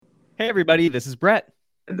Hey, everybody, this is Brett,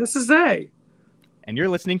 And this is A, and you're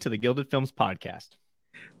listening to the Gilded Films Podcast.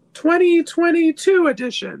 2022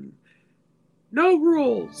 edition. No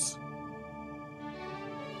rules.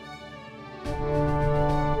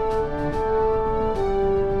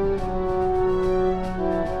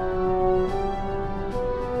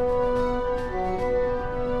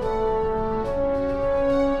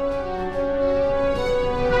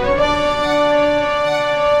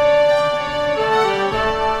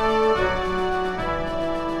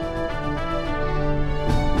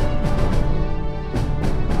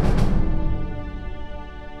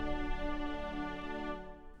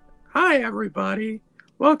 Hi, everybody.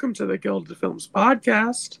 Welcome to the Gilded Films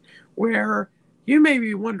Podcast, where you may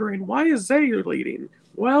be wondering, why is Zay leading?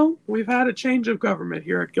 Well, we've had a change of government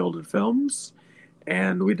here at Gilded Films,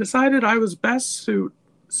 and we decided I was best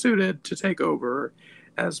suited to take over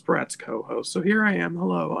as Brett's co-host. So here I am.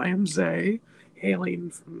 Hello, I am Zay,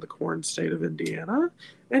 hailing from the corn state of Indiana,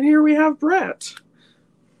 and here we have Brett.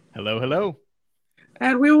 Hello, hello.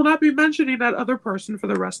 And we will not be mentioning that other person for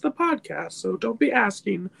the rest of the podcast, so don't be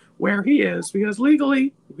asking where he is, because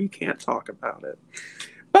legally, we can't talk about it.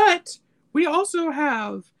 But we also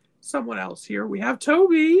have someone else here. We have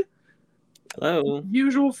Toby. Hello.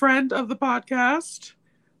 Usual friend of the podcast.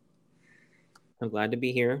 I'm glad to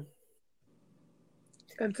be here.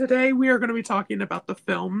 And today we are going to be talking about the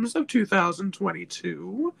films of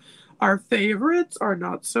 2022. Our favorites, our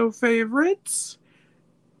not so favorites.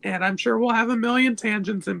 And I'm sure we'll have a million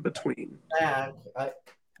tangents in between. Back. What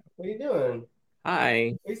are you doing?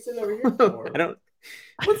 Hi. What are you sitting over here for? I don't.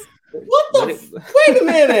 Wait a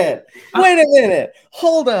minute! Wait a minute!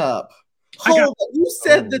 Hold up! Hold up! You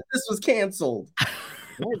said that this was canceled. I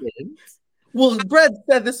did. Well, Brett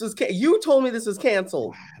said this was. You told me this was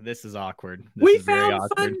canceled. This is awkward. We found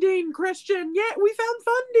funding, Christian. Yeah, we found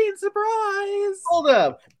funding. Surprise! Hold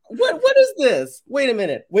up! What is this? Wait a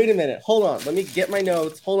minute! Hold on. Let me get my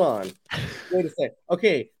notes. Hold on. Wait a sec.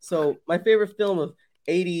 Okay, so my favorite film of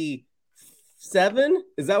 '87.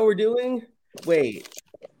 Is that what we're doing? Wait,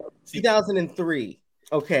 2003.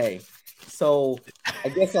 Okay, so I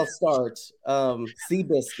guess I'll start.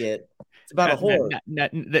 Seabiscuit. It's about a horse.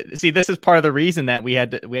 See, this is part of the reason that we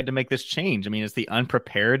had to make this change. I mean, it's the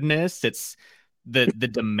unpreparedness. It's the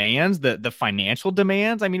demands, the financial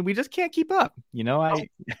demands. I mean, we just can't keep up. You know, I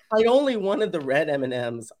only wanted the red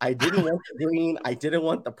M&Ms. I didn't want the green. I didn't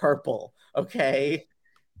want the purple. Okay.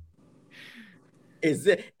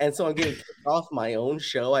 And so I'm getting kicked off my own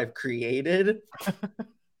show I've created.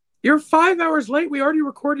 You're 5 hours late. We already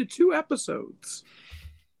recorded 2 episodes.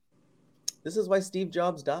 This is why Steve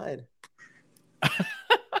Jobs died.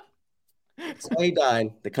 That's why he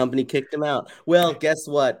died. The company kicked him out. Well, guess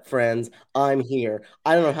what, friends? I'm here.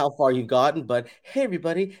 I don't know how far you've gotten, but hey,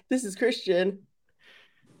 everybody, this is Christian.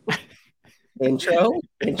 Intro.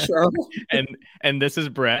 And this is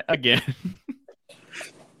Brett again.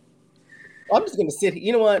 I'm just gonna sit.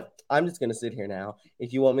 You know what? I'm just gonna sit here now.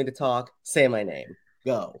 If you want me to talk, say my name.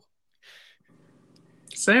 Go.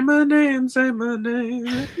 Say my name.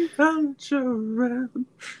 Punch around.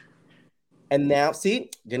 And now, see,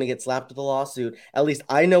 gonna get slapped with a lawsuit. At least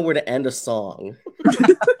I know where to end a song.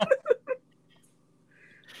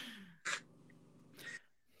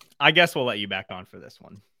 I guess we'll let you back on for this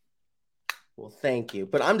one. Well, thank you.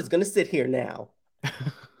 But I'm just gonna sit here now.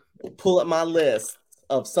 Pull up my list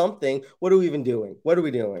of something. What are we even doing? What are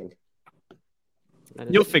we doing?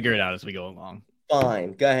 You'll figure it out as we go along.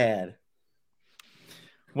 Fine. Go ahead.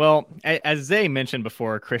 Well, as Zay mentioned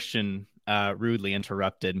before, Christian rudely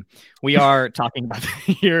interrupted. We are talking about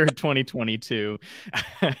the year 2022,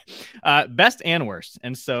 best and worst.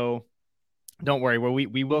 And so don't worry,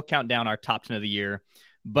 we will count down our top 10 of the year,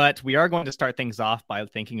 but we are going to start things off by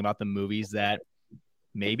thinking about the movies that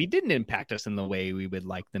maybe didn't impact us in the way we would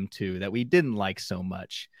like them to, that we didn't like so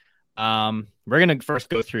much. We're going to first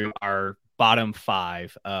go through our bottom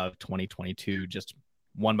 5 of 2022, just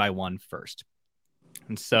one by one first.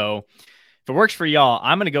 And so if it works for y'all,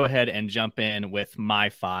 I'm going to go ahead and jump in with my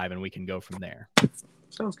 5 and we can go from there.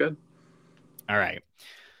 Sounds good. All right.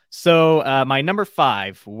 So my number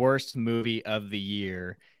 5 worst movie of the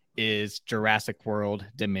year is Jurassic World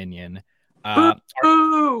Dominion.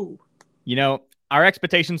 You know, our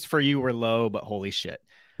expectations for you were low, but holy shit.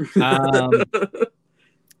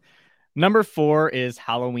 Number 4 is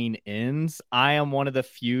Halloween Ends. I am one of the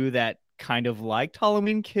few that kind of liked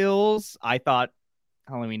Halloween Kills. I thought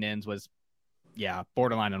Halloween Ends was,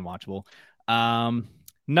 borderline unwatchable.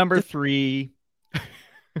 Number 3.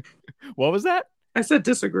 What was that? I said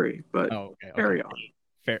disagree, but carry on.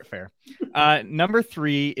 Fair. Number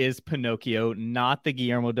 3 is Pinocchio, not the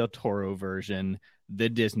Guillermo del Toro version, the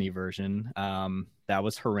Disney version. That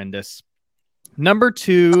was horrendous. Number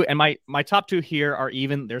 2, and my top 2 here are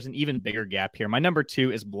even. There's an even bigger gap here. My number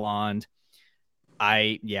 2 is Blonde.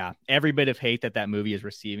 Every bit of hate that movie is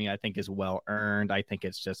receiving, I think, is well earned. I think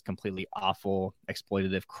it's just completely awful,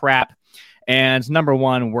 exploitative crap. And number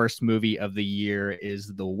 1 worst movie of the year is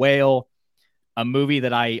The Whale, a movie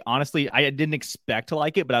that I didn't expect to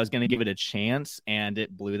like it, but I was going to give it a chance, and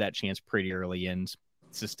it blew that chance pretty early and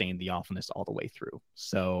sustained the awfulness all the way through.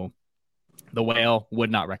 So, The Whale,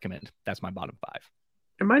 would not recommend. That's my bottom 5.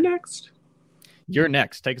 Am I next? You're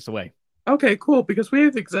next. Take us away. Okay, cool, because we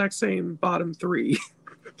have the exact same bottom 3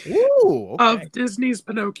 Ooh, okay. of Disney's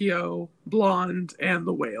Pinocchio, Blonde, and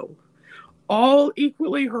The Whale. All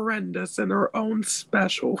equally horrendous in their own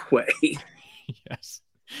special way. Yes.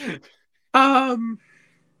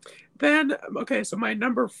 Then, okay, so my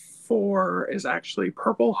number 4 is actually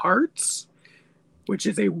Purple Hearts, which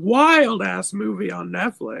is a wild-ass movie on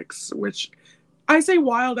Netflix, which I say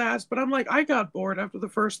wild-ass, but I'm like, I got bored after the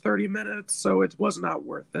first 30 minutes, so it was not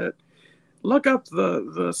worth it. Look up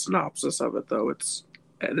the synopsis of it, though. It's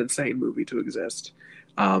an insane movie to exist.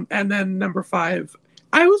 And then number 5,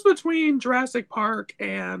 I was between Jurassic Park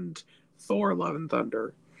and Thor: Love and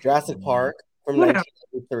Thunder. Jurassic Park from Whatever.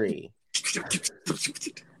 1993.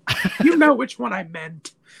 You know which one I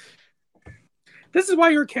meant. This is why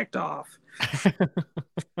you're kicked off.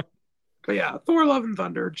 But yeah, Thor: Love and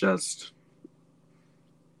Thunder,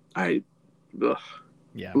 ugh.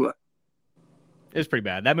 Yeah. Ugh. It's pretty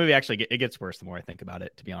bad. That movie actually it gets worse the more I think about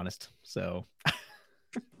it, to be honest. So,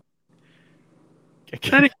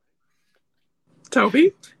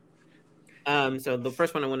 Toby? So the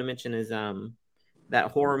first one I want to mention is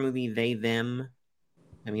that horror movie They Them.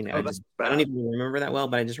 I mean, I don't even remember that well,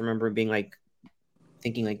 but I just remember being like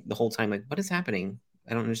thinking like the whole time, like, what is happening?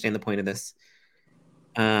 I don't understand the point of this.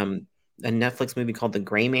 A Netflix movie called The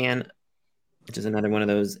Gray Man, which is another one of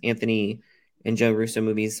those Anthony and Joe Russo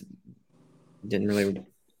movies. Didn't really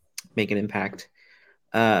make an impact.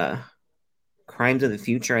 Crimes of the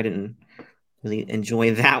Future, I didn't really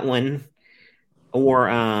enjoy that one. Or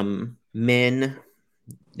Men.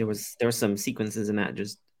 There were some sequences in that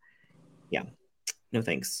just no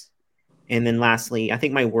thanks. And then lastly, I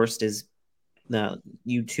think my worst is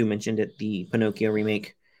you two mentioned it, the Pinocchio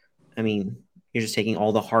remake. I mean, you're just taking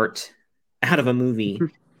all the heart out of a movie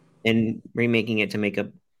and remaking it to make they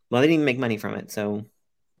didn't even make money from it, so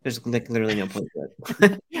there's like literally no point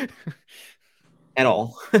to it at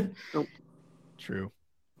all. True.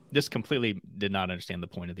 Just completely did not understand the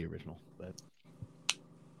point of the original. But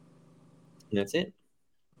And that's it.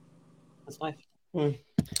 That's life.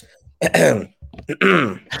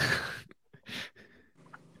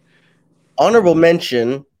 Honorable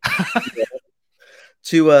mention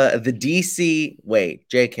to the DC. Wait,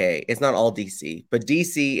 JK. It's not all DC, but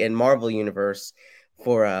DC and Marvel Universe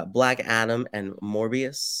for Black Adam and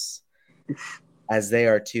Morbius, as they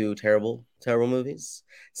are 2 terrible, terrible movies.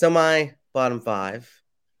 So my bottom 5.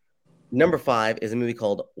 Number 5 is a movie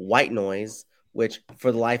called White Noise, which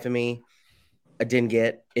for the life of me, I didn't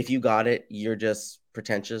get. If you got it, you're just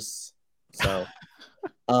pretentious. So,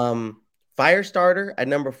 Firestarter at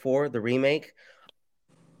number 4, the remake.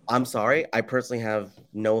 I'm sorry. I personally have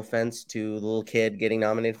no offense to the little kid getting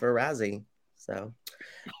nominated for a Razzie. So,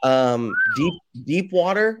 Deep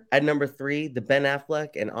Water at number 3, the Ben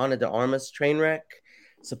Affleck and Ana de Armas train wreck.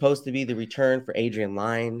 Supposed to be the return for Adrian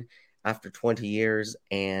Lyne after 20 years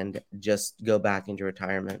and just go back into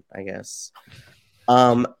retirement, I guess.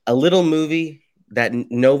 A little movie that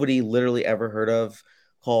nobody literally ever heard of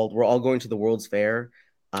called We're All Going to the World's Fair.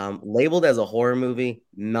 Labeled as a horror movie,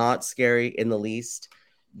 not scary in the least.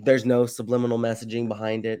 There's no subliminal messaging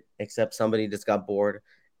behind it, except somebody just got bored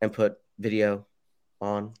and put video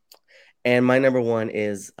on. And my number 1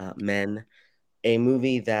 is Men, a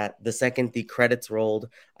movie that the second the credits rolled,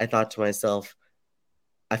 I thought to myself,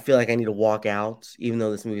 I feel like I need to walk out, even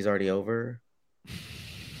though this movie's already over.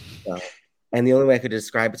 And the only way I could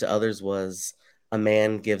describe it to others was a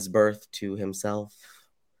man gives birth to himself.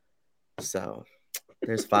 So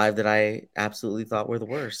there's 5 that I absolutely thought were the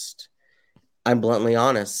worst. I'm bluntly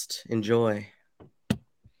honest. Enjoy.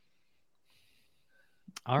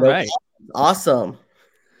 all right. Awesome.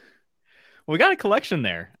 We got a collection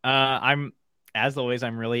there. As always,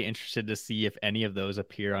 I'm really interested to see if any of those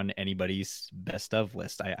appear on anybody's best of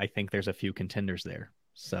list. I think there's a few contenders there.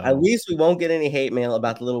 So at least we won't get any hate mail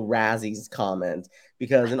about the little Razzies comment,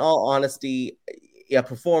 because in all honesty, a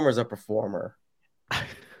performer's a performer.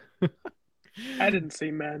 I didn't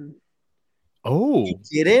see Men. Oh,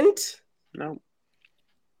 You didn't? No.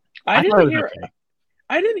 I I thought it didn't was hear. okay.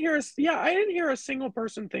 I didn't hear a single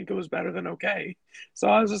person think it was better than okay. So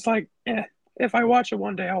I was just like, if I watch it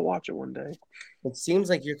one day, I'll watch it one day. It seems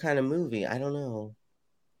like your kind of movie. I don't know.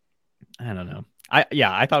 I don't know.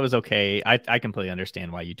 I thought it was okay. I completely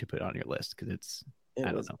understand why you two put it on your list because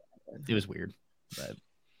I don't know. It was weird, but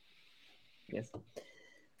Yes.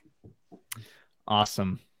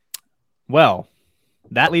 Awesome. Well,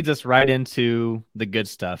 that leads us right into the good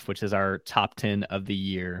stuff, which is our top 10 of the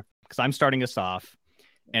year. Because I'm starting us off,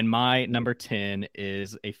 and my number 10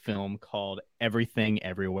 is a film called Everything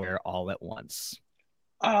Everywhere All at Once.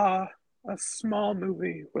 A small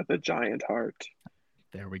movie with a giant heart.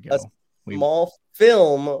 There we go. Small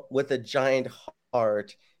film with a giant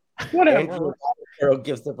heart. Whatever. Andrew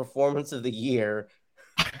gives the performance of the year.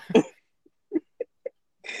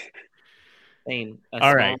 Same.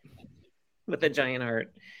 All right. With a giant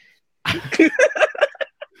heart.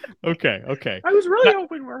 Okay. I was really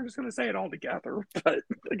hoping we were just going to say it all together, but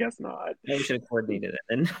I guess not. Yeah, we should have coordinated it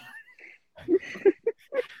then.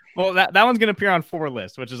 Well, that one's going to appear on 4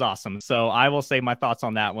 lists, which is awesome. So I will say my thoughts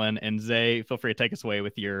on that one. And Zay, feel free to take us away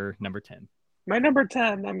with your number 10. My number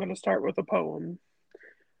 10, I'm going to start with a poem.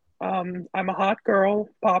 I'm a hot girl,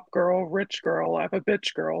 pop girl, rich girl, I'm a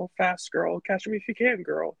bitch girl, fast girl, catch me if you can,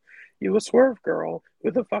 girl. You a swerve girl.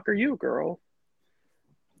 Who the fuck are you, girl?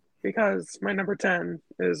 Because my number 10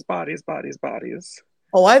 is Bodies, Bodies, Bodies.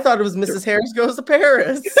 Oh, I thought it was Mrs. Harris Goes to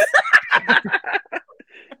Paris.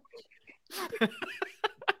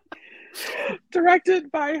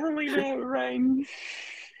 Directed by Helena Rain.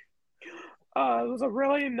 It was a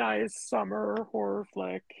really nice summer horror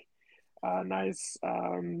flick. Nice,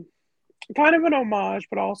 kind of an homage,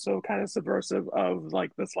 but also kind of subversive of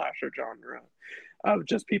like the slasher genre, of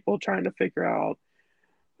just people trying to figure out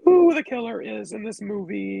who the killer is in this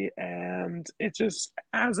movie, and it just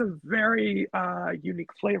has a very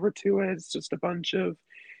unique flavor to it. It's just a bunch of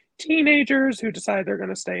teenagers who decide they're going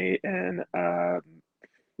to stay in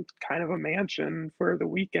kind of a mansion for the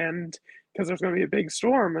weekend because there's going to be a big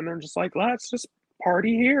storm, and they're just like, let's just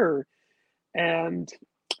party here. And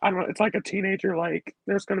I don't know, it's like a teenager, like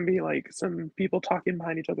there's going to be like some people talking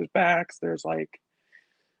behind each other's backs. There's like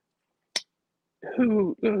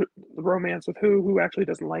who the romance with who actually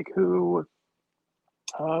doesn't like who.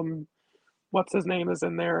 What's his name is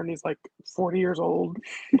in there, and he's like 40 years old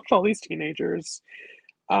with all these teenagers.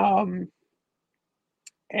 And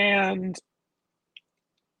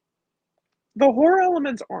the horror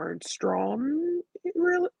elements aren't strong,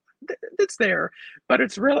 really. It's there, but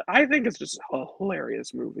it's really, I think it's just a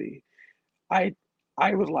hilarious movie. I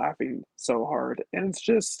was laughing so hard, and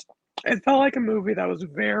it felt like a movie that was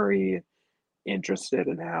very interested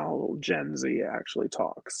in how Gen Z actually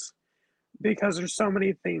talks, because there's so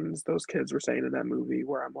many things those kids were saying in that movie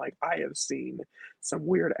where I'm like, I have seen some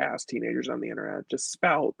weird ass teenagers on the internet just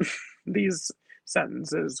spout these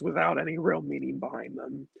sentences without any real meaning behind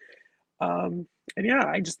them. And yeah,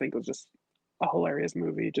 I just think it was just a hilarious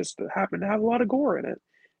movie, just happened to have a lot of gore in it,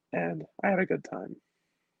 and I had a good time.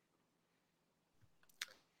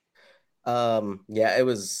 Yeah, it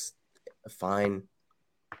was fine.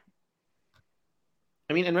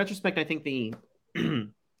 I mean, in retrospect, I think the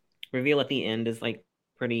reveal at the end is like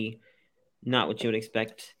pretty not what you would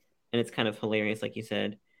expect, and it's kind of hilarious, like you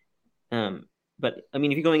said. But I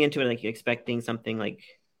mean, if you're going into it like you're expecting something like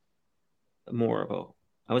more of a,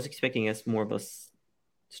 I was expecting us more of a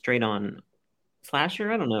straight on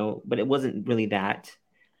slasher. I don't know, but it wasn't really that.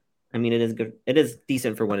 I mean, it is good. It is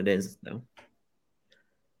decent for what it is, though.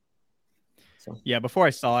 So yeah, before I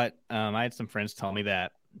saw it, I had some friends tell me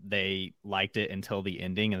that they liked it until the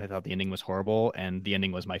ending, and they thought the ending was horrible, and the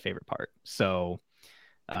ending was my favorite part. So,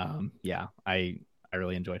 yeah, I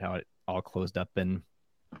really enjoyed how it all closed up, and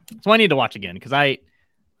so I need to watch again because I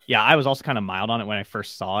was also kind of mild on it when I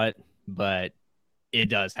first saw it, but it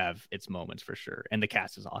does have its moments for sure, and the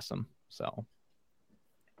cast is awesome. So,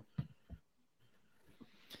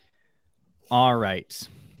 all right,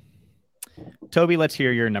 Toby, let's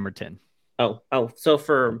hear your number 10. So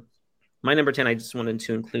for my number 10, I just wanted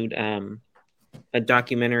to include a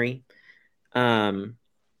documentary.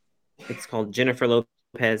 It's called Jennifer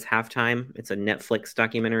Lopez Halftime. It's a Netflix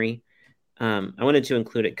documentary. I wanted to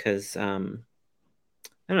include it because I don't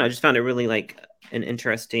know, I just found it really like an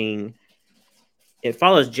interesting. It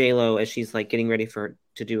follows J-Lo as she's like getting ready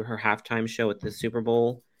to do her halftime show at the Super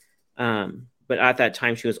Bowl. But at that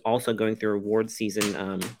time, she was also going through award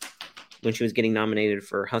season when she was getting nominated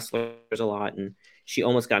for Hustlers a lot, and she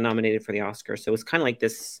almost got nominated for the Oscar. So it's kind of like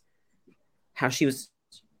this, how she was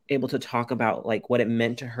able to talk about like what it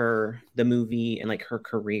meant to her, the movie, and like her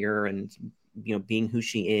career, and you know, being who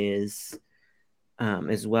she is.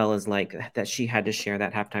 as well as like that she had to share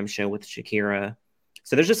that halftime show with Shakira.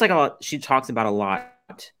 So there's just like a lot. She talks about a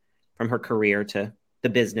lot from her career to the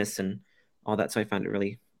business and all that. So I found it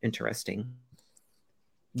really interesting.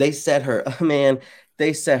 They set her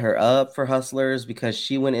up for Hustlers because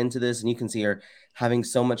she went into this, and you can see her having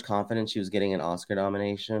so much confidence she was getting an Oscar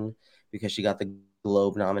nomination because she got the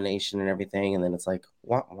Globe nomination and everything, and then it's like,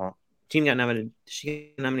 wah, wah. She got nominated.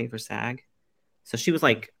 She got nominated for SAG, so she was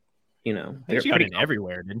like, you know, she got in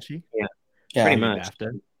everywhere, didn't she? Yeah, pretty much.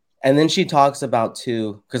 And then she talks about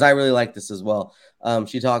too, because I really like this as well.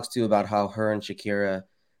 She talks too about how her and Shakira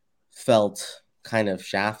felt kind of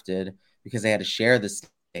shafted because they had to share the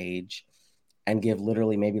stage and give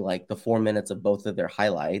literally maybe like the 4 minutes of both of their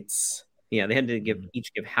highlights. Yeah, they had to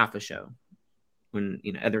each give half a show when,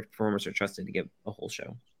 you know, other performers are trusted to give a whole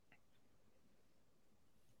show.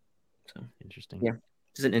 So interesting. Yeah,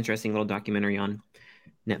 just an interesting little documentary on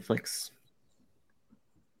Netflix.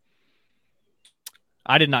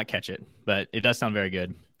 I did not catch it, but it does sound very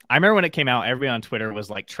good. I remember when it came out, everybody on Twitter was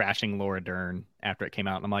like trashing Laura Dern after it came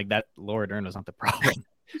out. And I'm like, that Laura Dern was not the problem.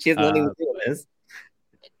 She has nothing to do with this.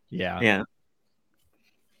 Yeah. Yeah.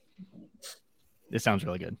 This sounds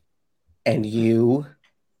really good. And you?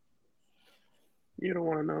 You don't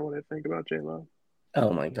want to know what I think about J-Lo.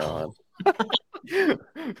 Oh my God.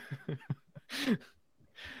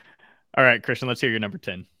 All right, Christian, let's hear your number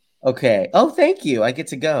 10. Okay. Oh, thank you. I get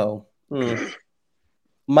to go.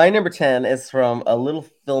 My number 10 is from a little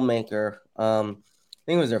filmmaker. I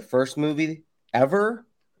think it was their first movie ever.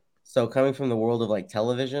 So coming from the world of like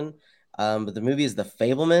television. But the movie is The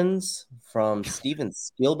Fabelmans from Steven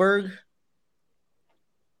Spielberg.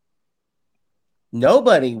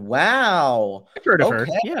 Nobody. Wow. I've heard of her.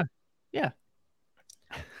 Yeah. Yeah.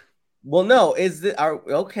 Well, no,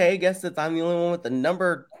 okay, I guess that I'm the only one with the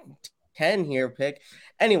number 10 here pick.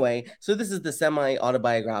 Anyway, so this is the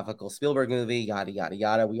semi-autobiographical Spielberg movie, yada, yada,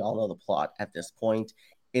 yada. We all know the plot at this point.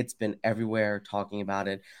 It's been everywhere talking about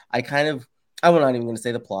it. I'm not even going to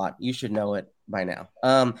say the plot. You should know it by now.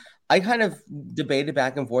 I kind of debated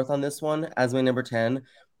back and forth on this one as my number 10,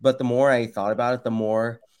 but the more I thought about it, the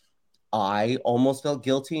more I almost felt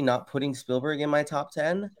guilty not putting Spielberg in my top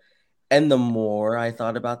 10. And the more I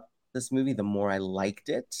thought about this movie, the more I liked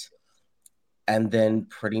it. And then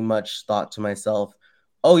pretty much thought to myself,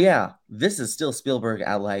 oh yeah, this is still Spielberg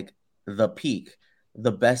at like the peak,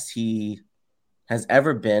 the best he has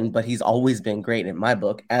ever been, but he's always been great in my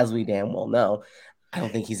book, as we damn well know. I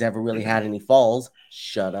don't think he's ever really had any falls.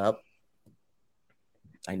 Shut up.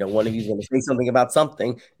 I know one of you is going to say something about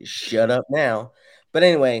something. Shut up now. But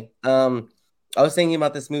anyway, I was thinking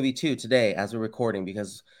about this movie too today as we're recording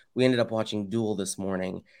because we ended up watching Duel this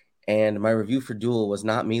morning. And my review for Duel was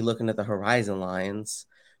not me looking at the horizon lines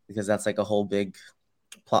because that's like a whole big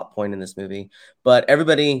plot point in this movie. But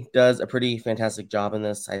everybody does a pretty fantastic job in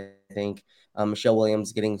this, I think. Michelle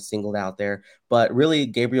Williams getting singled out there. But really,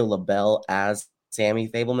 Gabriel LaBelle as Sammy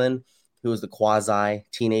Fabelman, who is the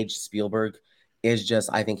quasi-teenage Spielberg, is just,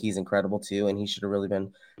 I think he's incredible too. And he should have really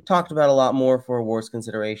been talked about a lot more for awards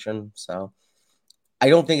consideration. So I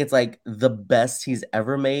don't think it's like the best he's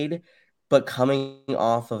ever made. But coming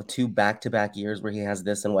off of 2 back-to-back years where he has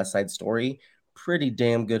this and West Side Story, pretty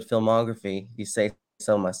damn good filmography, if you say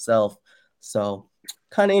so myself. So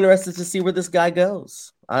kind of interested to see where this guy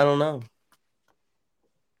goes. I don't know.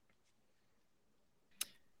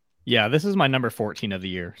 Yeah, this is my number 14 of the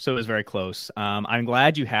year, so it was very close. I'm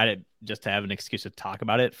glad you had it just to have an excuse to talk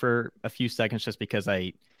about it for a few seconds, just because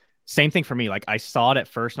same thing for me. Like I saw it at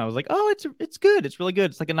first and I was like, oh, it's good. It's really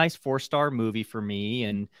good. It's like a nice 4-star movie for me.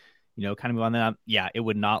 And you know, kind of on that. Yeah, it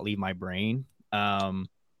would not leave my brain.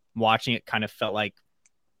 Watching it kind of felt like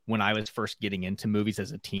when I was first getting into movies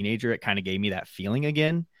as a teenager, it kind of gave me that feeling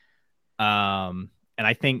again. And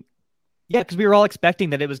I think, yeah, because we were all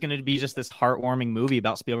expecting that it was going to be just this heartwarming movie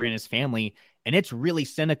about Spielberg and his family. And it's really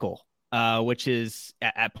cynical, which is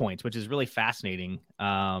at points, which is really fascinating.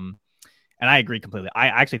 And I agree completely. I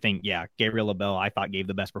actually think, yeah, Gabriel LaBelle, I thought gave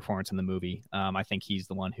the best performance in the movie. I think he's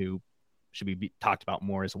the one who should be talked about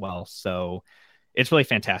more as well. So it's really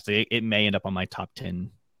fantastic. It may end up on my top 10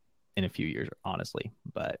 in a few years, honestly,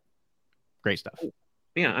 but great stuff.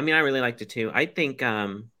 Yeah, I mean, I really liked it too. I think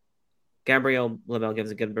Gabriel LaBelle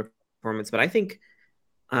gives a good performance, but I think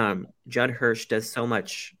Judd Hirsch does so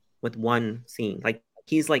much with one scene. Like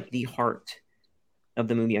he's like the heart of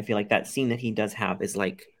the movie. I feel like that scene that he does have is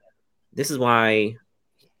like, this is why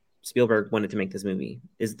Spielberg wanted to make this movie,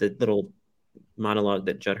 is the little monologue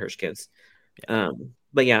that Judd Hirsch gives.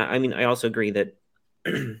 But yeah, I mean, I also agree that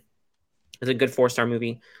it's a good 4-star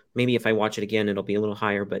movie. Maybe if I watch it again, it'll be a little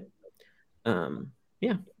higher, but yeah,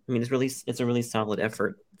 I I mean, it's a really solid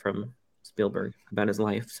effort from Spielberg about his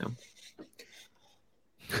life. So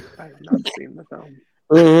I have not seen the film.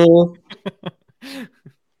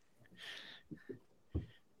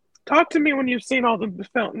 Talk to me when you've seen all the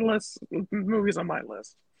movies on my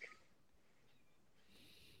list.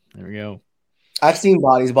 There we go. I've seen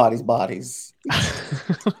Bodies.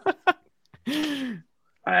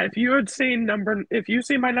 If you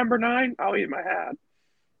see my number 9, I'll eat my hat.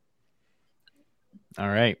 All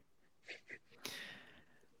right.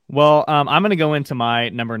 Well, I'm going to go into my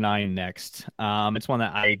number 9 next. It's one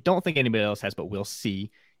that I don't think anybody else has, but we'll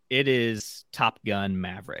see. It is Top Gun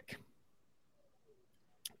Maverick.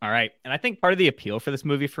 All right. And I think part of the appeal for this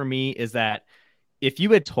movie for me is that if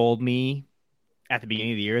you had told me at the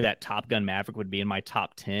beginning of the year that Top Gun Maverick would be in my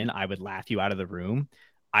top 10, I would laugh you out of the room.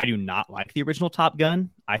 I do not like the original Top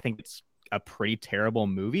Gun. I think it's a pretty terrible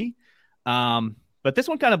movie. But this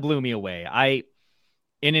one kind of blew me away.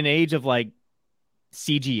 In an age of like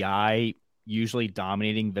CGI usually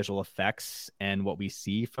dominating visual effects and what we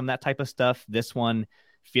see from that type of stuff, this one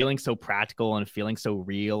feeling so practical and feeling so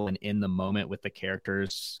real and in the moment with the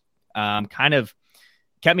characters kind of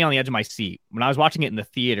kept me on the edge of my seat. When I was watching it in the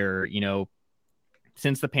theater,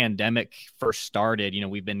 since the pandemic first started,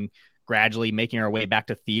 we've been gradually making our way back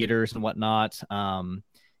to theaters and whatnot. In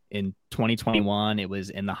 2021, it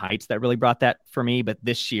was In the Heights that really brought that for me. But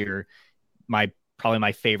this year, probably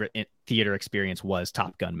my favorite theater experience was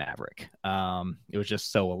Top Gun Maverick. It was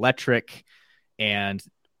just so electric, and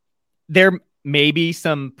there may be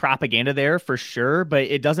some propaganda there for sure, but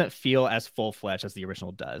it doesn't feel as full-fledged as the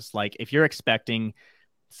original does. Like if you're expecting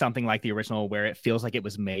something like the original where it feels like it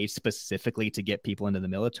was made specifically to get people into the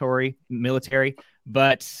military,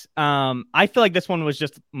 but I feel like this one was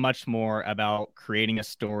just much more about creating a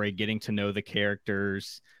story, getting to know the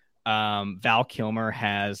characters. Val Kilmer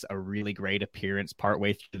has a really great appearance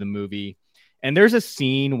partway through the movie, and there's a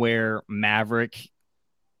scene where Maverick,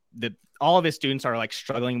 all of his students are like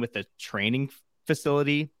struggling with the training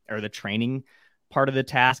facility or the training part of the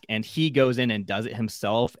task, and he goes in and does it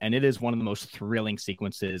himself, and it is one of the most thrilling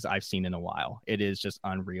sequences I've seen in a while. It is just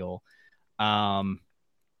unreal. So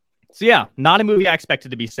yeah, not a movie I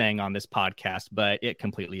expected to be saying on this podcast, but it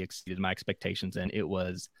completely exceeded my expectations, and it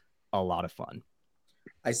was a lot of fun.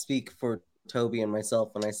 I speak for Toby and myself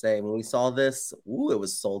when I say when we saw this, it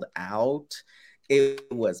was sold out.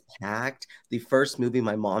 It was packed. The first movie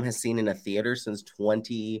my mom has seen in a theater since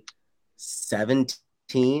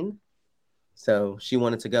 2017. So she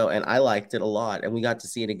wanted to go, and I liked it a lot. And we got to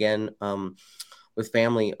see it again with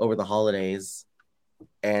family over the holidays.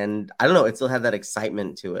 And I don't know, it still had that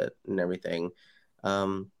excitement to it and everything.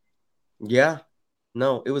 Yeah,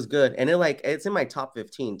 no, it was good. And it's in my top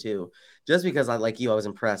 15 too. Just because I was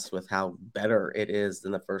impressed with how better it is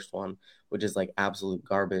than the first one, which is like absolute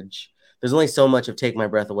garbage. There's only so much of Take My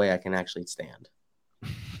Breath Away I can actually stand.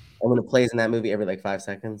 And when it plays in that movie every like 5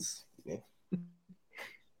 seconds. Yeah.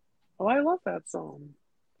 Oh, I love that song.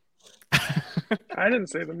 I didn't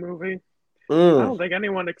see the movie. I don't think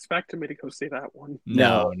anyone expected me to go see that one.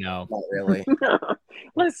 No, not really.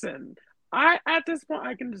 Listen, at this point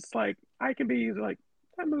I can just I can be like,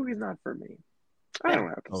 that movie's not for me. I don't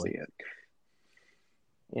have to see it.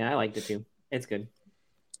 Yeah, I liked it too. It's good.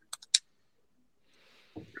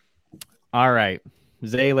 All right,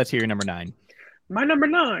 Zay, let's hear your number 9. My number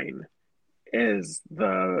 9 is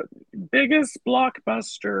the biggest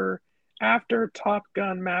blockbuster after Top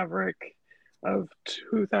Gun Maverick of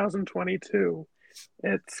 2022.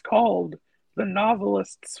 It's called The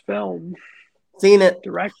Novelist's Film. Seen it.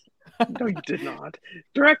 No, you did not.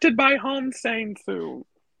 Directed by Hong Sang-soo.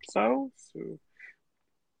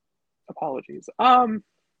 Apologies.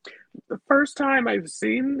 The first time I've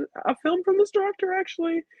seen a film from this director,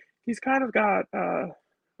 actually. He's kind of got a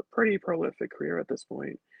pretty prolific career at this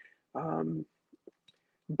point.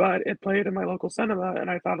 But it played in my local cinema, and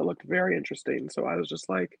I thought it looked very interesting. So I was just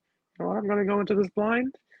like, you know what, I'm going to go into this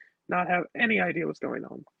blind, not have any idea what's going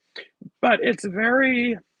on. But it's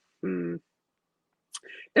very...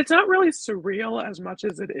 it's not really surreal as much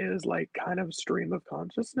as it is like kind of stream of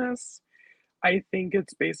consciousness. I think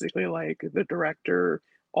it's basically like the director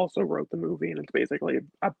also wrote the movie, and it's basically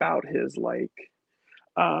about his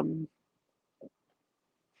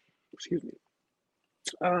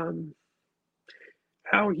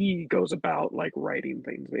how he goes about like writing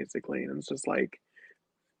things basically. And it's just like,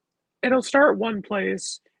 it'll start one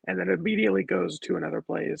place and then immediately goes to another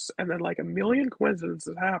place, and then like a million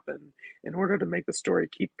coincidences happen in order to make the story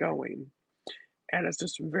keep going. And it's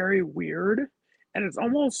just very weird, and it's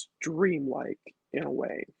almost dreamlike in a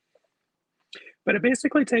way. But it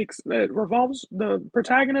basically revolves, the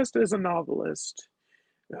protagonist is a novelist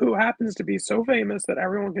who happens to be so famous that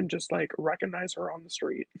everyone can just like recognize her on the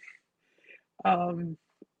street. Um,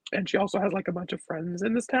 and she also has like a bunch of friends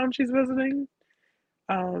in this town she's visiting.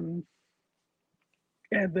 Um,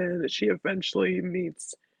 and then she eventually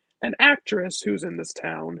meets an actress who's in this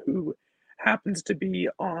town who happens to be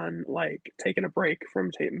on like taking a break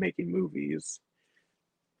from making movies.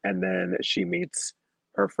 And then she meets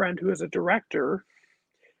her friend who is a director.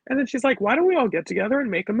 And then she's like, why don't we all get together and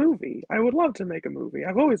make a movie? I would love to make a movie.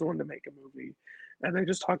 I've always wanted to make a movie. And they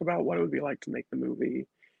just talk about what it would be like to make the movie.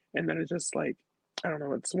 And then it's just like, I don't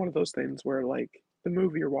know, it's one of those things where like the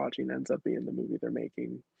movie you're watching ends up being the movie they're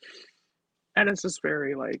making. And it's just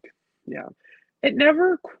very like, yeah. It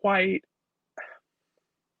never quite.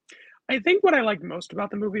 I think what I liked most about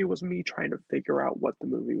the movie was me trying to figure out what the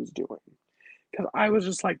movie was doing. Because I was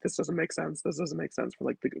just like, this doesn't make sense. This doesn't make sense for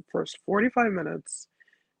like the first 45 minutes.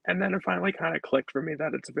 And then it finally kind of clicked for me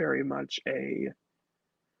that it's very much a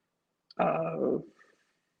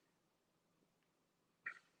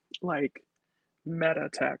like meta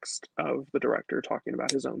text of the director talking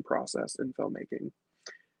about his own process in filmmaking.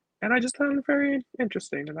 And I just found it very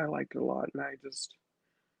interesting and I liked it a lot. And I just,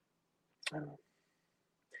 I don't know,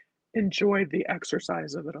 enjoyed the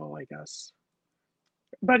exercise of it all, I guess.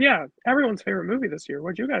 But yeah, everyone's favorite movie this year.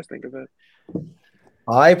 What'd you guys think of it?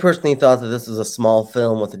 I personally thought that this was a small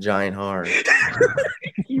film with a giant heart.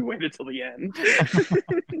 You waited till the end.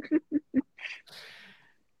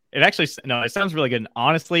 It actually, no, it sounds really good. And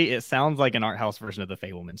honestly, it sounds like an art house version of The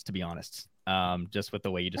Fabelmans, to be honest. Just with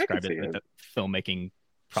the way you described it, like the filmmaking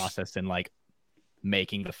process and like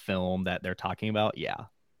making the film that they're talking about. Yeah,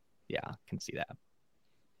 can see that.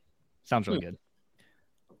 Sounds really good.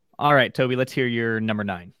 All right, Toby, let's hear your number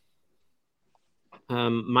 9.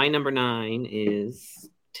 My number 9 is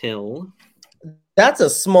Till. That's a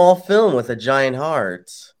small film with a giant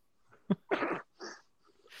heart.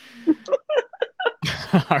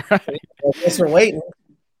 All right. I guess we're waiting.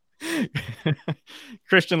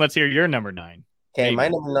 Christian, let's hear your number 9. Okay, my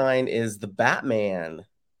number 9 is The Batman.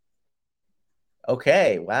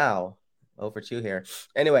 Okay, wow. 0 for 2 here.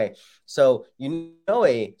 Anyway, so you know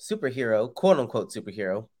a superhero, quote unquote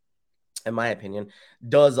superhero, in my opinion,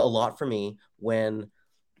 does a lot for me when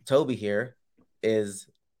Toby here is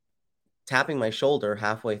tapping my shoulder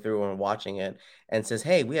halfway through when we're watching it and says,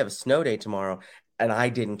 hey, we have a snow day tomorrow. And I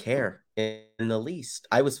didn't care in the least.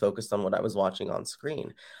 I was focused on what I was watching on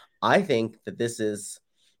screen. I think that this is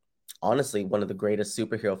honestly one of the greatest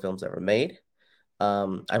superhero films ever made.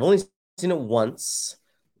 I've only seen it once,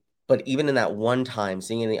 but even in that one time,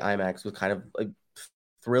 seeing it in the IMAX was kind of a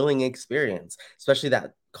thrilling experience, especially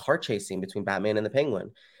that car chase scene between Batman and the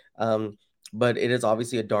Penguin. But it is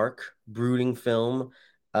obviously a dark, brooding film.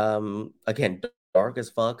 Again, dark as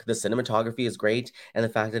fuck. The cinematography is great, and the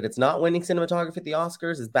fact that it's not winning cinematography at the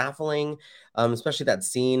Oscars is baffling. Especially that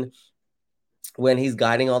scene when he's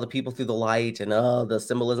guiding all the people through the light and the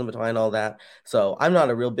symbolism behind all that. So I'm not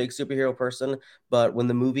a real big superhero person, but when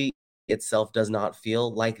the movie itself does not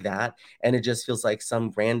feel like that, and it just feels like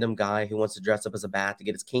some random guy who wants to dress up as a bat to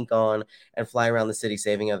get his kink on and fly around the city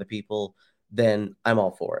saving other people, then I'm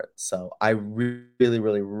all for it. So I really,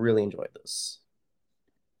 really, really enjoyed this.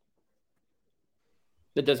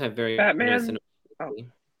 It does have very Batman. Nice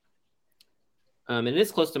and it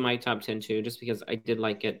is close to my top 10 too, just because I did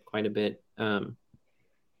like it quite a bit.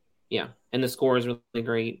 Yeah, and the score is really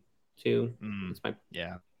great too. It's my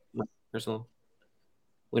personal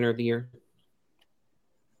winner of the year.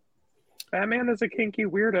 Batman is a kinky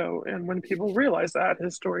weirdo, and when people realize that,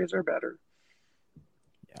 his stories are better.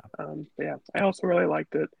 Yeah, I also really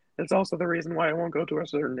liked it. It's also the reason why I won't go to a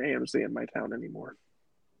certain AMC in my town anymore.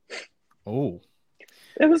 Oh.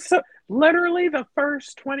 It was so, literally the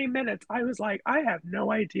first 20 minutes, I was like, I have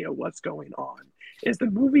no idea what's going on. Is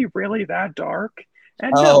the movie really that dark?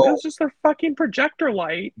 And no, it was just their fucking projector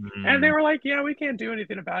light. And they were like, yeah, we can't do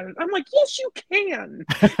anything about it. I'm like, yes, you can.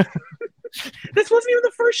 This wasn't even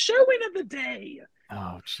the first showing of the day.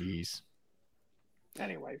 Oh, jeez.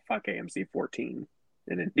 Anyway, fuck AMC 14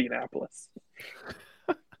 in Indianapolis.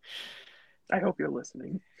 I hope you're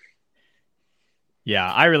listening.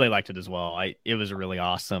 Yeah, I really liked it as well. It was really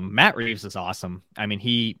awesome. Matt Reeves is awesome. I mean,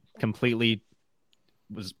 he completely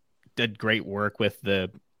did great work with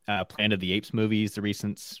the Planet of the Apes movies, the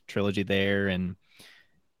recent trilogy there, and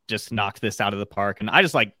just knocked this out of the park. And I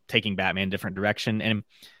just like taking Batman in a different direction. And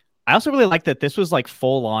I also really like that this was like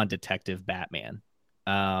full on detective Batman.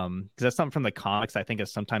 Because that's something from the comics I think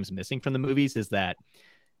is sometimes missing from the movies, is that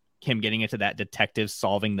him getting into that detective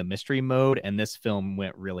solving the mystery mode, and this film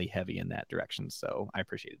went really heavy in that direction. So I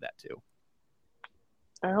appreciated that too.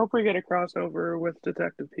 I hope we get a crossover with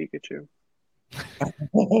Detective Pikachu.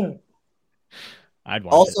 I'd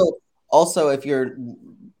watch it. Also, if you're,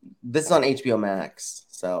 this is on HBO Max,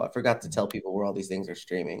 so I forgot to tell people where all these things are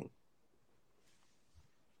streaming.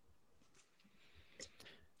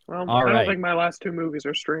 Well, All I don't right. think my last two movies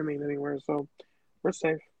are streaming anywhere, so we're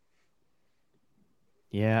safe.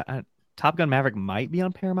 Yeah, Top Gun Maverick might be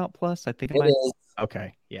on Paramount Plus. I think it It might. is.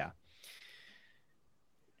 Okay, yeah.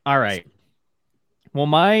 All right. Well,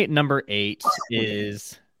 my number 8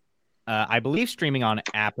 is, I believe, streaming on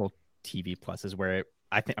Apple TV Plus is where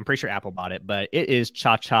I'm pretty sure Apple bought it, but it is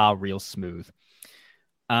Cha Cha Real Smooth.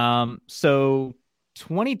 So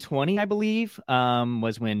 2020, I believe,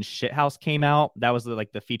 was when Shithouse came out. That was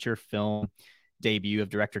like the feature film debut of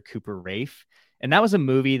director Cooper Raiff, and that was a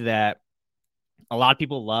movie that a lot of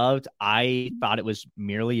people loved. I thought it was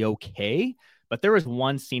merely okay, but there was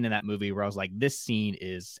one scene in that movie where I was like, this scene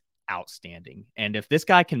is outstanding. And if this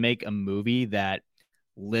guy can make a movie that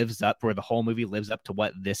lives up, where the whole movie lives up to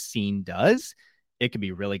what this scene does, it could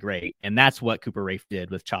be really great. And that's what Cooper Raiff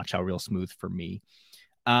did with Cha Cha Real Smooth for me.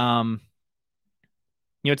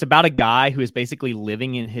 It's about a guy who is basically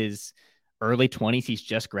living in his early 20s. He's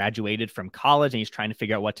just graduated from college and he's trying to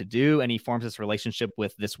figure out what to do. And he forms this relationship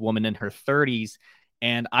with this woman in her 30s.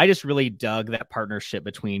 And I just really dug that partnership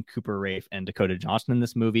between Cooper Raiff and Dakota Johnson in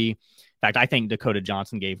this movie. In fact, I think Dakota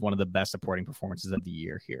Johnson gave one of the best supporting performances of the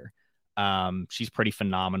year here. She's pretty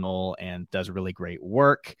phenomenal and does really great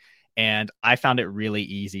work. And I found it really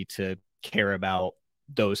easy to care about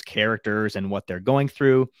those characters and what they're going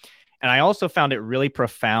through. And I also found it really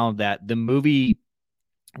profound that the movie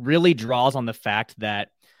really draws on the fact that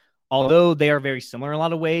although they are very similar in a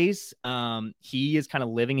lot of ways, he is kind of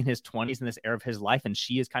living in his 20s in this era of his life, and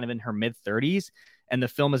she is kind of in her mid 30s. And the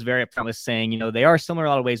film is very upfront with saying, they are similar in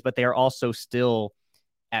a lot of ways, but they are also still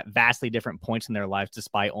at vastly different points in their lives,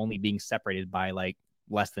 despite only being separated by like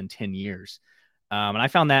less than 10 years. And I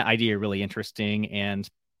found that idea really interesting and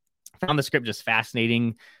found the script just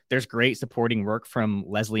fascinating. There's great supporting work from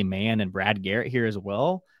Leslie Mann and Brad Garrett here as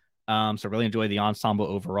well. So really enjoyed the ensemble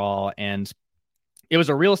overall. And it was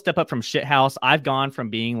a real step up from Shithouse. I've gone from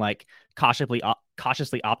being like cautiously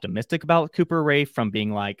optimistic about Cooper Raiff from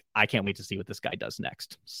being like, I can't wait to see what this guy does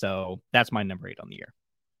next. So that's my number 8 on the year.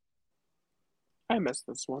 I missed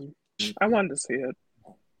this one. I wanted to see it.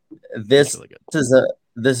 This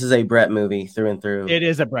is a Brett movie through and through. It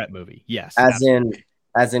is a Brett movie. Yes.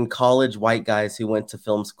 As in college white guys who went to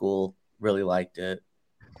film school really liked it.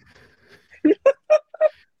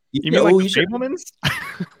 You mean like The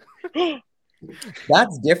Fabelmans?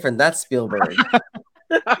 That's different. That's Spielberg.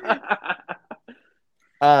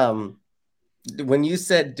 When you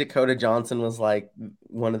said Dakota Johnson was like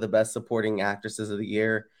one of the best supporting actresses of the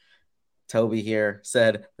year, Toby here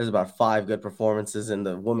said there's about 5 good performances in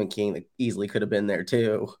The Woman King that easily could have been there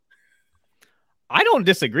too. I don't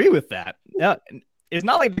disagree with that. It's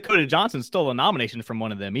not like Dakota Johnson stole a nomination from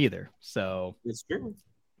one of them either. So it's true.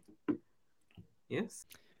 Yes.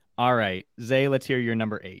 All right, Zay, let's hear your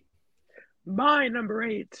number 8. My number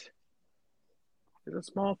 8 is a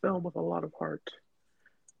small film with a lot of heart.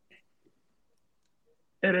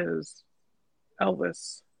 It is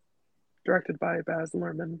Elvis, directed by Baz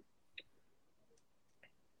Luhrmann.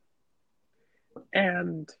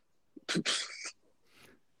 And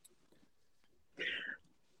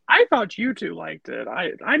I thought you two liked it.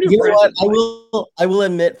 I knew. You know what? I will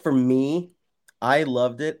admit, for me, I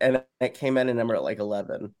loved it, and it came in a number at like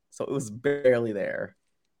 11, so it was barely there.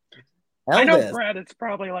 Elvis. I know, Brad. It's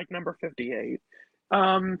probably like number 58.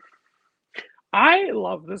 I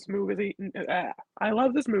love this movie.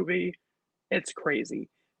 It's crazy.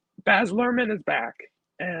 Baz Luhrmann is back,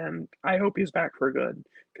 and I hope he's back for good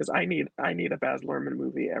because I need a Baz Luhrmann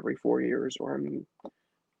movie every 4 years, or I'm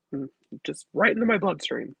just right into my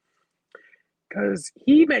bloodstream. Because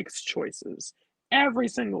he makes choices. Every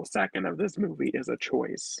single second of this movie is a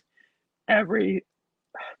choice.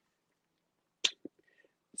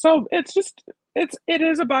 So it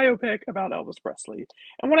is a biopic about Elvis Presley.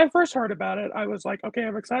 And when I first heard about it, I was like, okay,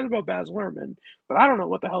 I'm excited about Baz Luhrmann, but I don't know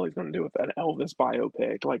what the hell he's going to do with an Elvis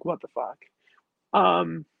biopic. Like, what the fuck?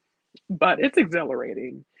 But it's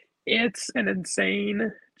exhilarating. It's an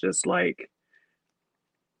insane, just like,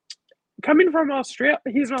 coming from Australia,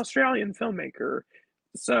 he's an Australian filmmaker.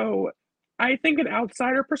 So I think an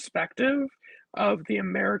outsider perspective of the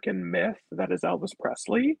American myth that is Elvis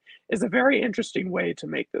Presley is a very interesting way to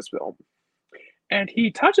make this film. And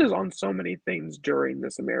he touches on so many things during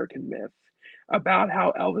this American myth about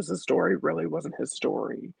how Elvis's story really wasn't his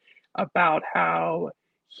story, about how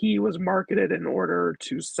he was marketed in order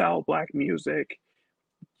to sell black music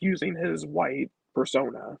using his white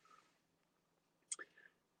persona.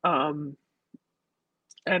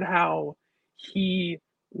 and how he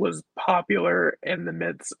was popular in the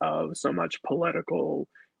midst of so much political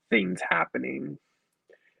things happening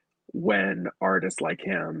when artists like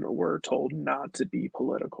him were told not to be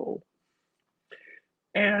political.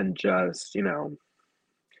 And just,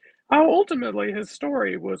 how ultimately his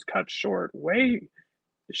story was cut short, way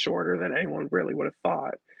shorter than anyone really would have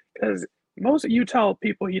thought. Because most you tell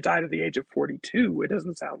people he died at the age of 42, it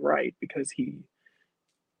doesn't sound right because he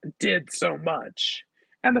did so much.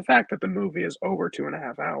 And the fact that the movie is over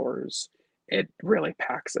 2.5 hours, it really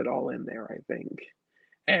packs it all in there, I think.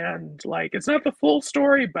 And like, it's not the full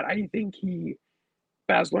story, but I think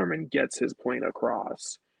Baz Luhrmann gets his point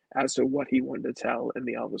across as to what he wanted to tell in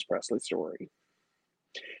the Elvis Presley story.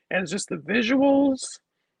 And it's just the visuals,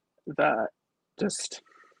 the just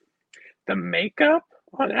the makeup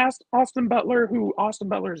on Austin Butler, who Austin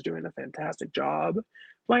Butler is doing a fantastic job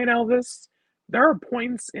playing Elvis. There are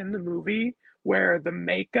points in the movie where the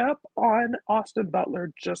makeup on Austin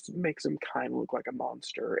Butler just makes him kind of look like a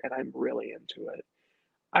monster, and I'm really into it.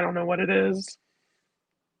 I don't know what it is.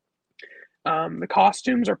 The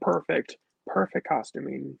costumes are perfect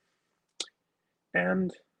costuming,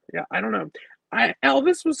 and yeah, I don't know.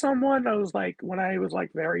 Elvis was someone I was like, when I was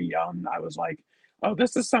like very young, I was like, oh,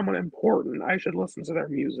 this is someone important. I should listen to their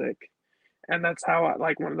music. And that's how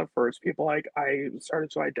like one of the first people like I started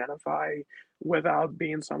to identify without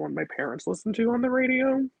being someone my parents listened to on the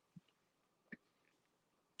radio.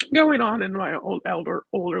 Going on in my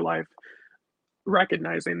older life,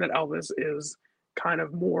 recognizing that Elvis is kind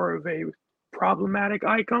of more of a problematic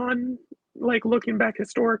icon, like looking back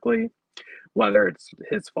historically, whether it's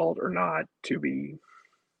his fault or not to be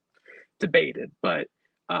debated. But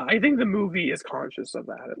I think the movie is conscious of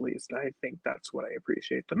that, at least. I think that's what I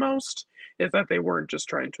appreciate the most, is that they weren't just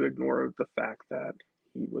trying to ignore the fact that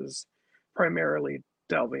he was primarily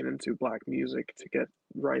delving into black music to get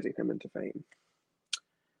rising him into fame.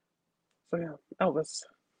 So yeah, Elvis.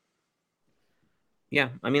 Yeah,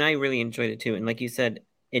 I mean, I really enjoyed it too. And like you said,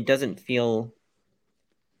 it doesn't feel...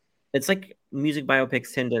 It's like music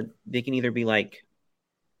biopics they can either be like,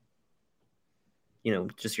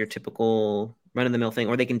 just your typical run-of-the-mill thing,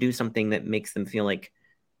 or they can do something that makes them feel like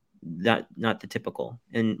that, not the typical.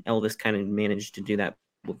 And Elvis kind of managed to do that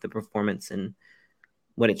with the performance and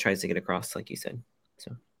what it tries to get across, like you said.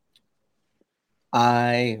 So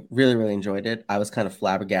I really, really enjoyed it. I was kind of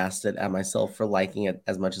flabbergasted at myself for liking it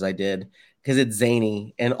as much as I did because it's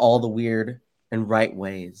zany in all the weird and right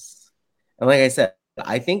ways. And like I said,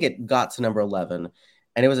 I think it got to number 11,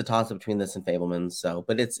 and it was a toss-up between this and Fabelman. So,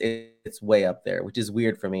 but it's way up there, which is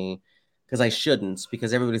weird for me because I shouldn't,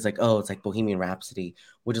 because everybody's like, oh, it's like Bohemian Rhapsody,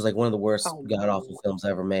 which is like one of the worst god-awful films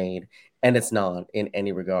ever made, and it's not in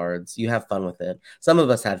any regards. You have fun with it. Some of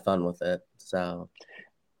us had fun with it, so.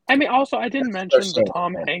 I mean, also, I didn't mention the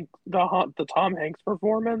Tom Hanks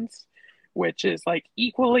performance, which is like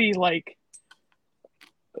equally like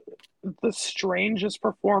the strangest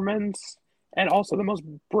performance and also the most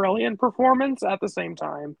brilliant performance at the same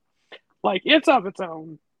time. Like, it's of its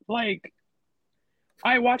own. Like,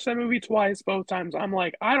 I watched that movie twice, both times. I'm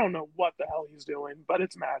like, I don't know what the hell he's doing, but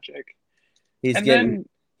it's magic. He's getting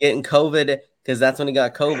COVID, because that's when he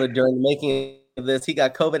got COVID during the making of this. He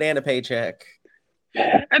got COVID and a paycheck.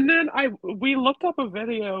 And then we looked up a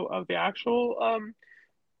video of the actual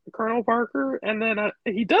Colonel Parker, and then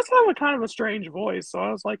he does have a kind of a strange voice, so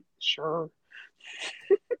I was like, sure.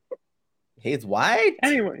 He's white?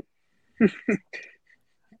 Anyway.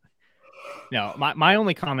 No, my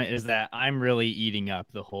only comment is that I'm really eating up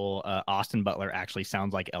the whole Austin Butler actually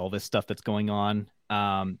sounds like Elvis stuff that's going on.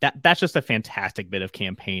 That's just a fantastic bit of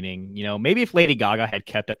campaigning. Maybe if Lady Gaga had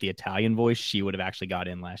kept up the Italian voice, she would have actually got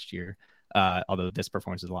in last year. Although this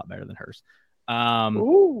performance is a lot better than hers.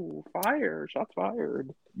 Ooh, shots fired.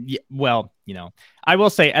 Yeah, well, I will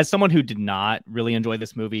say, as someone who did not really enjoy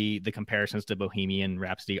this movie, the comparisons to Bohemian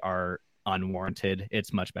Rhapsody are unwarranted.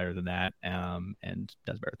 It's much better than that, and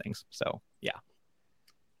does better things. So, yeah.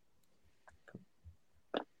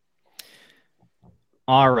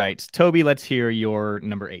 All right, Toby, let's hear your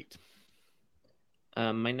number 8.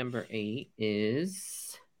 My number 8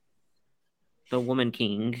 is The Woman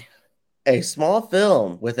King. A small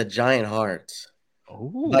film with a giant heart.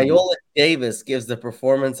 Ooh. Viola Davis gives the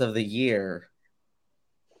performance of the year.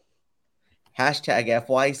 Hashtag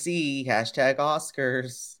FYC, hashtag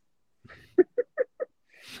Oscars.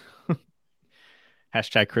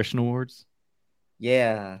 Hashtag Christian Awards.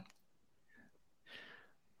 Yeah.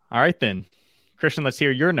 All right, then. Christian, let's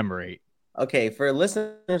hear your number 8. Okay, for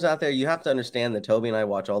listeners out there, you have to understand that Toby and I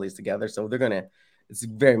watch all these together, so they're going to it's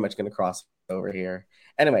very much going to cross over here.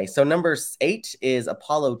 Anyway, so number 8 is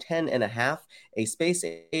Apollo 10 and a half, A Space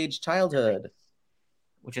Age Childhood.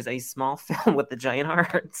 Which is a small film with the giant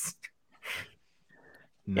hearts.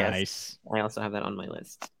 Nice. Yes, I also have that on my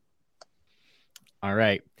list. All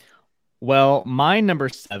right. Well, my number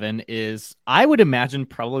 7 is, I would imagine,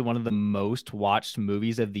 probably one of the most watched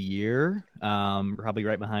movies of the year. Probably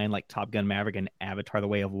right behind like Top Gun Maverick and Avatar: The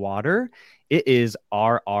Way of Water. It is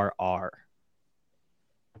RRR.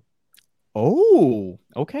 Oh,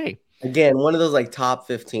 okay. Again, one of those like top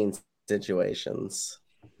 15 situations.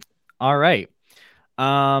 All right.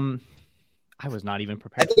 I was not even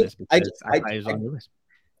prepared for this because I was on the list.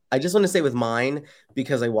 I just want to say with mine,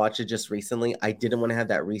 because I watched it just recently, I didn't want to have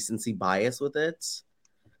that recency bias with it.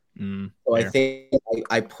 So I think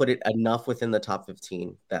I put it enough within the top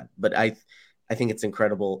 15 but I think it's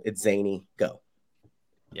incredible. It's zany. Go.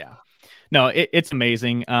 Yeah. No, it's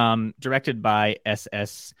amazing. Directed by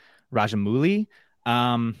S.S. Rajamouli.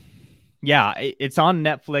 Yeah, it's on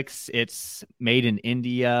Netflix. It's made in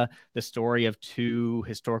India. The story of 2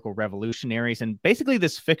 historical revolutionaries, and basically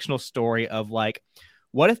this fictional story of like,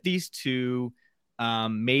 what if these 2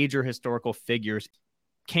 major historical figures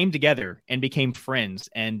came together and became friends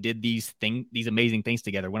and did these amazing things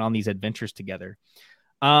together, went on these adventures together.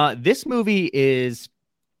 This movie is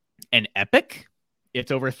an epic.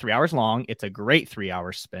 It's over 3 hours long. It's a great 3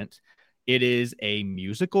 hours spent. It is a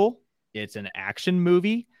musical. It's an action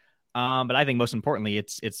movie. But I think most importantly,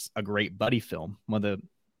 it's a great buddy film. One of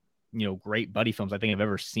the great buddy films I think I've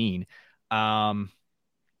ever seen.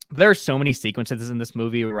 There are so many sequences in this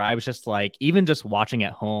movie where I was just like, even just watching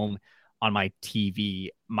at home on my TV,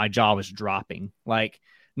 my jaw was dropping. Like,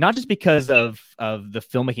 not just because of the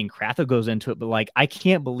filmmaking craft that goes into it, but like, I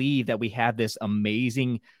can't believe that we have this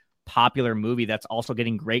amazing, popular movie that's also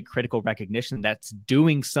getting great critical recognition that's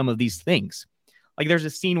doing some of these things. Like, there's a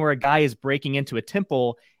scene where a guy is breaking into a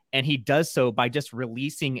temple, and he does so by just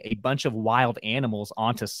releasing a bunch of wild animals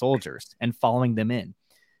onto soldiers and following them in.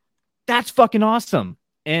 That's fucking awesome.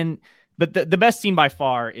 But the best scene by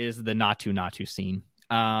far is the Naatu scene.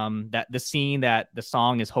 That the scene that the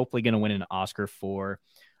song is hopefully going to win an Oscar for.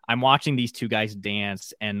 I'm watching these 2 guys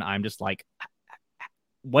dance, and I'm just like,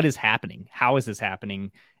 what is happening? How is this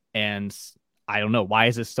happening? And I don't know. Why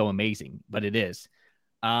is this so amazing? But it is.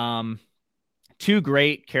 2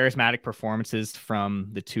 great charismatic performances from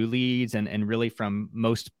the 2 leads and really from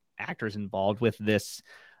most actors involved with this.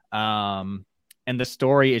 And the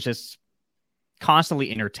story is just constantly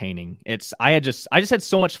entertaining. I just had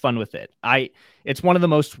so much fun with it. It's one of the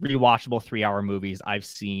most rewatchable 3 hour movies I've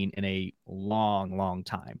seen in a long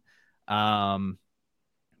time.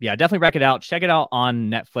 Yeah, definitely check it out on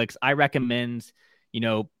Netflix. I recommend,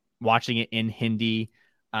 watching it in Hindi,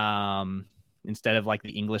 instead of like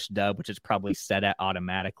the English dub, which is probably set at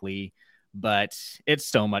automatically, but it's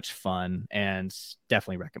so much fun and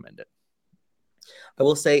definitely recommend it. I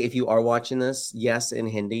will say, if you are watching this, yes, in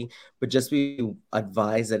Hindi, but just be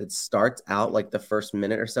advised that it starts out like the first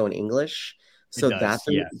minute or so in English. So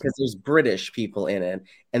because there's British people in it,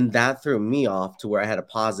 and that threw me off to where I had to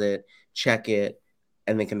pause it, check it,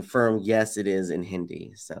 and then confirm, yes, it is in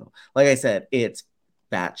Hindi. So, like I said, it's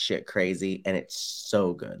batshit crazy, and it's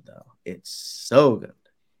so good, though. It's so good.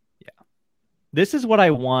 Yeah. This is what I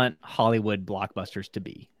want Hollywood blockbusters to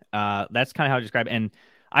be. That's kind of how I describe it. And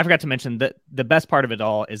I forgot to mention that the best part of it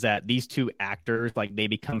all is that these 2 actors, like, they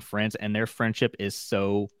become friends, and their friendship is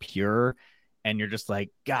so pure. And you're just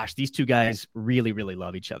like, gosh, these 2 guys really, really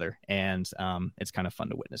love each other. And it's kind of fun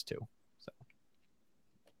to witness too. So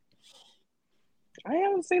I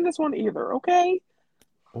haven't seen this one either. Okay.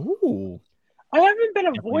 Ooh. I haven't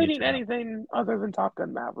been avoiding anything other than Top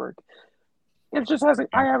Gun Maverick. It just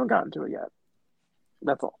I haven't gotten to it yet.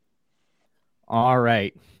 That's all. All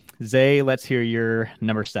right. Zay, let's hear your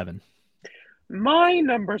number 7. My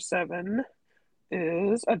number 7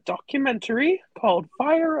 is a documentary called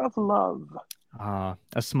Fire of Love.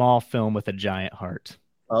 A small film with a giant heart.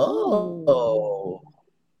 Oh.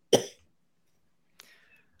 All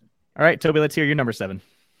right, Toby, let's hear your number 7.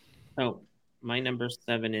 Oh, my number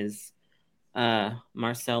 7 is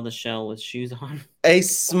Marcel the Shell with shoes on. A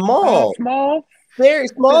small, very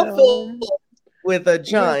small film with a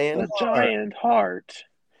giant heart.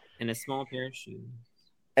 And a small pair of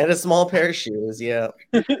shoes. Yeah.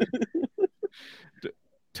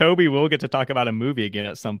 Toby will get to talk about a movie again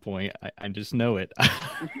at some point. I just know it.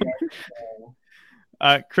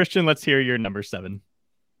 Christian, let's hear your number 7.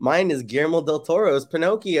 Mine is Guillermo del Toro's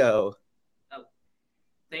Pinocchio. Oh,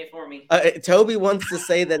 say it for me. Toby wants to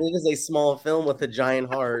say that it is a small film with a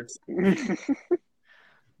giant heart.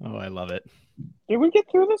 Oh, I love it. Did we get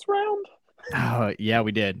through this round? Oh, yeah,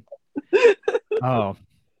 we did. Oh,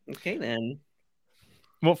 Okay, then.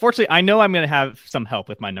 well, fortunately, I know I'm going to have some help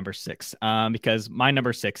with my number 6, because my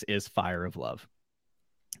number 6 is Fire of Love.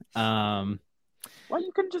 Well,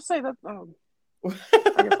 you can just say that. I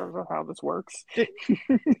guess that's not how this works. It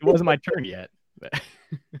wasn't my turn yet. But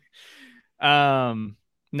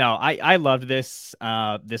no, I loved this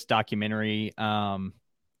this documentary.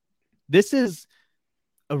 This is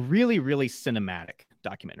a really, really cinematic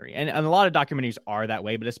documentary. And a lot of documentaries are that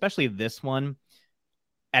way, but especially this one.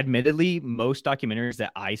 Admittedly, most documentaries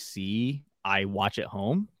that I see, I watch at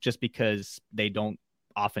home just because they don't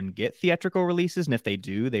often get theatrical releases. And if they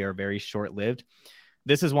do, they are very short lived.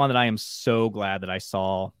 This is one that I am so glad that I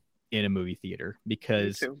saw in a movie theater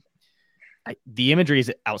because the imagery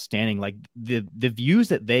is outstanding. Like the views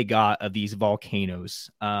that they got of these volcanoes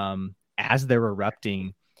as they're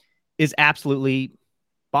erupting is absolutely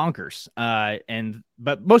bonkers.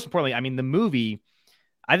 But most importantly, I mean, the movie,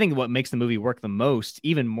 I think what makes the movie work the most,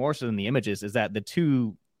 even more so than the images, is that the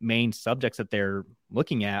two main subjects that they're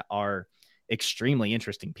looking at are extremely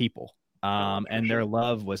interesting people. And their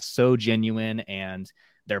love was so genuine, and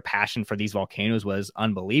their passion for these volcanoes was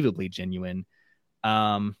unbelievably genuine.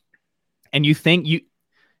 And you think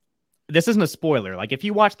this isn't a spoiler. Like if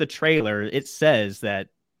you watch the trailer, it says that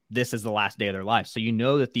this is the last day of their lives. So you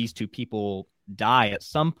know that these two people die at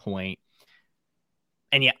some point.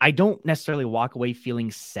 And yet I don't necessarily walk away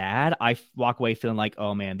feeling sad. I walk away feeling like,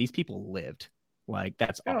 oh man, these people lived. Like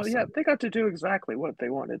that's awesome. Oh yeah, they got to do exactly what they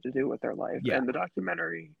wanted to do with their life. Yeah. And the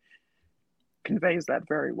documentary conveys that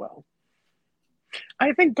very well.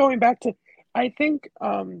 I think going back to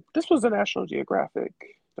this was a National Geographic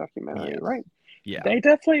documentary, right? Yeah. They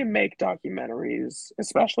definitely make documentaries,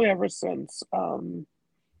 especially ever since the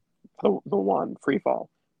one Free Fall.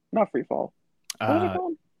 Not Free Fall. What was it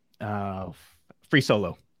called? Free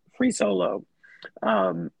Solo. Free Solo.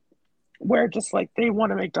 Where just like they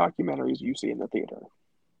want to make documentaries you see in the theater.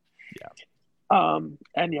 Yeah.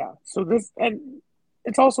 And yeah, so this, and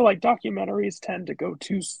it's also like documentaries tend to go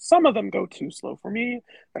too, some of them go too slow for me,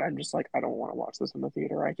 but I'm just like, I don't want to watch this in the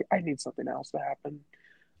theater. I need something else to happen.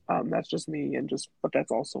 That's just me, but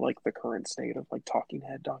that's also like the current state of like talking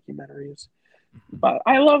head documentaries. But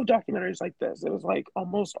I love documentaries like this. It was like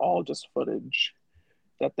almost all just footage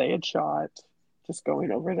that they had shot, just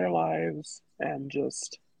going over their lives, and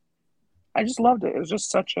I just loved it. It was just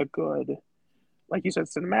such a good, like you said,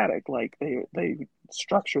 cinematic. Like they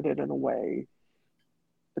structured it in a way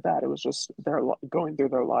that it was just they're going through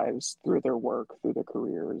their lives, through their work, through their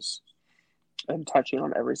careers, and touching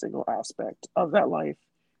on every single aspect of that life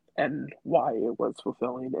and why it was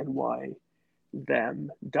fulfilling and why them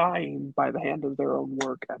dying by the hand of their own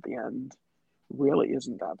work at the end really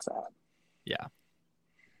isn't that sad. Yeah.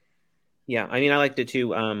 Yeah, I mean, I liked it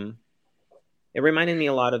too. It reminded me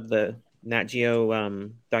a lot of the Nat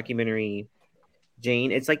Geo documentary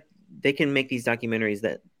Jane. It's like they can make these documentaries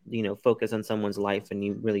that, you know, focus on someone's life and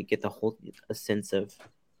you really get a sense of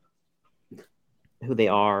who they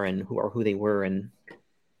are and who they were, and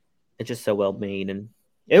it's just so well made, and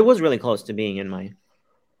it was really close to being in my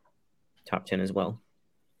top 10 as well.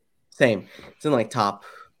 Same. It's in like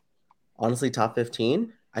honestly top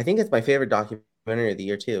 15. I think it's my favorite documentary of the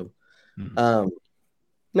year too. Mm-hmm.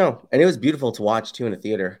 No, and it was beautiful to watch too in a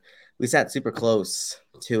theater. We sat super close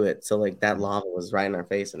to it, so like that lava was right in our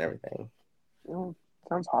face and everything. Oh,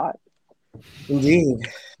 sounds hot. Indeed.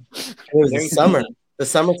 It was the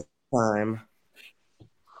summertime.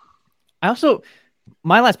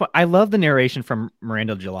 My last point, I love the narration from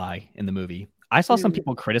Miranda July in the movie. I saw some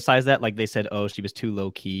people criticize that, like they said, oh, she was too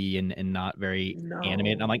low key and not very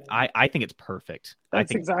animated. And I'm like, I think it's perfect.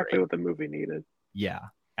 That's exactly what the movie needed. Yeah,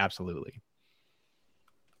 absolutely.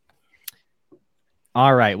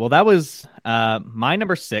 All right. Well, that was my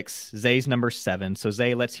number 6, Zay's number 7. So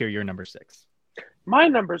Zay, let's hear your number 6. My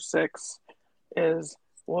number 6 is,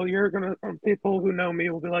 well, people who know me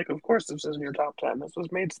will be like, of course this is in your top 10. This was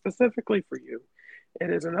made specifically for you. It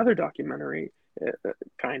is another documentary,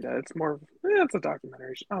 kind of. It's more, it's a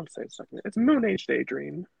documentary. I'll say it's documentary. It's Moon Age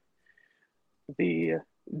Daydream, the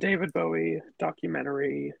David Bowie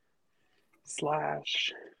documentary /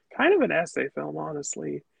 kind of an essay film,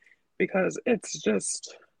 honestly, because it's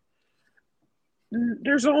just,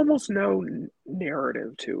 there's almost no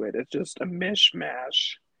narrative to it. It's just a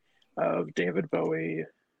mishmash of David Bowie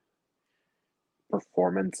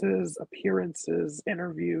performances, appearances,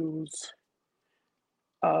 interviews,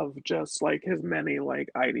 of just like his many like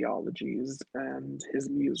ideologies and his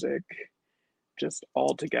music just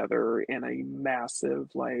all together in a massive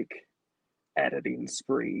like editing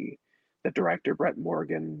spree. The director Brett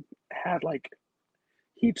Morgan had like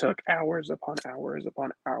he took hours upon hours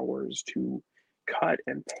upon hours to cut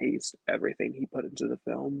and paste everything he put into the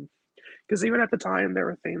film. Because even at the time, there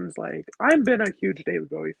were things like I've been a huge David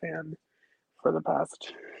Bowie fan for the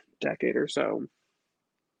past decade or so,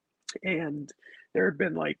 and there had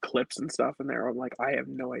been like clips and stuff in there. I'm like, I have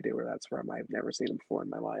no idea where that's from. I've never seen him before in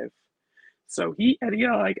my life. So he had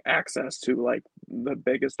like access to like the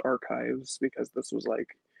biggest archives because this was like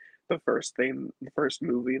the first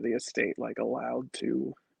movie the estate like allowed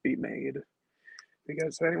to be made.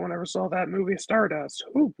 Because if anyone ever saw that movie Stardust,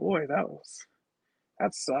 oh boy, that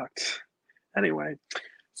sucked. Anyway,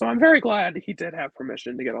 so I'm very glad he did have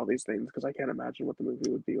permission to get all these things because I can't imagine what the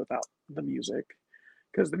movie would be without the music.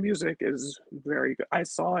 Because the music is very good. I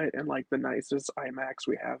saw it in like the nicest IMAX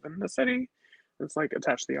we have in the city. It's like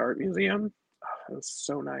attached to the art museum. Oh, it was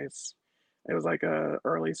so nice. It was like a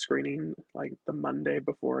early screening, like the Monday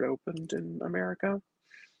before it opened in America.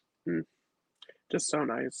 Just so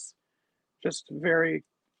nice. Just very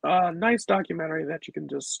nice documentary that you can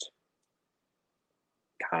just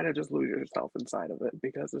kind of just lose yourself inside of it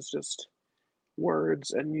because it's just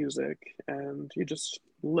words and music and you just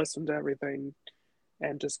listen to everything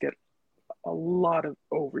and just get a lot of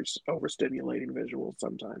overstimulating visuals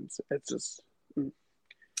sometimes. It's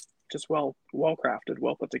just well crafted,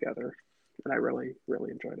 well put together, and I really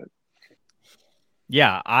enjoyed it.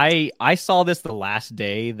 Yeah, I saw this the last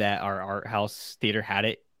day that our art house theater had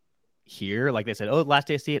it here. Like they said, oh, last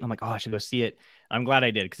day to see it. And I'm like, oh, I should go see it. I'm glad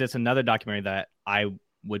I did because it's another documentary that I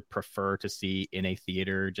would prefer to see in a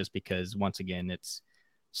theater just because once again, it's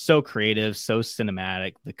so creative, so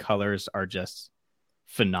cinematic. The colors are just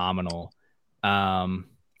phenomenal. And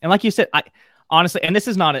like you said, I honestly, and this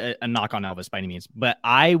is not a knock on Elvis by any means, but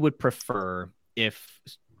I would prefer if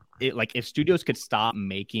studios could stop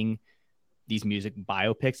making these music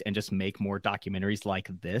biopics and just make more documentaries like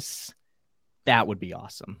this. That would be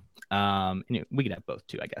awesome. We could have both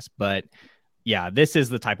too, I guess. But yeah, this is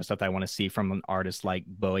the type of stuff that I want to see from an artist like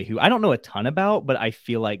Bowie, who I don't know a ton about, but I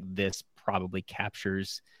feel like this probably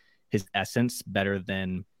captures his essence better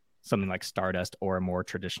than something like Stardust or a more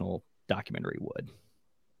traditional documentary would.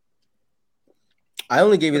 I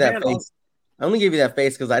only gave you that face. I only gave you that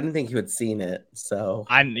face because I didn't think you had seen it. So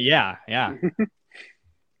yeah.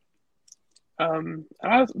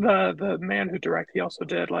 The man who directed, he also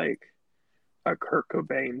did like a Kurt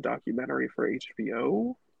Cobain documentary for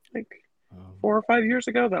HBO, like 4 or 5 years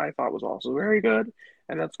ago that I thought was also very good.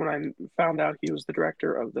 And that's when I found out he was the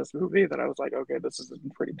director of this movie that I was like, okay, this is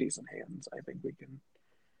in pretty decent hands. I think this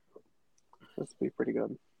will be pretty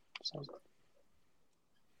good. So.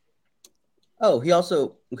 Oh, he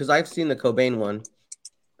also, because I've seen the Cobain one,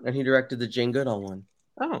 and he directed the Jane Goodall one.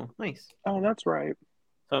 Oh, nice. Oh, that's right.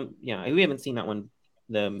 Yeah, we haven't seen that one,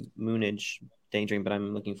 the Moonage Daydream, but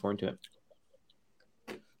I'm looking forward to it.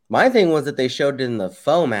 My thing was that they showed it in the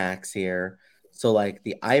FOMAX here. So like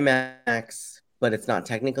the IMAX, but it's not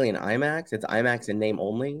technically an IMAX. It's IMAX in name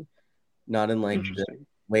only, not in like the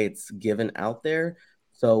way it's given out there.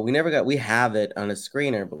 So we have it on a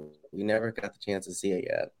screener, but we never got the chance to see it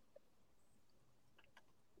yet.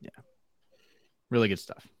 Yeah. Really good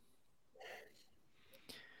stuff.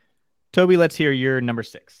 Toby, let's hear your number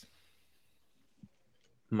 6.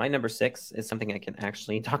 My number 6 is something I can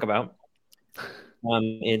actually talk about.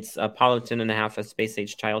 It's Apollo 10.5: A Space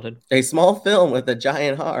Age Childhood. A small film with a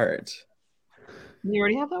giant heart. You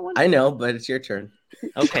already have that one? I know, but it's your turn.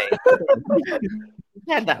 Okay. I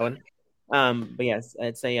had that one. But yes,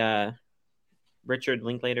 it's a Richard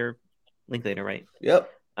Linklater, right?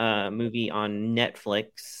 Yep. Movie on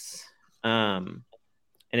Netflix.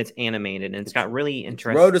 And it's animated and it's got really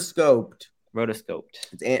interesting. Rotoscoped.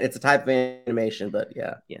 It's a type of animation, but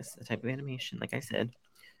yeah. Yes, a type of animation, like I said.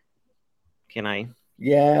 Can I?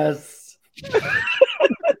 Yes. Is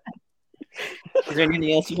there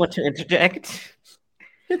anything else you want to interject?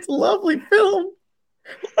 It's a lovely film.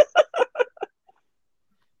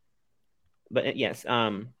 But yes,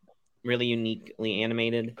 really uniquely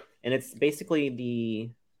animated. And it's basically the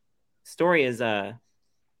story is a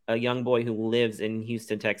young boy who lives in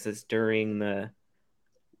Houston, Texas during the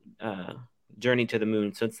journey to the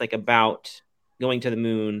moon. So it's like about going to the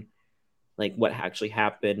moon, like what actually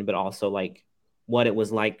happened, but also like what it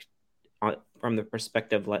was like from the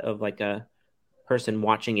perspective of like a person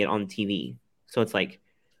watching it on TV. So it's like,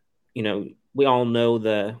 we all know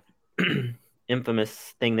the infamous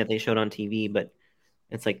thing that they showed on TV, but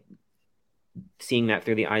it's like seeing that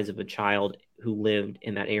through the eyes of a child who lived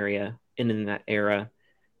in that area and in that era,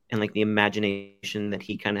 and like the imagination that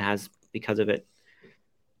he kind of has because of it.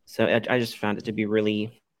 So I just found it to be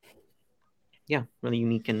really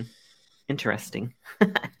unique and interesting.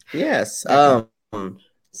 Yes.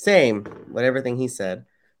 Same, what everything he said.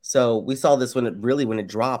 So we saw this when it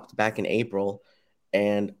dropped back in April,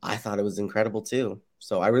 and I thought it was incredible too.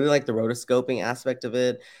 So I really like the rotoscoping aspect of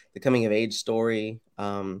it, the coming of age story.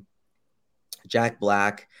 Jack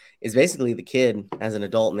Black is basically the kid as an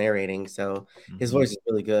adult narrating, so his voice is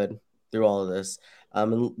really good through all of this.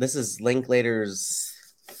 And this is Linklater's.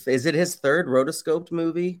 Is it his third rotoscoped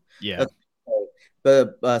movie? Yeah.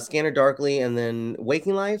 But Scanner Darkly and then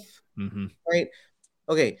Waking Life, right?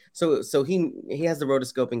 Okay, so he has the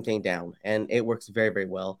rotoscoping thing down, and it works very, very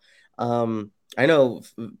well. I know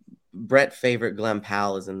Brett favorite Glenn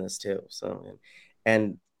Powell is in this too. So,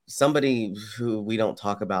 and somebody who we don't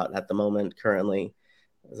talk about at the moment currently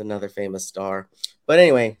is another famous star. But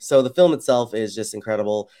anyway, so the film itself is just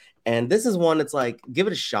incredible, and this is one that's like, give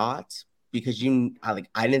it a shot, because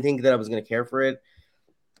I didn't think that I was gonna care for it.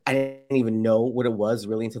 I didn't even know what it was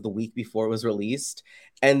really until the week before it was released.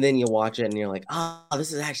 And then you watch it and you're like, oh,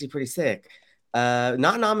 this is actually pretty sick.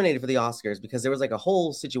 Not nominated for the Oscars because there was like a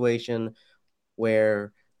whole situation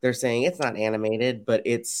where they're saying it's not animated, but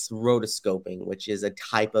it's rotoscoping, which is a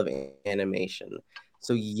type of animation.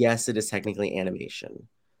 So yes, it is technically animation.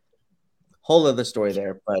 Whole other story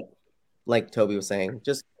there, but like Toby was saying,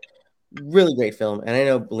 just really great film. And I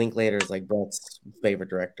know Linklater is like Brett's favorite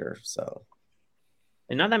director, so.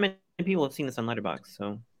 And not that many people have seen this on Letterboxd,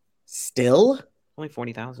 so still only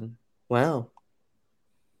 40,000. Wow.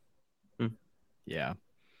 Yeah.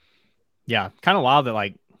 Kind of wild that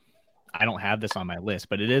like I don't have this on my list,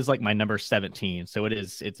 but it is like my number 17, so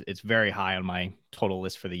it's very high on my total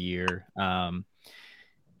list for the year.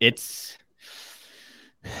 It's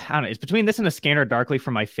I don't know. It's between this and A Scanner Darkly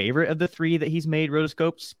for my favorite of the three that he's made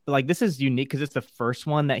rotoscopes. But like this is unique because it's the first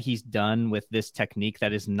one that he's done with this technique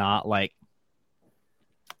that is not like,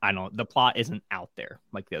 I don't know, the plot isn't out there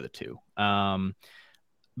like the other two.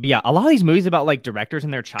 But yeah, a lot of these movies about like directors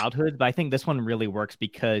in their childhood, but I think this one really works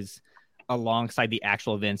because alongside the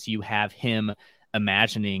actual events, you have him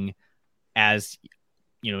imagining as,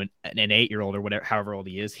 you know, an 8-year-old or whatever, however old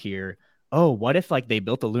he is here. Oh, what if like they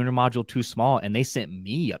built the lunar module too small and they sent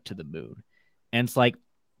me up to the moon? And it's like,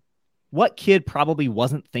 what kid probably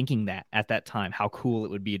wasn't thinking that at that time, how cool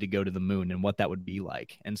it would be to go to the moon and what that would be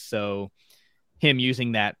like. And so him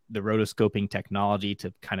using the rotoscoping technology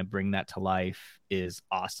to kind of bring that to life is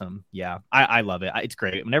awesome. Yeah, I love it. It's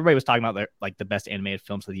great. When everybody was talking about like the best animated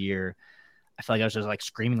films of the year, I feel like I was just like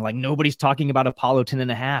screaming, like nobody's talking about Apollo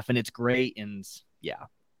 10.5, and it's great. And yeah,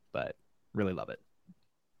 but really love it.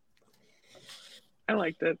 I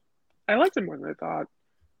liked it. I liked it more than I thought.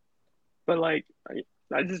 But like,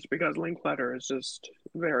 I just because Linklater is just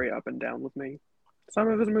very up and down with me. Some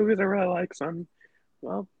of his movies I really like. Some,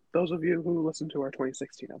 well, those of you who listened to our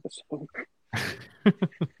 2016 episode.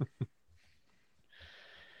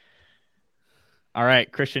 All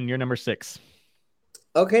right, Christian, you're number 6.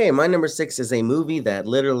 Okay, my number 6 is a movie that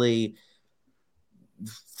literally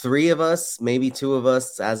 3 of us, maybe 2 of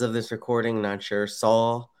us, as of this recording, not sure,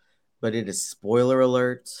 saw, but it is spoiler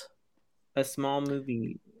alert. A small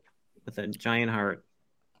movie with a giant heart.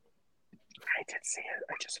 I did see it.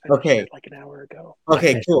 I just finished it like an hour ago.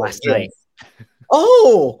 Okay, cool. Last night.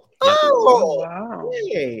 Oh, wow.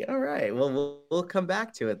 Hey, all right. Well, we'll come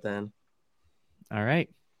back to it then. All right.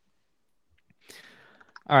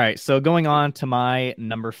 So going on to my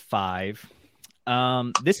number 5.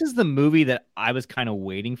 This is the movie that I was kind of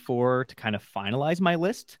waiting for to kind of finalize my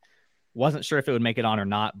list. Wasn't sure if it would make it on or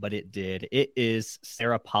not, but it did. It is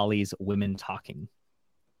Sarah Polley's Women Talking.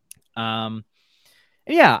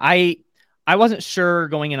 Yeah, I wasn't sure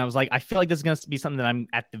going in. I was like, I feel like this is going to be something that I'm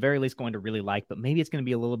at the very least going to really like, but maybe it's going to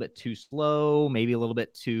be a little bit too slow, maybe a little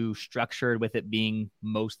bit too structured with it being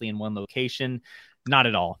mostly in one location. Not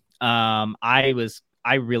at all.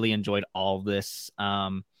 I really enjoyed all of this.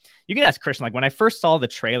 You can ask Christian, like when I first saw the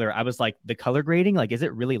trailer, I was like, the color grading, like, is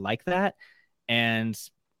it really like that? And,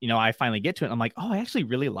 you know, I finally get to it. And I'm like, oh, I actually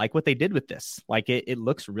really like what they did with this. Like it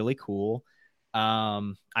looks really cool.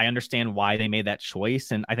 I understand why they made that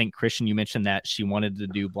choice. And I think Christian, you mentioned that she wanted to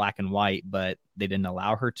do black and white, but they didn't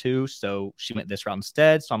allow her to. So she went this route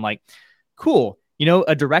instead. So I'm like, cool. You know,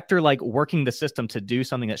 a director like working the system to do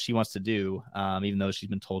something that she wants to do, even though she's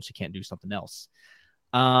been told she can't do something else.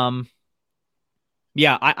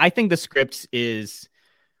 Yeah, I think the script is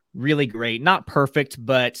really great. Not perfect,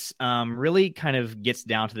 but really kind of gets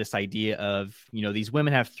down to this idea of, you know, these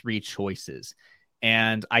women have 3 choices.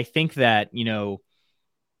 And I think that, you know,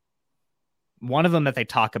 one of them that they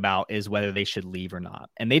talk about is whether they should leave or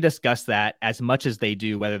not. And they discuss that as much as they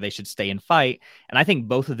do whether they should stay and fight. And I think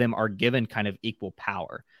both of them are given kind of equal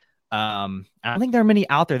power. I don't think there are many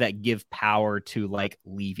out there that give power to like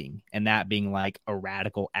leaving and that being like a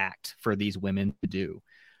radical act for these women to do.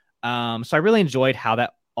 So I really enjoyed how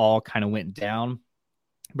that all kind of went down.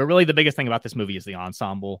 But really, the biggest thing about this movie is the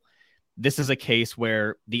ensemble. This is a case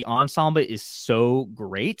where the ensemble is so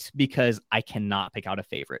great because I cannot pick out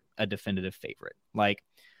a definitive favorite. Like,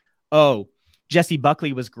 oh, Jessie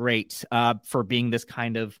Buckley was great for being this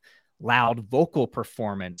kind of loud vocal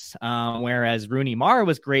performance, whereas Rooney Mara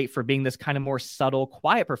was great for being this kind of more subtle,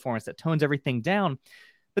 quiet performance that tones everything down.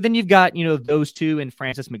 But then you've got, those two and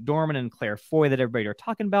Frances McDormand and Claire Foy that everybody are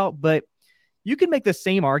talking about. But you can make the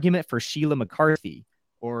same argument for Sheila McCarthy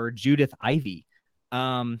or Judith Ivey.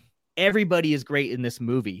 Everybody is great in this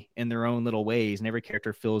movie in their own little ways, and every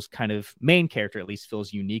character feels main character at least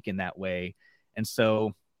feels unique in that way. And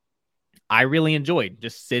so I really enjoyed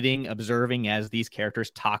just sitting, observing as these characters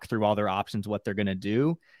talk through all their options, what they're going to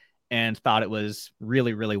do, and thought it was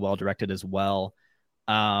really, really well directed as well.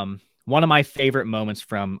 One of my favorite moments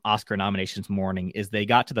from Oscar nominations morning is they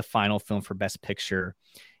got to the final film for Best Picture,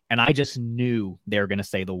 and I just knew they were going to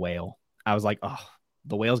say The Whale. I was like, oh,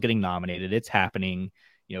 The Whale's getting nominated. It's happening.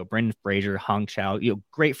 Brendan Fraser, Hong Chow,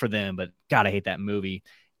 great for them, but God, I hate that movie.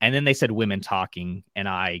 And then they said Women Talking, and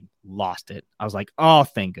I lost it. I was like, oh,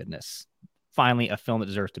 thank goodness. Finally, a film that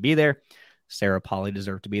deserves to be there. Sarah Polley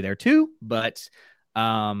deserved to be there too, but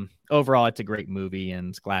overall, it's a great movie,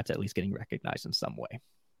 and glad to at least getting recognized in some way.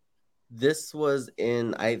 This was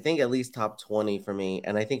in, I think, at least top 20 for me,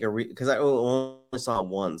 and I think because I only saw it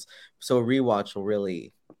once, so a rewatch will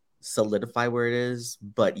really solidify where it is.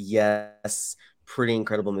 But yes, pretty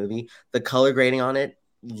incredible movie. The color grading on it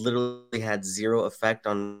literally had zero effect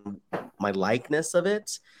on my likeness of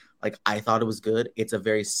it. Like, I thought it was good. It's a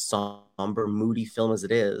very somber, moody film as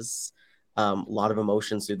it is. A lot of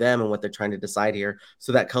emotions through them and what they're trying to decide here.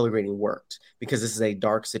 So that color grading worked because this is a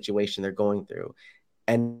dark situation they're going through.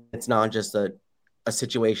 And it's not just a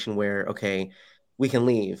situation where, okay, we can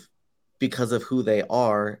leave because of who they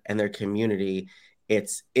are and their community.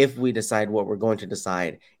 It's if we decide what we're going to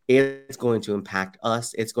decide, it's going to impact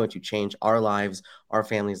us. It's going to change our lives, our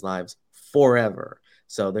families' lives forever.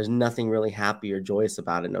 So there's nothing really happy or joyous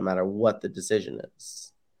about it, no matter what the decision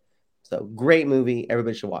is. So great movie.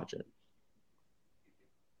 Everybody should watch it.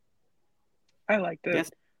 I liked it.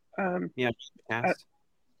 Yes.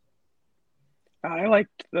 I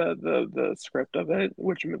liked the script of it,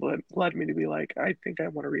 which led me to be like, I think I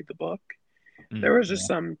want to read the book. There was just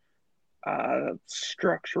some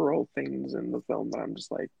structural things in the film that I'm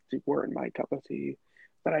just like, weren't my cup of tea.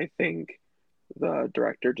 But I think the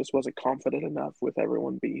director just wasn't confident enough with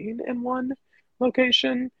everyone being in one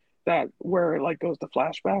location that where it like goes to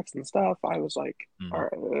flashbacks and stuff. I was like, all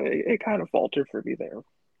right, it kind of faltered for me there.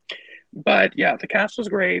 But yeah, the cast was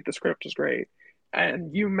great. The script was great.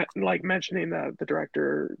 And you mentioning that the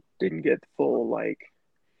director didn't get full like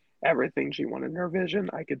everything she wanted in her vision.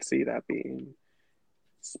 I could see that being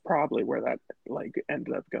probably where that like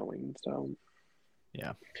ended up going. So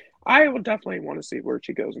yeah, I would definitely want to see where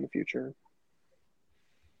she goes in the future.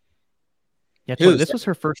 Yeah, this was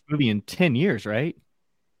her first movie in 10 years, right?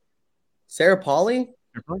 Sarah Polley?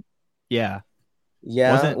 Yeah.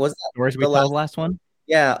 Yeah. Was that Stories We Tell the last one?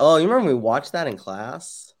 Yeah. Oh, you remember we watched that in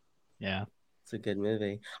class? Yeah. It's a good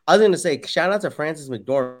movie. I was going to say, shout out to Frances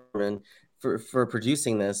McDormand for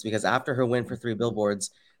producing this, because after her win for 3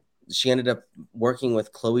 Billboards, she ended up working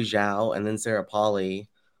with Chloe Zhao and then Sarah Polley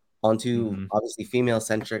onto obviously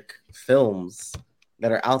female-centric films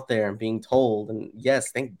that are out there and being told. And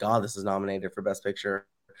yes, thank God this is nominated for Best Picture,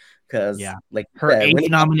 because like her 8th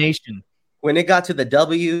nomination. When it got to the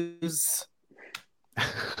W's,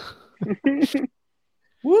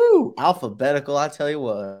 woo, alphabetical, I tell you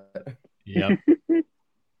what. Yep.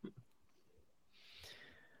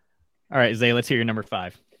 All right, Zay, let's hear your number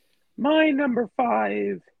 5. My number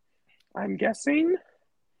 5, I'm guessing,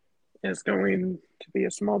 is going to be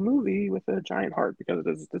a small movie with a giant heart because of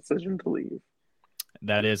his decision to leave.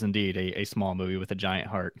 That is indeed a small movie with a giant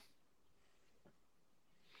heart.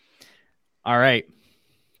 All right,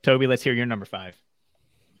 Toby, let's hear your number 5.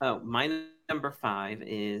 Oh, my number 5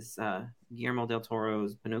 is Guillermo del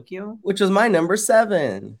Toro's Pinocchio, which was my number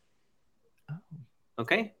 7.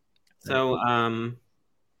 Okay, so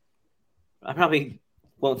I probably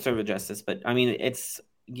won't serve it justice, but I mean, it's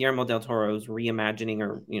Guillermo del Toro's reimagining,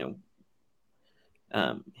 or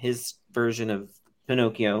his version of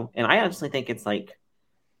Pinocchio, and I actually think it's like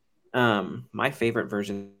my favorite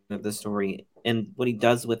version of the story. And what he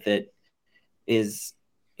does with it is,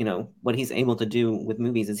 what he's able to do with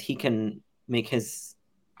movies is he can make it's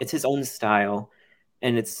his own style,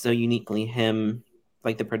 and it's so uniquely him.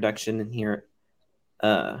 Like the production in here,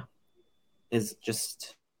 is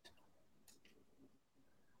just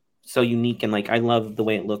so unique, and like I love the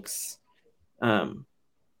way it looks, the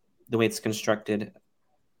way it's constructed.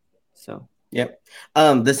 So Yep.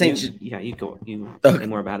 This ain't you go. You Okay. say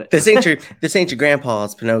more about it. this ain't your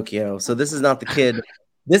grandpa's Pinocchio. So this is not the kid.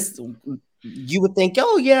 This you would think,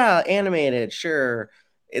 oh yeah, animated, sure.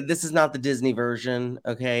 This is not the Disney version.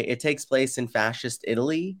 Okay, it takes place in fascist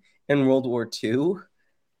Italy in World War II.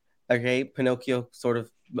 Okay, Pinocchio sort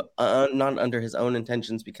of not under his own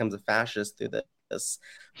intentions becomes a fascist through this,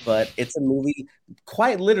 but it's a movie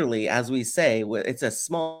quite literally, as we say, it's a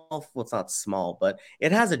small, well, it's not small, but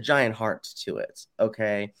it has a giant heart to it.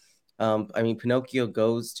 Okay, I mean, Pinocchio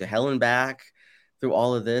goes to hell and back through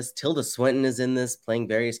all of this. Tilda Swinton is in this playing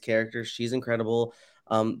various characters. She's incredible.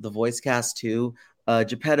 The voice cast too.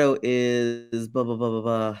 Geppetto is blah blah blah blah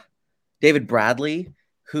blah. David Bradley,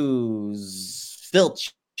 who's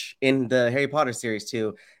Filch in the Harry Potter series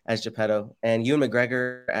too, as Geppetto, and Ewan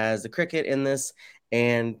McGregor as the cricket in this,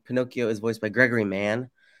 and Pinocchio is voiced by Gregory Mann.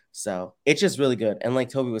 So it's just really good. And like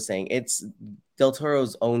Toby was saying, it's Del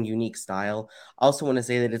Toro's own unique style. I also want to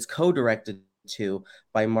say that it's co-directed too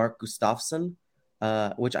by Mark Gustafson,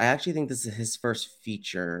 which I actually think this is his first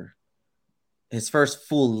feature, his first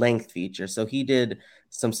full-length feature. So he did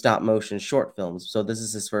some stop-motion short films. So this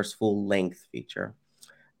is his first full-length feature.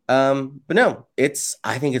 But no,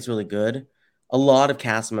 I think it's really good. A lot of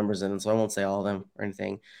cast members in it, so I won't say all of them or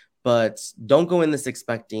anything. But don't go in this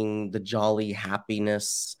expecting the jolly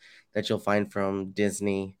happiness that you'll find from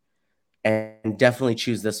Disney, and definitely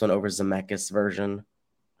choose this one over Zemeckis version.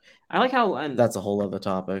 I like how that's a whole other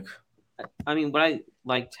topic. I mean, what I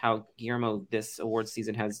liked how Guillermo this awards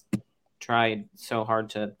season has tried so hard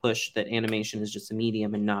to push that animation is just a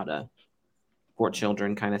medium and not a for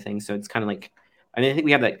children kind of thing. So it's kind of like, I mean, I think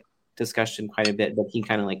we have that discussion quite a bit, but he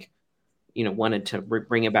kind of like, wanted to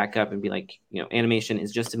bring it back up and be like, animation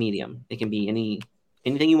is just a medium. It can be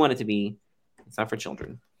anything you want it to be. It's not for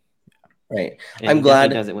children. Right. And I'm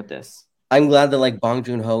glad he does it with this. I'm glad that like Bong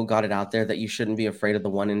Joon-ho got it out there that you shouldn't be afraid of the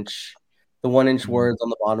 1-inch words on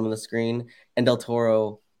the bottom of the screen. And Del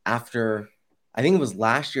Toro, after I think it was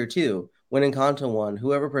last year too, when Encanto won,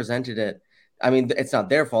 whoever presented it, I mean, it's not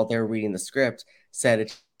their fault. They were reading the script, said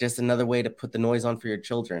it's just another way to put the noise on for your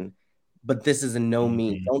children. But this is no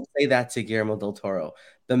means. Don't say that to Guillermo del Toro.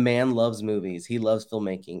 The man loves movies. He loves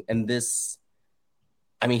filmmaking. And this,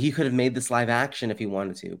 I mean, he could have made this live action if he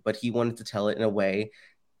wanted to, but he wanted to tell it in a way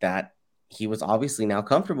that he was obviously now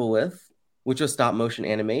comfortable with, which was stop motion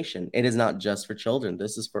animation. It is not just for children.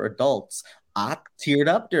 This is for adults. I teared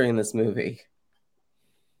up during this movie.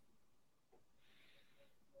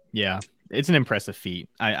 Yeah, it's an impressive feat.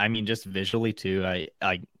 I mean, just visually too.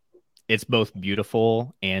 It's both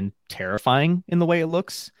beautiful and terrifying in the way it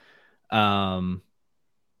looks. And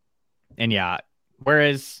yeah,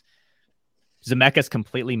 whereas Zemeckis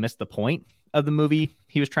completely missed the point of the movie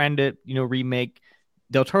he was trying to, remake,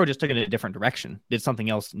 Del Toro just took it in a different direction, did something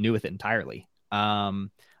else new with it entirely. I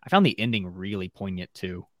found the ending really poignant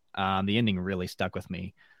too. The ending really stuck with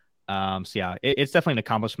me. So yeah, it's definitely an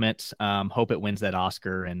accomplishment. Hope it wins that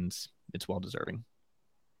Oscar, and it's well deserving.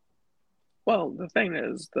 Well, the thing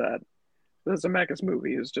is that the Zemeckis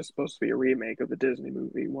movie is just supposed to be a remake of the Disney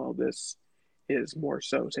movie, while this is more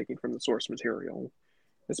so taking from the source material,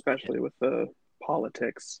 especially with the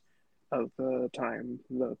politics of the time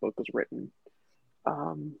the book was written.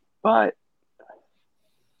 But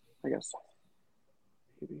I guess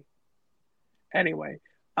maybe. Anyway,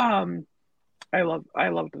 I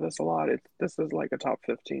loved this a lot. This is like a top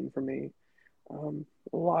 15 for me.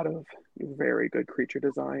 A lot of very good creature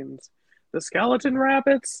designs. The skeleton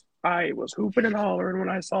rabbits, I was hooping and hollering when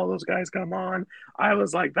I saw those guys come on. I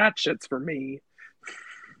was like, that shit's for me.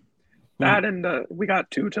 That and we got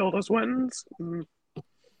 2 Tilda Swintons.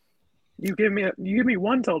 You give me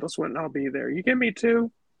 1 Tilda Swinton, I'll be there. You give me 2,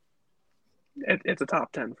 it's a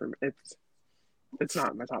top 10 for me. It's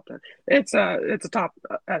not my top 10. It's a top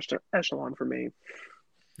echelon for me.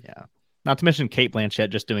 Yeah. Not to mention Cate Blanchett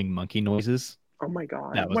just doing monkey noises. Oh my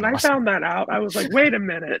God. When awesome. I found that out, I was like, wait a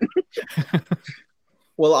minute.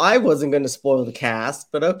 Well, I wasn't going to spoil the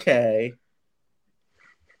cast, but okay.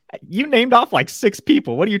 You named off like 6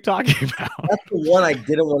 people. What are you talking about? That's the one I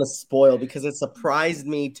didn't want to spoil because it surprised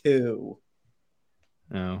me too.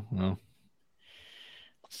 Oh, well.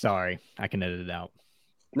 Sorry. I can edit it out.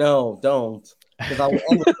 No, don't. Because I will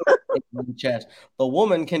end the chat. The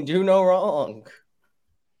woman can do no wrong.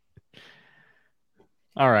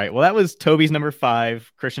 All right. Well, that was Toby's number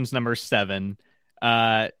 5, Christian's number 7.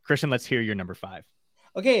 Christian, let's hear your number 5.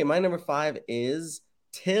 Okay, my number 5 is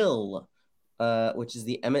Till, which is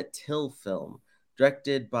the Emmett Till film,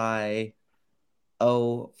 directed by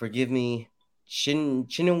oh, forgive me,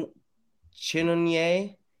 Chinonye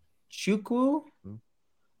Chukwu.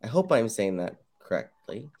 I hope I'm saying that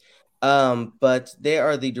correctly. But they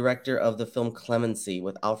are the director of the film Clemency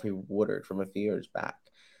with Alfred Woodard from a few years back.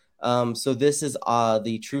 So this is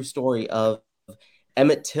the true story of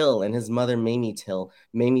Emmett Till and his mother Mamie Till.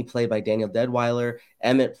 Mamie played by Daniel Deadwyler,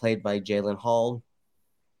 Emmett played by Jalen Hall.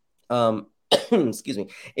 Excuse me.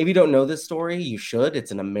 If you don't know this story, you should.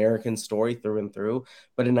 It's an American story through and through.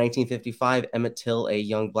 But in 1955, Emmett Till, a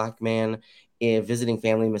young black man visiting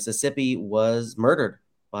family in Mississippi, was murdered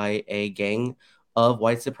by a gang of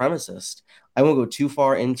white supremacists. I won't go too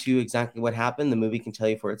far into exactly what happened. The movie can tell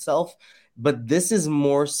you for itself. But this is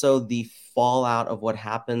more so the fallout of what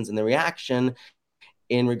happens and the reaction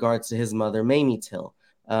in regards to his mother, Mamie Till.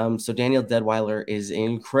 So Daniel Deadwyler is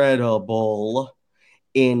incredible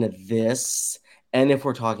in this. And if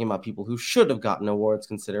we're talking about people who should have gotten awards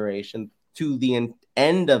consideration to the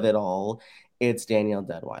end of it all, it's Danielle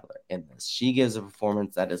Deadwyler in this. She gives a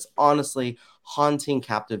performance that is honestly haunting,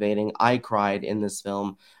 captivating. I cried in this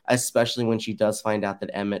film, especially when she does find out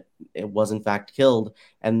that Emmett was in fact killed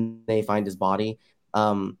and they find his body.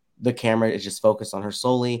 The camera is just focused on her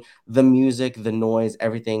solely. The music, the noise,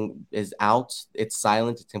 everything is out. It's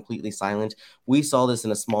silent. It's completely silent. We saw this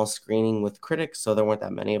in a small screening with critics, so there weren't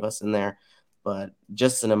that many of us in there. But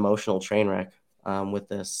just an emotional train wreck with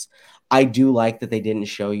this. I do like that they didn't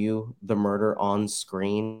show you the murder on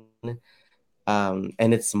screen, and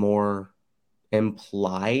it's more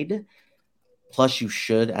implied. Plus, you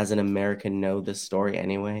should, as an American, know this story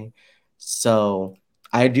anyway. So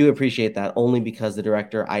I do appreciate that only because the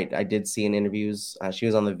director, I did see in interviews, she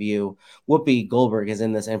was on The View. Whoopi Goldberg is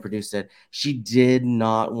in this and produced it. She did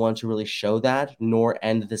not want to really show that, nor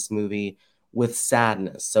end this movie with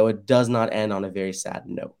sadness. So it does not end on a very sad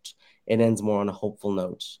note. It ends more on a hopeful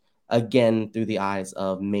note. Again, through the eyes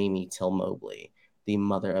of Mamie Till Mobley, the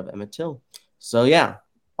mother of Emmett Till. So yeah,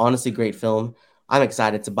 honestly, great film. I'm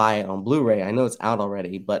excited to buy it on Blu-ray. I know it's out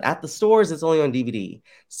already, but at the stores, it's only on DVD.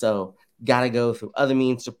 So gotta go through other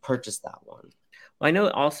means to purchase that one. Well, I know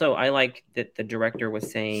also I like that the director was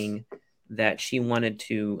saying that she wanted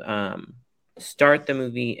to start the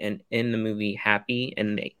movie and end the movie happy,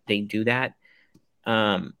 and they do that.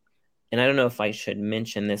 And I don't know if I should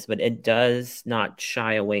mention this, but it does not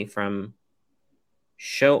shy away from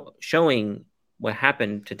showing what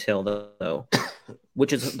happened to Till, though,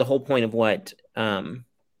 which is the whole point of what Mamie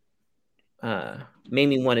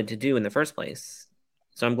wanted to do in the first place.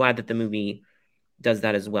 So I'm glad that the movie does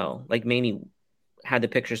that as well. Like Mamie had the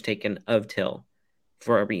pictures taken of Till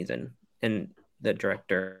for a reason, and the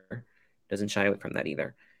director doesn't shy away from that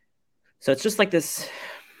either. So it's just like this,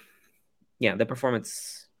 yeah, the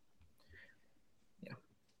performance.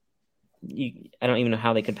 I don't even know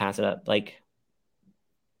how they could pass it up. Like,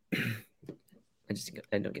 I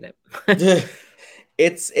don't get it.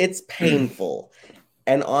 It's painful.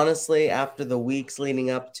 And honestly, after the weeks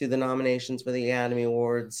leading up to the nominations for the Academy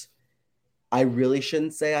Awards, I really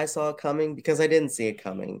shouldn't say I saw it coming because I didn't see it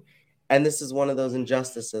coming. And this is one of those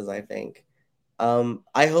injustices, I think.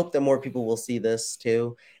 I hope that more people will see this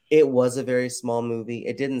too. It was a very small movie.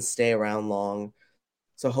 It didn't stay around long.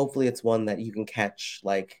 So hopefully it's one that you can catch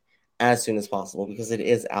like as soon as possible because it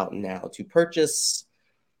is out now to purchase,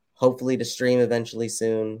 hopefully to stream eventually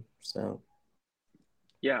soon. So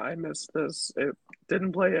yeah, I missed this. It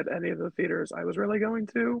didn't play at any of the theaters I was really going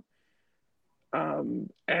to. And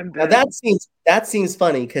then, now that seems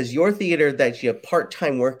funny because your theater that you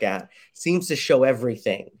part-time work at seems to show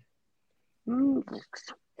everything. I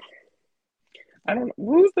don't know.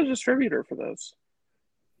 Who's the distributor for this?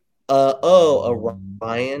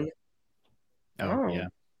 Orion. Oh yeah.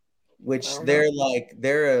 Which they're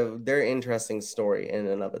interesting story in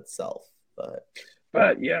and of itself,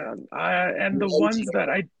 but yeah, and the ones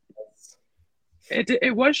that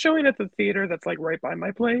it was showing at the theater that's like right by my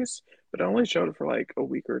place, but it only showed it for like a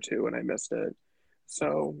week or two, and I missed it.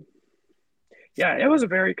 So yeah, it was a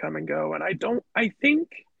very come and go, and I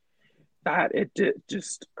think that it did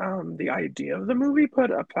just the idea of the movie put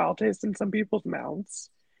a foul taste in some people's mouths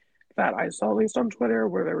that I saw at least on Twitter,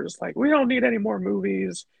 where they were just like, we don't need any more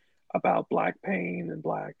movies about Black pain and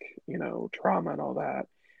Black, trauma and all that.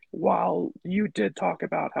 While you did talk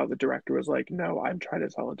about how the director was like, no, I'm trying to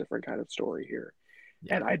tell a different kind of story here.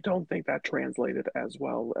 Yeah. And I don't think that translated as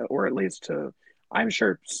well, or at least I'm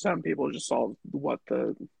sure some people just saw what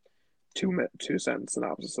the two sentence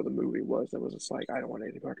synopsis of the movie was. It was just like, I don't want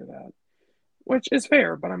any part of that, which is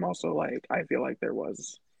fair, but I'm also like, I feel like there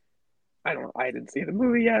was, I don't know, I didn't see the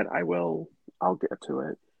movie yet. I'll get to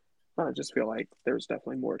it. But I just feel like there's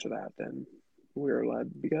definitely more to that than we were led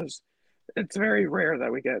because It's very rare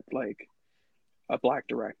that we get like a black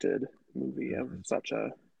directed movie of such a,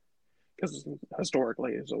 because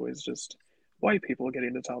historically it's always just white people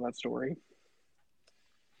getting to tell that story.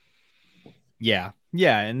 Yeah,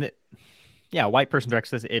 yeah, and yeah, white person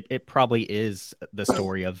directs this. It probably is the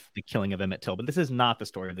story of the killing of Emmett Till, but this is not the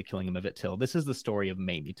story of the killing of Emmett Till. This is the story of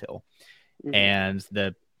Mamie Till and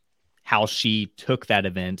the how she took that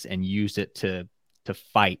event and used it to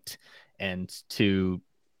fight and to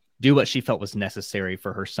do what she felt was necessary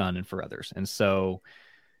for her son and for others. And so,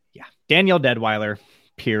 yeah, Danielle Deadwyler,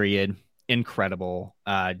 period, incredible,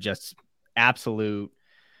 just absolute.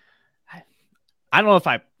 I don't know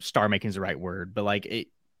if star making is the right word, but like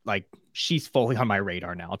she's fully on my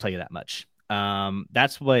radar now. I'll tell you that much.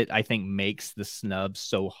 That's what I think makes the snub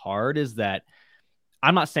so hard, is that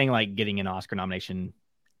I'm not saying like getting an Oscar nomination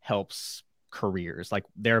helps careers. Like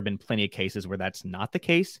there have been plenty of cases where that's not the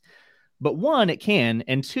case, but one, it can.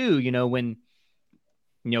 And two, when,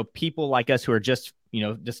 people like us who are just,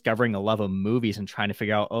 discovering a love of movies and trying to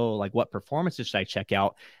figure out, oh, like what performances should I check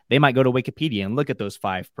out? They might go to Wikipedia and look at those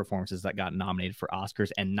 5 performances that got nominated for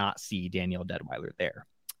Oscars and not see Danielle Deadwyler there.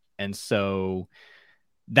 And so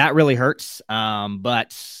that really hurts.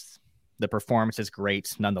 But the performance is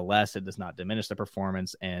great. Nonetheless, it does not diminish the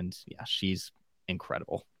performance. And yeah, she's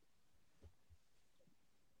incredible.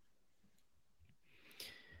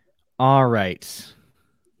 All right.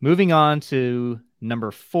 Moving on to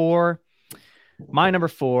number 4. My number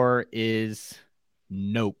 4 is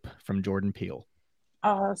Nope from Jordan Peele.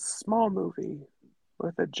 A small movie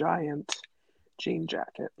with a giant jean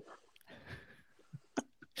jacket.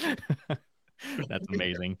 That's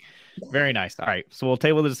amazing. Very nice. All right. So we'll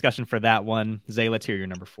table the discussion for that one. Zay, let's hear your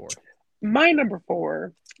number 4. My number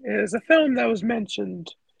 4 is a film that was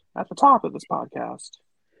mentioned at the top of this podcast.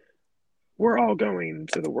 We're all going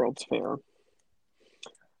to the World's Fair.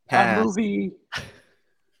 A movie.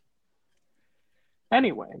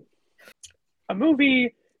 Anyway, a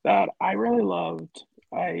movie that I really loved.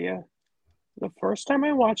 The first time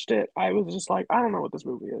I watched it, I was just like, I don't know what this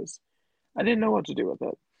movie is. I didn't know what to do with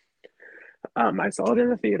it. I saw it in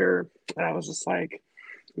the theater, and I was just like,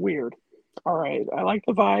 weird. All right, I like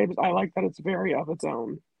the vibes. I like that it's very of its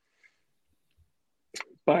own.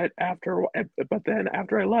 But then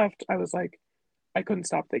after I left, I was like, I couldn't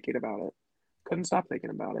stop thinking about it. Couldn't stop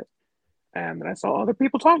thinking about it. And then I saw other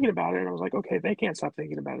people talking about it, and I was like, okay, they can't stop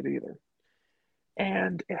thinking about it either.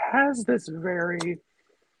 And it has this very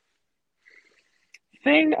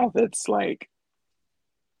thing of its like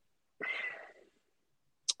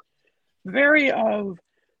very of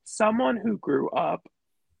someone who grew up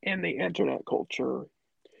in the internet culture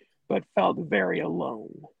but felt very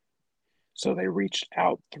alone. So they reached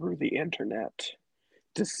out through the internet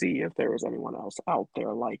to see if there was anyone else out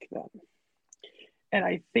there like them. And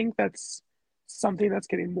I think that's something that's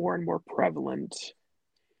getting more and more prevalent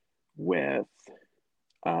with,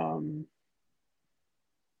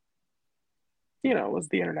 as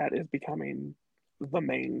the internet is becoming the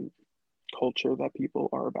main culture that people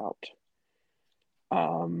are about.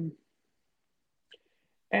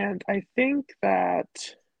 And I think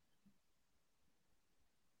that,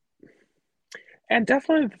 and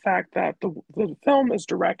definitely the fact that the film is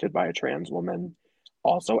directed by a trans woman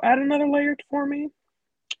also add another layer for me.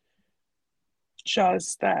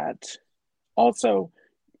 Just that also,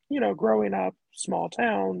 growing up, small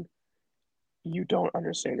town, you don't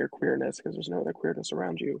understand your queerness because there's no other queerness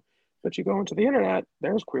around you. But you go into the internet,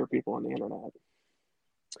 there's queer people on the internet.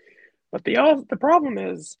 But the problem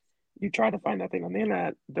is, you try to find that thing on the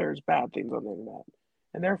internet, there's bad things on the internet.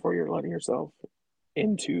 And therefore, you're letting yourself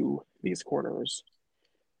into these corners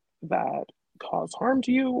that cause harm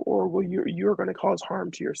to you, or you're going to cause harm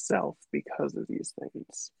to yourself because of these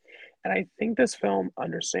things. And I think this film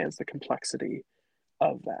understands the complexity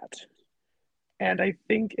of that. And I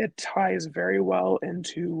think it ties very well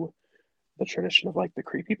into the tradition of like the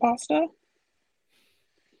creepypasta.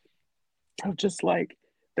 Of just like,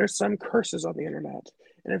 there's some curses on the internet.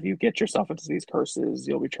 And if you get yourself into these curses,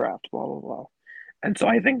 you'll be trapped, blah, blah, blah. And so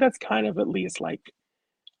I think that's kind of at least like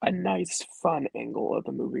a nice, fun angle of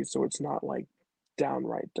the movie. So it's not like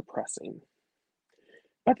downright depressing.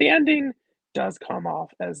 But the ending does come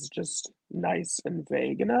off as just nice and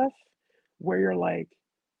vague enough where you're like,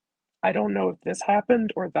 I don't know if this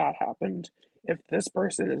happened or that happened. If this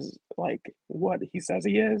person is like what he says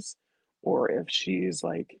he is, or if she's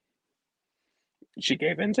like, she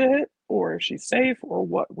gave into it, or if she's safe, or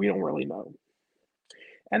what, we don't really know.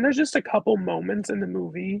 And there's just a couple moments in the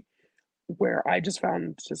movie where I just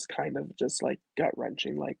found just kind of just like gut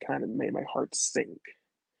wrenching, like kind of made my heart sink,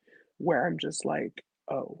 where I'm just like,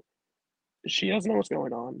 oh, she doesn't know what's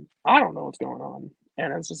going on. I don't know what's going on.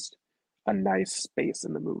 And it's just a nice space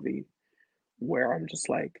in the movie where I'm just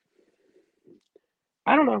like,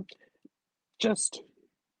 I don't know. Just,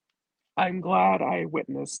 I'm glad I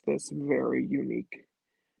witnessed this very unique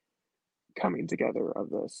coming together of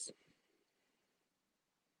this.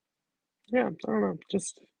 Yeah, I don't know.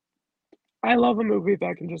 Just, I love a movie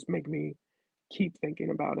that can just make me keep thinking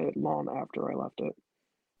about it long after I left it.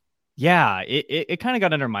 Yeah, it kind of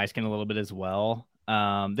got under my skin a little bit as well.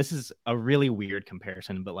 This is a really weird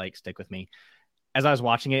comparison, but like, stick with me. As I was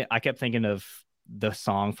watching it, I kept thinking of the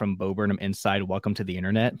song from Bo Burnham, Inside Welcome to the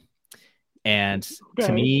Internet. And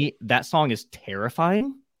to me, that song is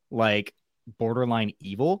terrifying, like borderline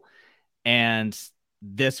evil. And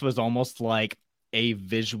this was almost like a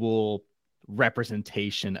visual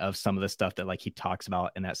representation of some of the stuff that like he talks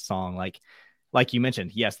about in that song. Like you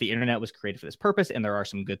mentioned, yes, the internet was created for this purpose, and there are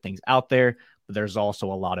some good things out there, but there's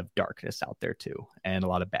also a lot of darkness out there too, and a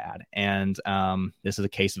lot of bad. And this is a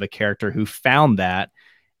case of a character who found that,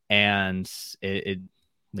 and it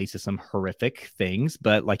leads to some horrific things.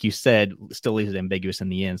 But like you said, still leaves it ambiguous in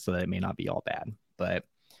the end, so that it may not be all bad. But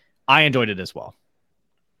I enjoyed it as well.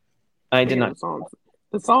 I did not.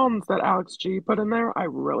 The songs that Alex G put in there, I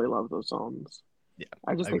really love those songs. Yeah,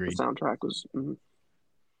 I just think the soundtrack was.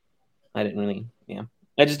 I didn't really. Yeah,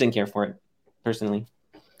 I just didn't care for it personally.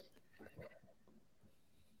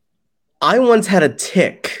 I once had a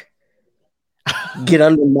tick get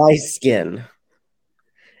under my skin,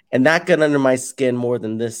 and that got under my skin more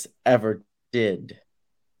than this ever did.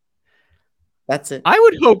 That's it. I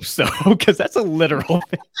would hope so, because that's a literal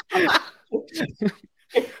thing.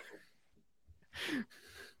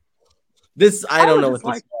 This, I don't know what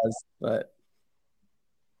this was, but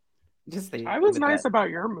I was nice about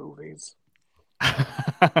your movies.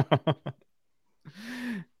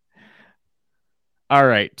 All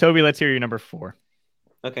right, Toby, let's hear your number 4.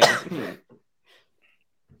 Okay.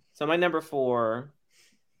 So my number 4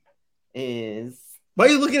 is... Why are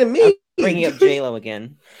you looking at me? Bringing up J-Lo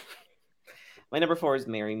again. My number 4 is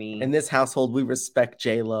Marry Me. In this household, we respect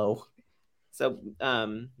J-Lo. So,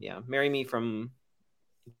 yeah, Marry Me from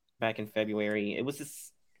back in February. It was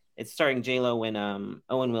this... It's starring J-Lo and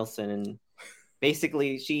Owen Wilson, and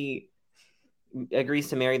basically she agrees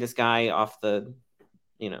to marry this guy off of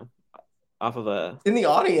a... In the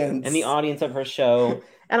audience. In the audience of her show.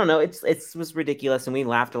 I don't know. It was ridiculous, and we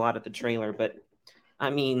laughed a lot at the trailer, but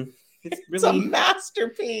I mean... It's really a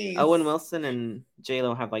masterpiece. Owen Wilson and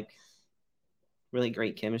J-Lo have like really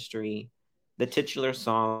great chemistry. The titular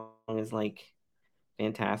song is like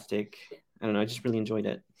fantastic. I don't know. I just really enjoyed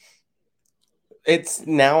it. It's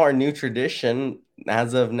now our new tradition.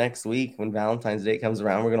 As of next week, when Valentine's Day comes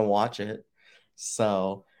around, we're gonna watch it.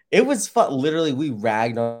 So it was fun. Literally, we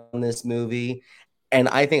ragged on this movie, and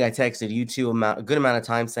I think I texted you two a good amount of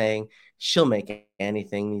time saying she'll make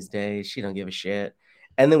anything these days. She don't give a shit.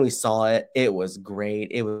 And then we saw it. It was great.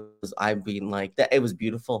 It was, I've been like that. It was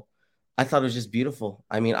beautiful. I thought it was just beautiful.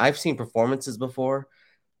 I mean, I've seen performances before.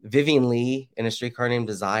 Vivian Lee in A Streetcar Named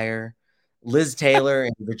Desire, Liz Taylor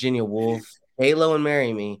and Virginia Woolf, J-Lo and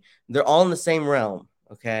Marry Me. They're all in the same realm.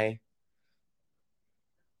 Okay.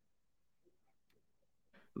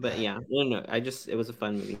 But yeah, no. It was a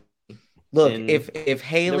fun movie. Look, and if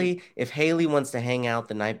Haley wants to hang out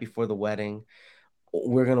the night before the wedding,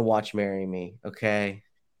 we're gonna watch Marry Me, okay?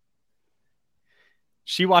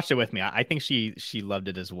 She watched it with me. I think she loved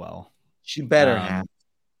it as well. She better have.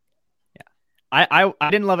 Yeah, I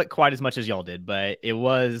didn't love it quite as much as y'all did, but it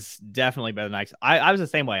was definitely better than I was the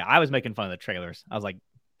same way. I was making fun of the trailers. I was like,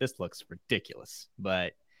 this looks ridiculous,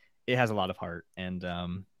 but it has a lot of heart, and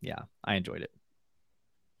yeah, I enjoyed it.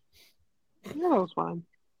 Yeah, that was fine.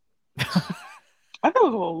 I thought it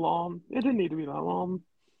was a little long. It didn't need to be that long.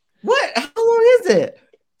 What? How long is it?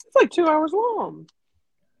 It's like 2 hours long.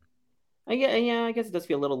 I guess it does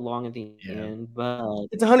feel a little long at the end, but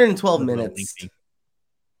it's 112 minutes.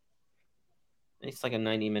 It's like a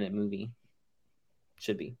 90-minute movie.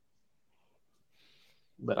 Should be.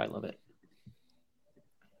 But I love it.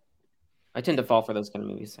 I tend to fall for those kind of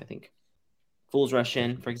movies, I think. Fools Rush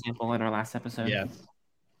In, for example, in our last episode. Yeah.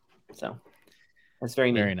 So that's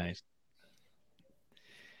very nice.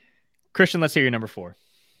 Christian, let's hear your number 4.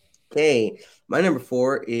 Okay, my number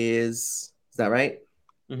 4 is that right?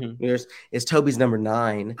 Mm-hmm. Yours is Toby's number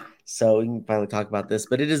 9. So we can finally talk about this.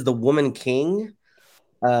 But it is The Woman King,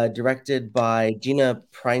 directed by Gina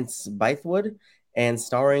Prince Bythewood and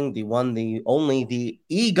starring the one, the only, the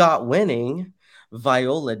EGOT winning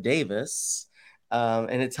Viola Davis.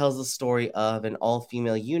 And it tells the story of an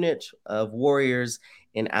all-female unit of warriors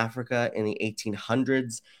in Africa in the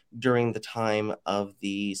 1800s during the time of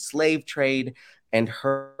the slave trade, and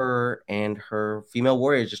her female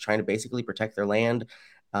warriors just trying to basically protect their land,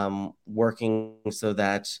 working so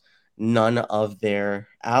that none of their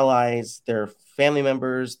allies, their family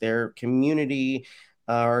members, their community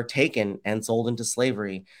are taken and sold into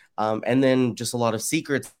slavery. And then just a lot of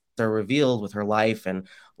secrets are revealed with her life and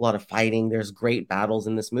a lot of fighting. There's great battles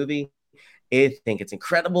in this movie. I think it's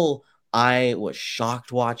incredible. I was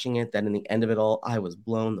shocked watching it that in the end of it all, I was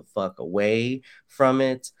blown the fuck away from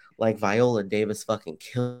it. Like, Viola Davis fucking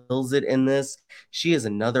kills it in this. She is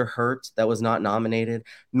another hurt that was not nominated,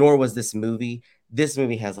 nor was this movie. This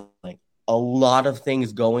movie has like a lot of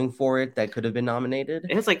things going for it that could have been nominated.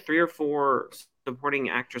 It has like 3 or 4 supporting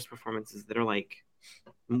actress performances that are like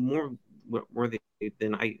more worthy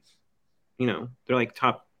than they're like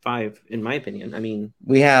top 5 in my opinion. I mean,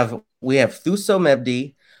 we have Thuso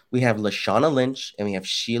Mebdi, we have Lashana Lynch, and we have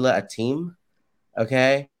Sheila Atim.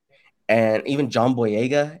 Okay. And even John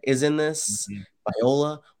Boyega is in this.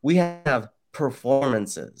 Viola. We have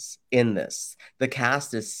performances in this. The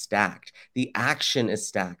cast is stacked. The action is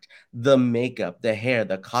stacked. The makeup, the hair,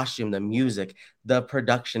 the costume, the music, the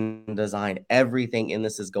production design, everything in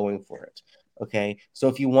this is going for it. Okay. So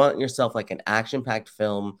if you want yourself like an action-packed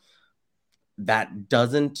film that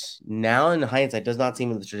doesn't, now in hindsight, does not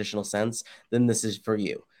seem in the traditional sense, then this is for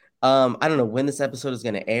you. I don't know when this episode is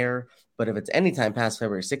going to air, but if it's anytime past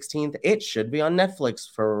February 16th, it should be on Netflix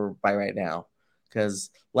by right now,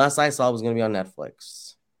 because last I saw it was going to be on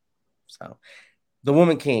Netflix. So, The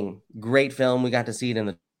Woman King, great film. We got to see it in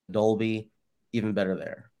the Dolby, even better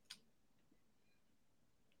there.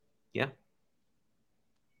 Yeah.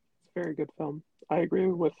 Very good film. I agree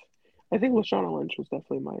with, I think Lashana Lynch was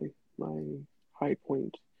definitely my high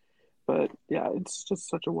point. But yeah, it's just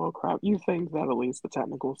such a well crafted. You think that at least the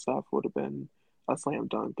technical stuff would have been a slam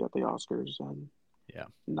dunk at the Oscars, and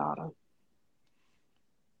nada.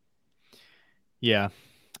 Yeah,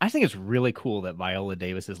 I think it's really cool that Viola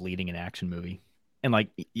Davis is leading an action movie, and like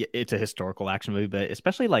it's a historical action movie, but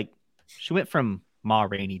especially like she went from Ma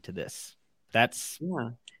Rainey to this. That's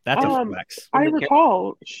a flex. I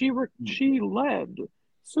recall she led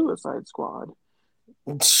Suicide Squad.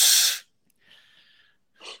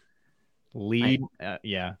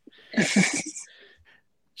 Yeah.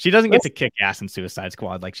 She doesn't get to kick ass in Suicide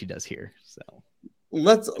Squad like she does here. So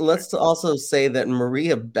let's also say that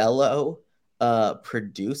Maria Bello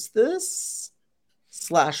produced this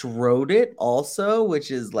 / wrote it also,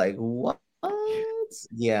 which is like, what?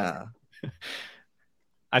 Yeah.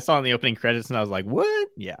 I saw in the opening credits and I was like, what?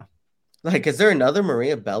 Yeah. Like, is there another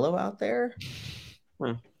Maria Bello out there?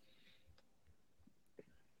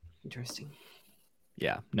 Interesting.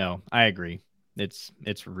 Yeah, no, I agree. It's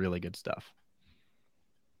really good stuff.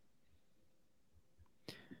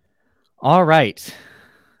 All right.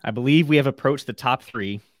 I believe we have approached the top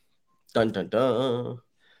 3. Dun, dun, dun.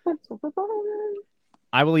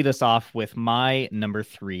 I will lead us off with my number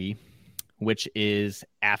 3, which is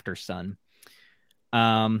Aftersun.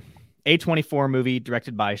 A24 movie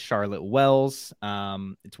directed by Charlotte Wells.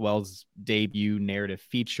 It's Wells' debut narrative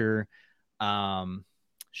feature.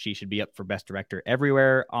 She should be up for Best Director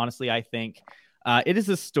everywhere, honestly, I think. It is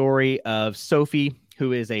a story of Sophie,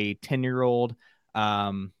 who is a 10-year-old,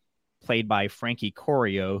 played by Frankie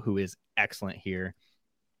Corio, who is excellent here.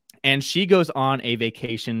 And she goes on a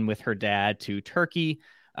vacation with her dad to Turkey,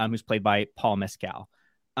 who's played by Paul Mescal.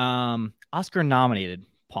 Oscar-nominated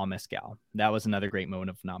Paul Mescal. That was another great moment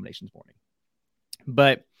of nominations morning.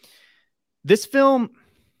 But this film,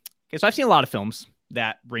 okay, so I've seen a lot of films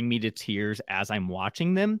that bring me to tears as I'm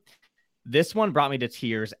watching them. This one brought me to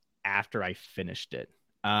tears after I finished it,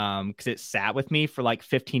 because it sat with me for like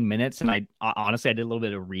 15 minutes, and I honestly did a little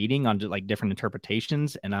bit of reading on just like different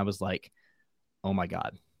interpretations, and I was like, oh my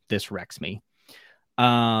god, this wrecks me.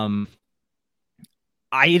 I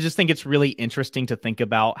just think it's really interesting to think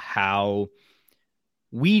about how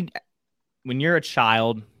when you're a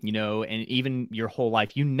child, and even your whole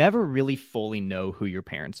life, you never really fully know who your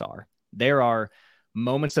parents are. There are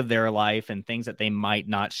moments of their life and things that they might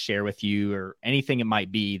not share with you, or anything it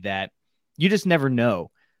might be, that you just never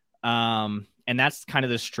know. And that's kind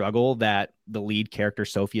of the struggle that the lead character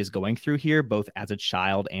Sophie is going through here, both as a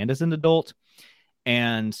child and as an adult.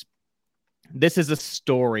 And this is a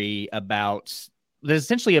story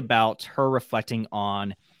essentially about her reflecting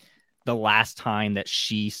on the last time that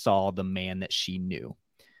she saw the man that she knew.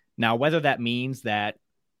 Now, whether that means that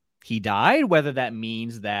he died, whether that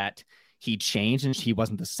means that he changed and he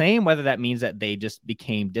wasn't the same, whether that means that they just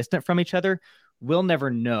became distant from each other, we'll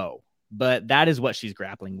never know. but that is what she's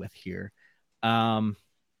grappling with here. The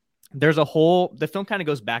film kind of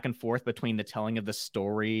goes back and forth between the telling of the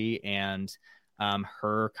story and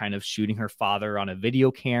her kind of shooting her father on a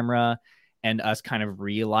video camera, and us kind of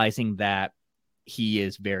realizing that he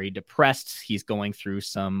is very depressed. He's going through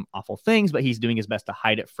some awful things, but he's doing his best to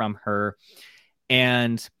hide it from her.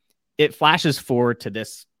 And it flashes forward to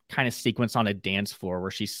this kind of sequence on a dance floor where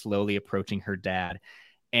she's slowly approaching her dad.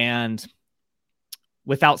 And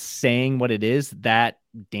without saying what it is, that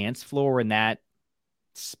dance floor and that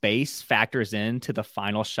space factors into the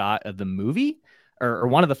final shot of the movie, or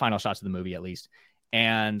one of the final shots of the movie at least.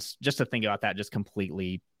 And just to think about that just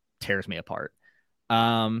completely tears me apart.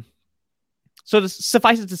 So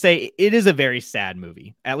suffice it to say, it is a very sad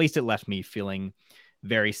movie. At least it left me feeling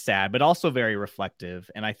very sad, but also very reflective.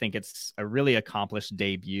 And I think it's a really accomplished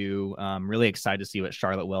debut. Really excited to see what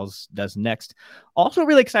Charlotte Wells does next. Also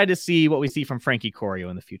really excited to see what we see from Frankie Corio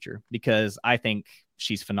in the future, because I think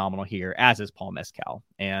she's phenomenal here, as is Paul Mescal.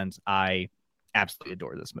 And I absolutely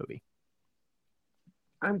adore this movie.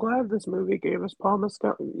 I'm glad this movie gave us Paul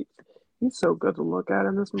Mescal. He's so good to look at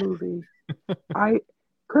in this movie.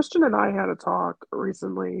 Christian and I had a talk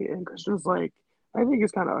recently, and Christian was like, I think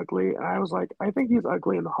he's kind of ugly. And I was like, I think he's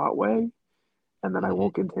ugly in the hot way. And then I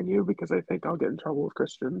won't continue because I think I'll get in trouble with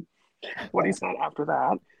Christian. What he said after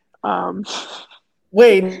that.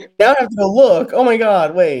 Wait, now I have to go look. Oh my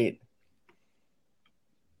God, wait.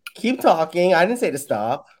 Keep talking. I didn't say to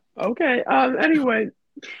stop. Okay. Anyway,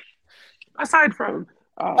 aside from.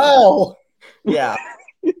 Yeah.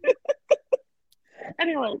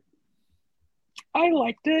 Anyway, I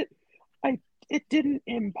liked it. It didn't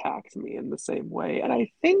impact me in the same way. And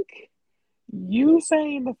I think you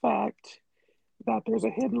saying the fact that there's a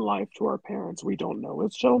hidden life to our parents we don't know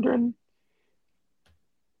as children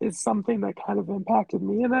is something that kind of impacted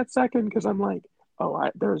me in that second, because I'm like,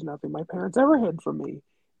 there's nothing my parents ever hid from me.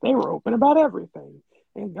 They were open about everything.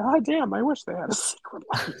 And goddamn, I wish they had a secret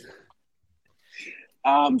life.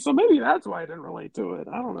 So maybe that's why I didn't relate to it.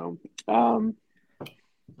 I don't know.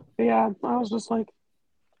 Yeah, I was just like,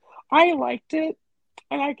 I liked it,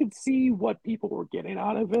 and I could see what people were getting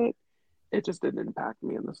out of it. It just didn't impact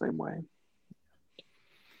me in the same way.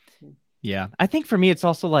 Yeah, I think for me, it's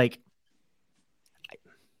also like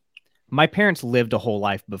my parents lived a whole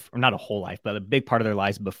life before, not a whole life, but a big part of their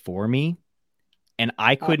lives before me, and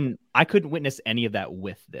I couldn't witness any of that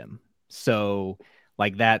with them. So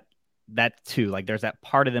like that too, like there's that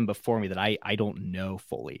part of them before me that I don't know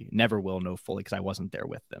fully, never will know fully, because I wasn't there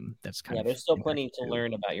with them. That's kind of, there's still plenty to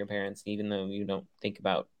learn about your parents, even though you don't think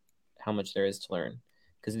about how much there is to learn,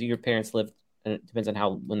 because your parents lived, and it depends on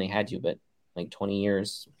when they had you, but like 20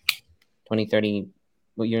 years, 20, 30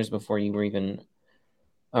 years before you were even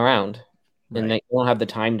around. Right. And they don't have the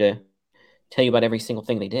time to tell you about every single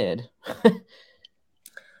thing they did.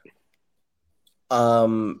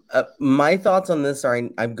 My thoughts on this are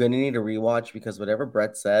I'm going to need a rewatch, because whatever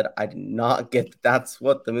Brett said, I did not get that's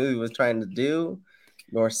what the movie was trying to do,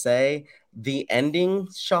 nor say. The ending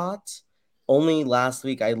shot, only last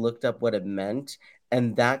week I looked up what it meant,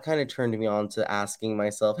 and that kind of turned me on to asking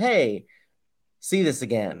myself, hey, see this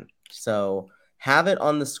again. So have it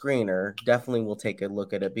on the screener. Definitely will take a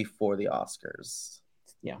look at it before the Oscars.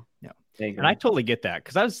 Yeah. And I totally get that,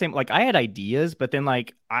 because I was the same. Like, I had ideas, but then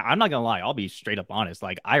like I'm not gonna lie, I'll be straight up honest.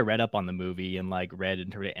 Like, I read up on the movie and like read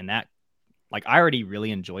into it, and that, like, I already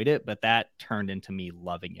really enjoyed it, but that turned into me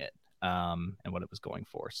loving it, and what it was going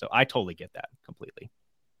for. So I totally get that completely.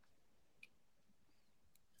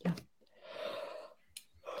 Yeah.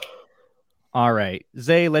 All right,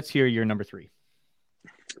 Zay, let's hear your number 3.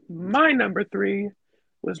 My number 3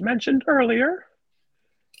 was mentioned earlier.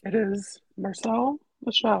 It is Marcel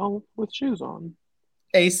Michel with Shoes On.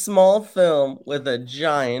 A small film with a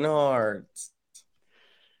giant heart.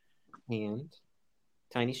 And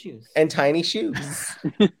tiny shoes. And tiny shoes.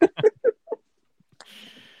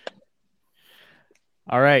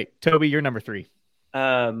 All right, Toby, your number 3.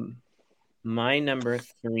 My number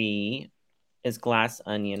 3 is Glass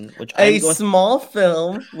Onion, which small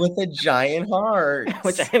film with a giant heart.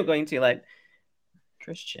 Which I am going to let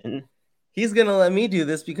Christian. He's going to let me do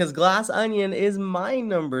this, because Glass Onion is my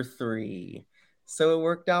number 3. So it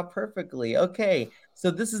worked out perfectly. Okay,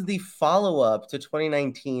 so this is the follow-up to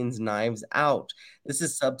 2019's Knives Out. This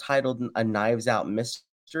is subtitled A Knives Out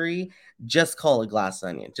Mystery. Just call it Glass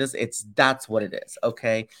Onion. That's what it is,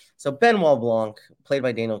 okay? So Benoit Blanc, played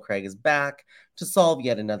by Daniel Craig, is back to solve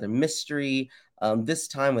yet another mystery, this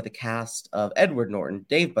time with a cast of Edward Norton,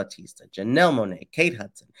 Dave Bautista, Janelle Monáe, Kate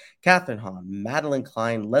Hudson, Catherine Hahn, Madeline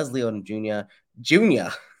Klein, Leslie Odom Jr.,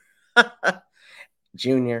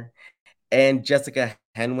 and Jessica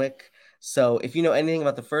Henwick. So if you know anything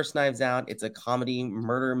about the first Knives Out, it's a comedy,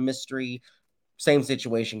 murder, mystery, same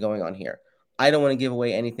situation going on here. I don't want to give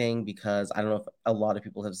away anything because I don't know if a lot of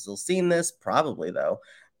people have still seen this. Probably, though.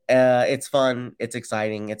 It's fun. It's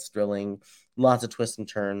exciting. It's thrilling. Lots of twists and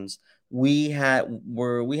turns. We had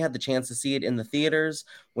the chance to see it in the theaters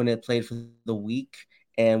when it played for the week,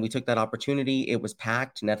 and we took that opportunity. It was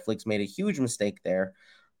packed. Netflix made a huge mistake there.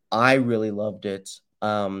 I really loved it.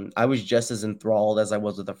 I was just as enthralled as I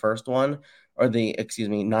was with the first one, or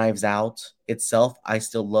Knives Out itself. I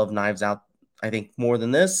still love Knives Out, I think, more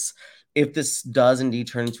than this. If this does indeed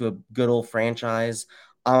turn into a good old franchise,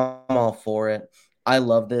 I'm all for it. I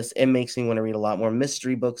love this. It makes me want to read a lot more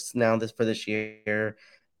mystery books now for this year.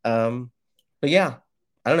 But yeah,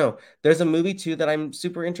 I don't know. There's a movie too that I'm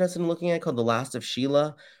super interested in looking at called The Last of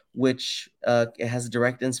Sheila, which has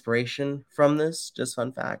direct inspiration from this. Just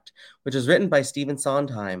fun fact, which was written by Stephen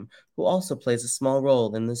Sondheim, who also plays a small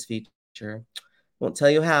role in this feature. Won't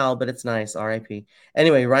tell you how, but it's nice. R.I.P.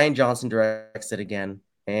 Anyway, Rian Johnson directs it again,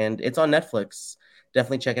 and it's on Netflix.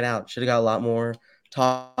 Definitely check it out. Should have got a lot more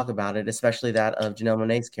talk about it, especially that of Janelle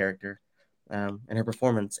Monáe's character and her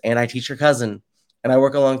performance. And I teach her cousin, and I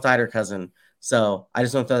work alongside her cousin. So I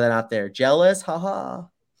just want to throw that out there. Jealous? Haha.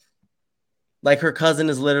 Like her cousin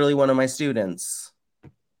is literally one of my students.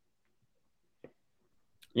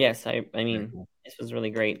 Yes, I mean, this was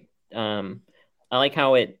really great. I like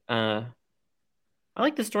how it. I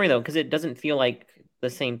like the story though because it doesn't feel like the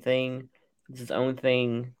same thing. It's its own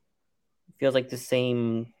thing. It feels like the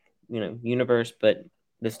same, universe, but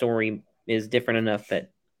the story is different enough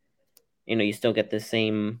that you still get the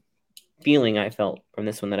same feeling I felt from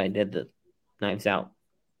this one that I did the Knives Out,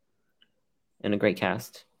 and a great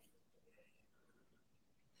cast.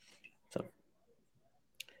 So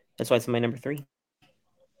that's why it's my number 3.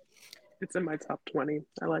 It's in my top 20.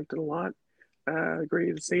 I liked it a lot.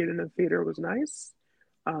 Agree to see it in the theater was nice.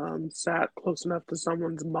 Sat close enough to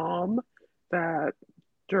someone's mom that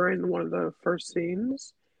during one of the first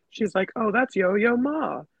scenes, she's like, "Oh, that's Yo-Yo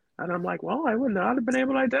Ma." And I'm like, well, I would not have been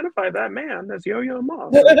able to identify that man as Yo-Yo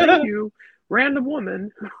Ma. So thank you, random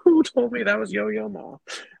woman who told me that was Yo-Yo Ma.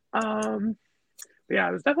 Yeah,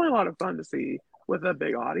 it was definitely a lot of fun to see with a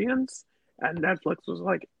big audience. And Netflix was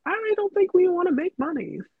like, I don't think we want to make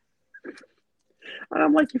money. And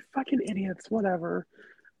I'm like, you fucking idiots, whatever.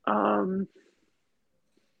 But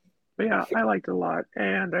yeah, I liked it a lot.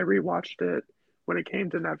 And I rewatched it when it came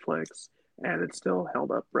to Netflix, and it still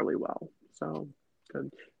held up really well. So good.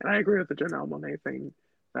 And I agree with the Janelle Monáe thing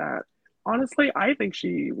that honestly, I think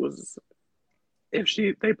she was, if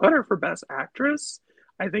they put her for Best Actress,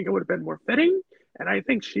 I think it would have been more fitting. And I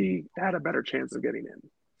think she had a better chance of getting in.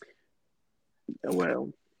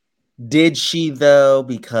 Well, did she though?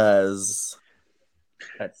 Because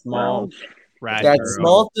that small,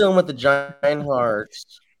 small film with the giant heart.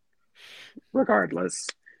 Regardless,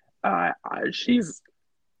 she's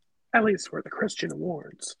at least for the Christian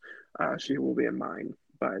Awards. She will be in mine,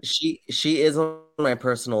 but she is on my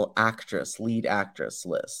personal lead actress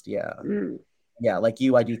list. Yeah, yeah. Like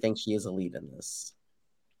you, I do think she is a lead in this.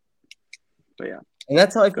 But yeah, and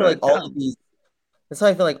that's how I feel like all of these. That's how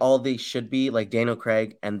I feel like all of these should be, like Daniel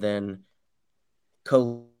Craig and then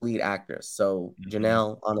co-lead actress. So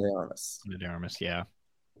Janelle, Ana de Armas. Ana de Armas, yeah.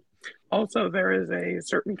 Also, there is a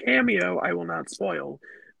certain cameo I will not spoil,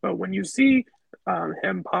 but when you see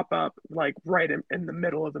him pop up like right in the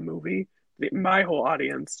middle of the movie, my whole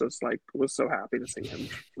audience just like was so happy to see him.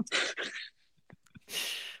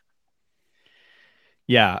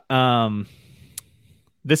 Yeah.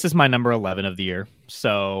 This is my number 11 of the year,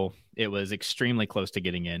 so it was extremely close to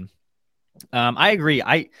getting in. I agree.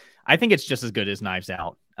 I think it's just as good as Knives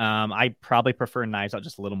Out. I probably prefer Knives Out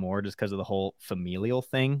just a little more just because of the whole familial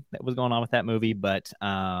thing that was going on with that movie, but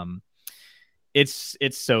it's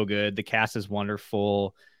so good. The cast is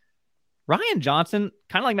wonderful. Rian Johnson,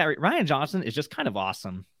 kind of like Matt, Rian Johnson is just kind of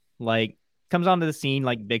awesome. Like, comes onto the scene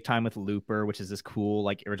like big time with Looper, which is this cool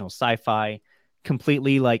like original sci-fi,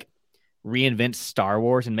 completely like reinvents Star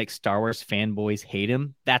Wars and makes Star Wars fanboys hate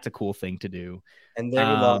him. That's a cool thing to do. And then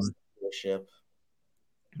he lost the ship.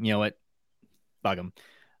 You know what? Bug him.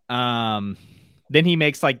 Then he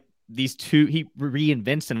makes like these two, he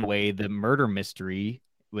reinvents in a way the murder mystery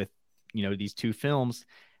with, these two films.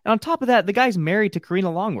 And on top of that, the guy's married to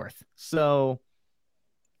Karina Longworth. So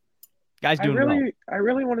guy's doing well. I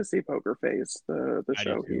really want to see Poker Face, the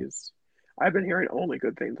show I've been hearing only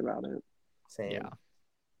good things about it. Same. Yeah.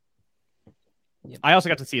 I also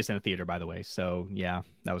got to see us in a theater, by the way. So yeah,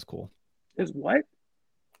 that was cool. Is what?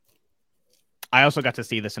 I also got to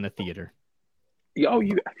see this in a theater. Oh,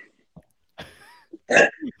 you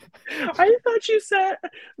I thought you said,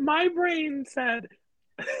 my brain said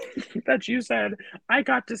that you said I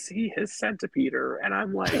got to see his Centipeder, and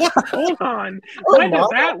I'm like, hold on, when did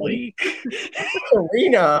that leak?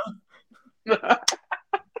 Karina.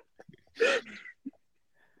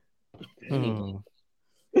 Oh,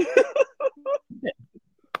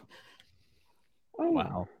 Oh,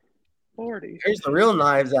 wow. Lordy. Here's the real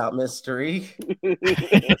Knives Out mystery.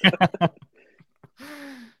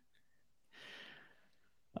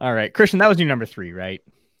 All right, Christian, that was your number 3, right?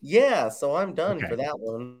 Yeah, so I'm done Okay. for that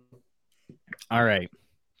one. All right.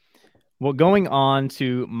 Well, going on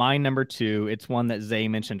to my number 2, it's one that Zay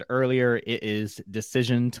mentioned earlier. It is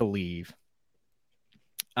Decision to Leave.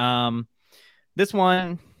 This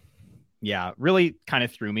one, yeah, really kind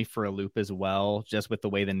of threw me for a loop as well, just with the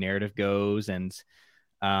way the narrative goes and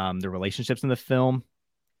the relationships in the film.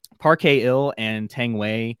 Park Hae-il and Tang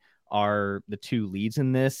Wei are the 2 leads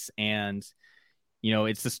in this, and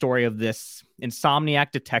it's the story of this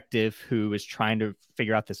insomniac detective who is trying to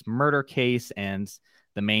figure out this murder case, and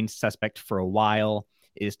the main suspect for a while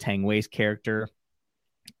is Tang Wei's character.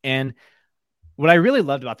 And what I really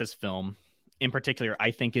loved about this film in particular,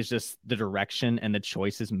 I think, is just the direction and the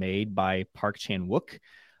choices made by Park Chan-wook.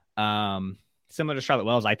 Similar to Charlotte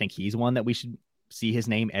Wells, I think he's one that we should see his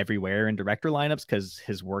name everywhere in director lineups because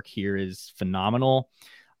his work here is phenomenal.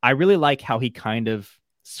 I really like how he kind of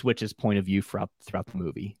switches point of view throughout the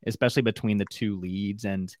movie, especially between the 2 leads,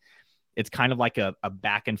 and it's kind of like a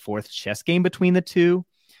back and forth chess game between the 2,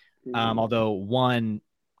 although one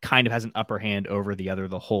kind of has an upper hand over the other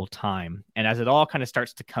the whole time. And as it all kind of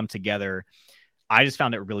starts to come together, I just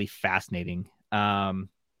found it really fascinating. Yeah,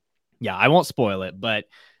 I won't spoil it, but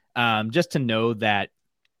just to know that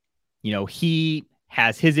he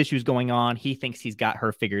has his issues going on. He thinks he's got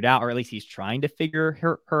her figured out, or at least he's trying to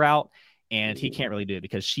figure her out. And he can't really do it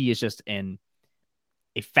because she is just a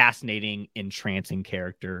fascinating, entrancing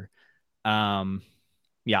character.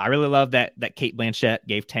 Yeah, I really love that Cate Blanchett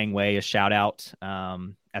gave Tang Wei a shout out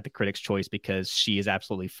at the Critics' Choice because she is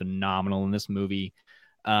absolutely phenomenal in this movie.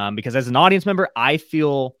 Because as an audience member, I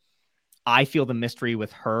feel the mystery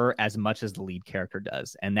with her as much as the lead character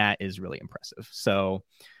does, and that is really impressive. So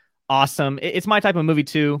awesome! It's my type of movie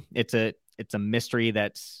too. It's a mystery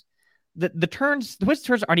that's the twist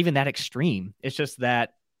turns aren't even that extreme. It's just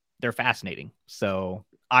that they're fascinating. So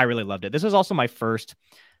I really loved it. This was also my first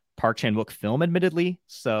Park Chan-wook film, admittedly,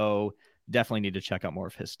 so definitely need to check out more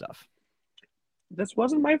of his stuff. This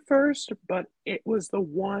wasn't my first, but it was the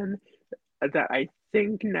one that I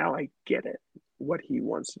think now I get it, what he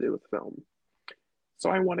wants to do with film. So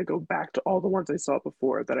I want to go back to all the ones I saw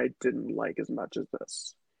before that I didn't like as much as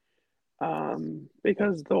this.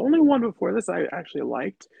 Because the only one before this I actually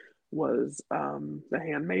liked was The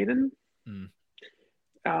Handmaiden.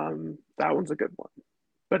 That one's a good one,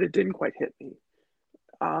 but it didn't quite hit me.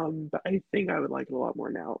 But I think I would like it a lot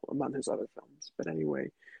more now among his other films. But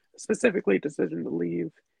anyway, specifically Decision to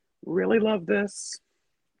Leave. Really love this.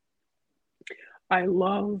 I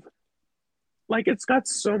love, it's got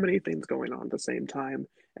so many things going on at the same time,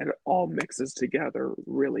 and it all mixes together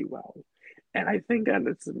really well. And I think at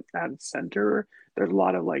its center, there's a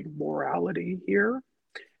lot of morality here,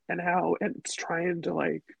 and how it's trying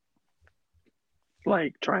to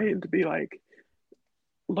trying to be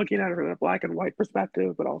looking at it from a black and white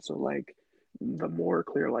perspective, but also the more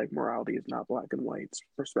clear morality is not black and white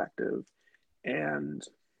perspective. And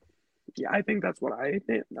yeah, I think that's what I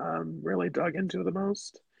really dug into the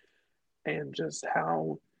most, and just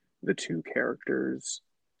how the 2 characters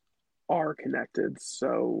are connected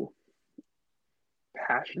so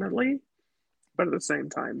passionately, but at the same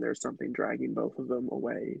time there's something dragging both of them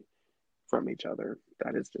away from each other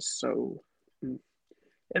that is just so,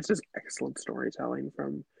 it's just excellent storytelling,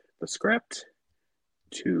 from the script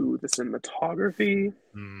to the cinematography,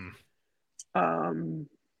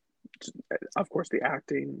 of course the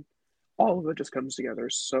acting, all of it just comes together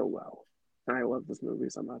so well, and I love this movie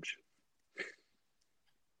so much.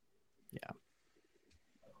 Yeah.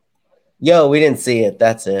 Yo, we didn't see it.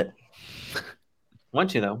 That's it. Want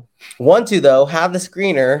to though. Have the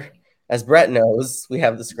screener. As Brett knows, we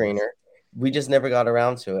have the screener. We just never got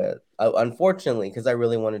around to it, unfortunately, because I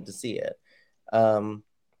really wanted to see it.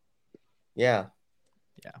 Yeah.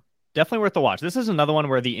 Definitely worth the watch. This is another one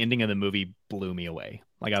where the ending of the movie blew me away.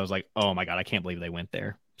 I was like, oh my God, I can't believe they went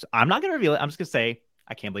there. So I'm not going to reveal it. I'm just going to say,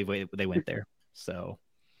 I can't believe they went there. So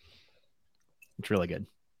it's really good.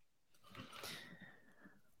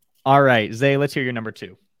 All right, Zay, let's hear your number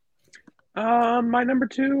 2. My number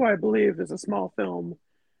 2, I believe, is a small film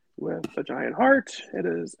with a giant heart. It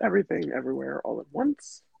is Everything Everywhere All at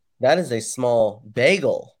Once. That is a small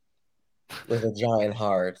bagel. with a giant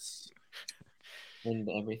heart. And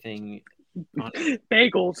everything.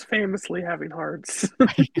 Bagels famously having hearts.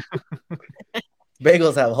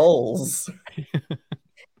 Bagels have holes.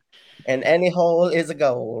 And any hole is a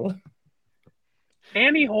goal.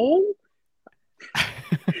 Annie Hole?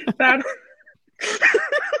 That.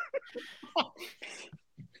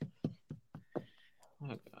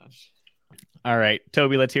 Oh gosh. All right,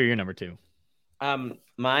 Toby, let's hear your number 2.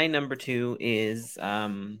 My number 2 is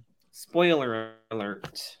spoiler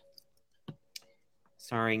alert,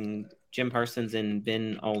 starring Jim Parsons and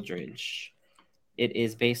Ben Aldridge. It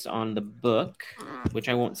is based on the book, which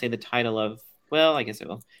I won't say the title of. Well, I guess I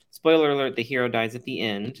will. Spoiler alert: the hero dies at the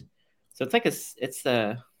end. So it's like it's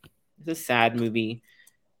a sad movie.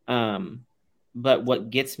 But what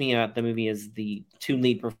gets me about the movie is the 2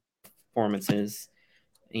 lead performances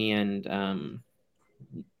and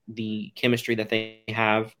the chemistry that they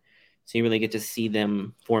have. So you really get to see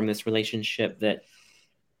them form this relationship that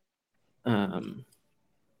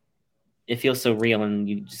it feels so real, and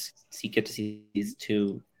you just get to see these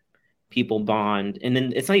 2 people bond. And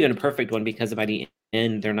then it's not even a perfect one because by the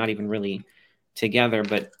end they're not even really together.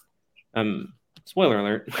 But spoiler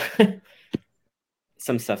alert,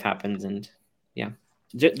 some stuff happens, and yeah,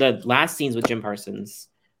 the last scenes with Jim Parsons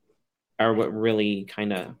are what really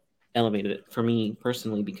kind of elevated it for me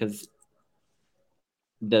personally, because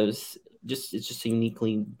it's just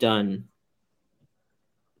uniquely done.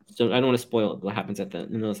 So I don't want to spoil what happens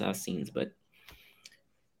in those last scenes, but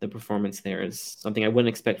the performance there is something I wouldn't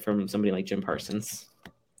expect from somebody like Jim Parsons.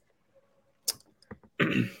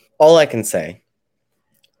 All I can say,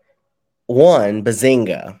 1,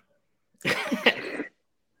 bazinga.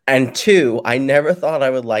 And 2, I never thought I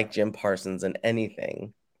would like Jim Parsons in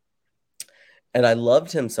anything. And I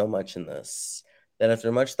loved him so much in this that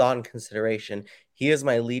after much thought and consideration, he is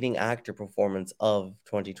my leading actor performance of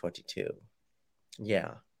 2022.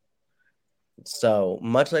 Yeah. So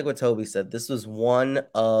much like what Toby said, this was one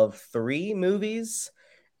of 3 movies.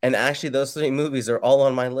 And actually, those 3 movies are all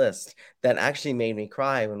on my list that actually made me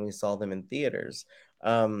cry when we saw them in theaters.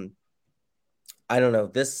 I don't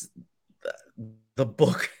know. The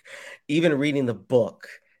book, even reading the book,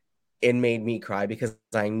 it made me cry because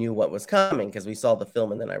I knew what was coming because we saw the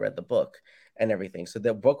film and then I read the book and everything. So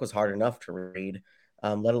the book was hard enough to read,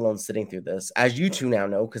 let alone sitting through this. As you 2 now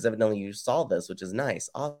know, because evidently you saw this, which is nice.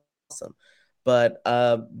 Awesome. But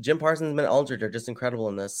Jim Parsons and Ben Aldridge are just incredible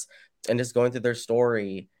in this, and just going through their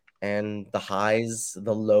story and the highs,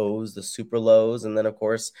 the lows, the super lows, and then of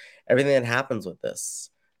course everything that happens with this.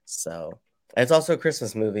 So it's also a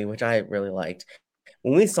Christmas movie, which I really liked.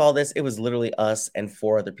 When we saw this, it was literally us and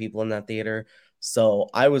 4 other people in that theater. So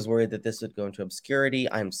I was worried that this would go into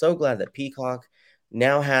obscurity. I'm so glad that Peacock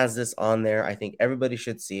now has this on there. I think everybody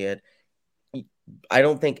should see it. I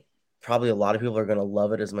don't think probably a lot of people are going to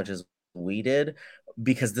love it as much as we did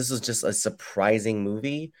because this was just a surprising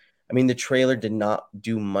movie. I mean, the trailer did not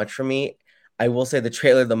do much for me. I will say the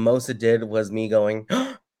trailer, the most it did was me going,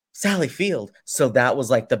 oh, Sally Field. So that was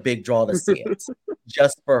like the big draw to see it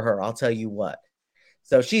just for her. I'll tell you what.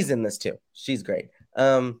 So she's in this too. She's great.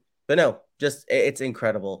 But no, just it's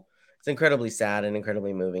incredible. It's incredibly sad and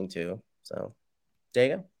incredibly moving too. So there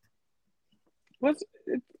you go. What's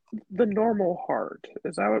The Normal Heart?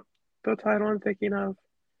 Is that what the title I'm thinking of?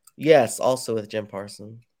 Yes, also with Jim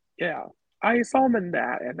Parsons. Yeah. I saw him in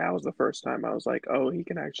that, and that was the first time I was like, oh, he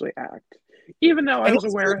can actually act. Even though I was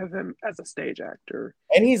aware of him as a stage actor.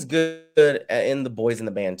 And he's good in The Boys in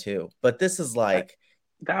the Band too. But this is like,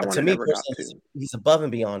 that one to me personally, he's above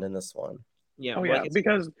and beyond in this one. Yeah. Oh, yeah,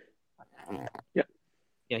 because... Yeah.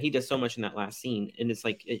 Yeah, he does so much in that last scene. And it's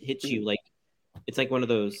like, it hits you like, it's like one of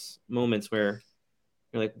those moments where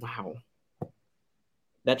you're like, wow,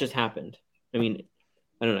 that just happened. I mean,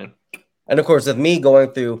 I don't know. And of course, with me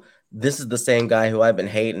going through, this is the same guy who I've been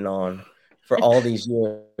hating on for all these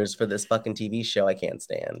years for this fucking TV show I can't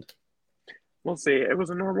stand. We'll see. It was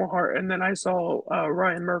A Normal Heart. And then I saw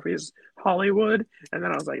Ryan Murphy's Hollywood. And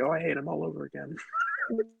then I was like, oh, I hate him all over again.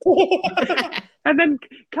 And then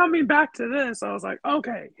coming back to this, I was like,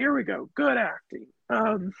 okay, here we go. Good acting.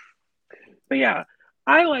 But yeah,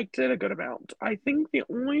 I liked it a good amount. I think the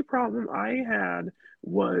only problem I had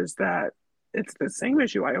was that it's the same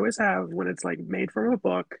issue I always have when it's like made from a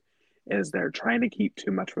book, is they're trying to keep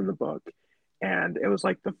too much from the book. And it was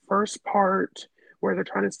like the first part where they're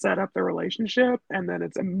trying to set up the relationship, and then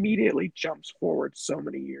it's immediately jumps forward so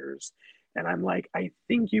many years. And I'm like, I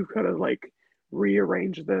think you could have like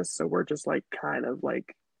rearranged this so we're just like kind of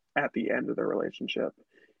like at the end of the relationship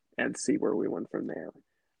and see where we went from there.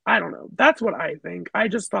 I don't know. That's what I think. I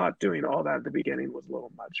just thought doing all that at the beginning was a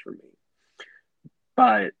little much for me.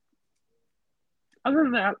 But other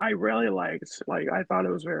than that, I really liked. Like, I thought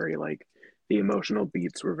it was very like the emotional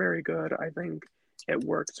beats were very good. I think it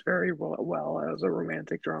works very well as a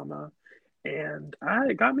romantic drama, and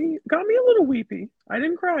I got me a little weepy. I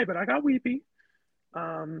didn't cry, but I got weepy.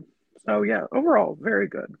 Um, so yeah, overall, very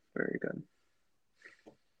good, very good.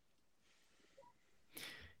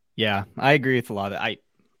 Yeah, I agree with a lot of it.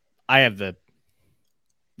 I have the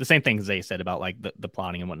same things they said about like the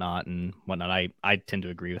plotting and whatnot. I tend to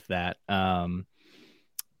agree with that.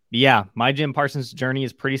 Yeah, my Jim Parsons journey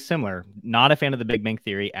is pretty similar. Not a fan of The Big Bang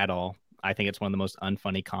Theory at all. I think it's one of the most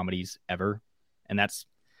unfunny comedies ever, and that's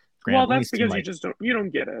well, that's because you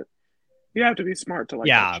don't get it. You have to be smart to like.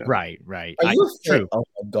 Yeah, that show. right. Are you a fan? Oh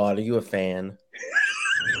my god, are you a fan?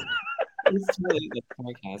 It's really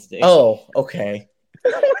sarcastic. Oh, okay.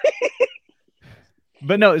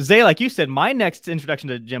 But no, Zay, like you said, my next introduction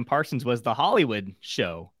to Jim Parsons was the Hollywood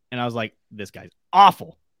show, and I was like, this guy's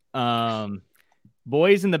awful.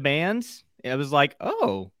 Boys in the Bands, it was like,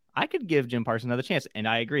 oh, I could give Jim Parsons another chance, and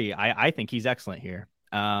I agree. I think he's excellent here.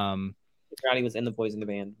 He was in the Boys in the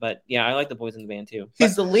Band, but yeah, I like the Boys in the Band too.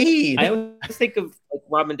 He's the lead. I always think of like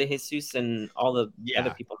Robin DeJesus and all the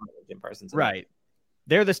other people Jim Parsons. Right,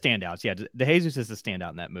 they're the standouts. Yeah, DeJesus is the standout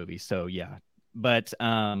in that movie. So yeah, but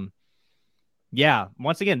yeah,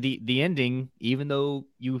 once again, the ending, even though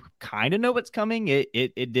you kind of know what's coming, it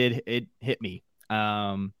hit me.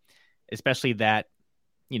 Especially that,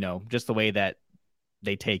 just the way that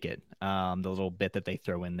they take it, the little bit that they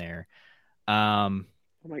throw in there.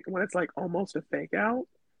 Like when it's like almost a fake out.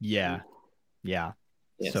 Yeah. Yes,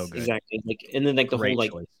 so good. Exactly. Like, and then like the Great whole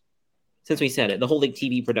like choice. Since we said it, the whole like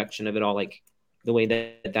TV production of it all, like the way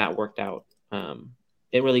that worked out,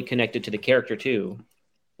 it really connected to the character too,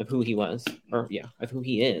 of who he was, of who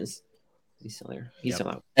he is. He's still there. He's still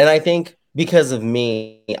out. And I think because of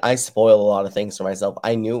me, I spoil a lot of things for myself.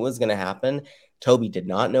 I knew it was going to happen. Toby did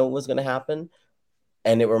not know it was going to happen.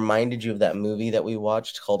 And it reminded you of that movie that we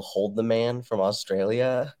watched called Hold the Man from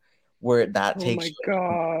Australia, where that takes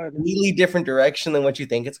a completely different direction than what you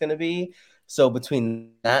think it's going to be. So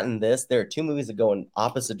between that and this, there are two movies that go in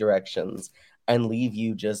opposite directions and leave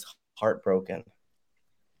you just heartbroken.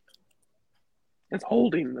 It's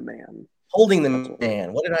Holding the Man. Holding the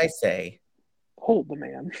Man. What did I say? Hold the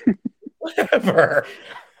Man. Whatever.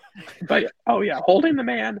 But Holding the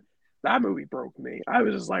Man. That movie broke me. I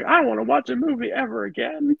was just like, I don't want to watch a movie ever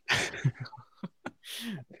again. I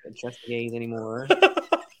don't trust the gays anymore.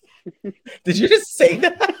 Did you just say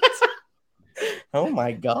that? Oh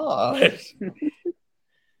my god.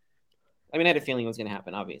 I mean, I had a feeling it was going to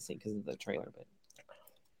happen, obviously, because of the trailer. But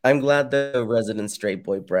I'm glad the resident straight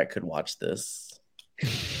boy Brett could watch this.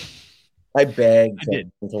 I begged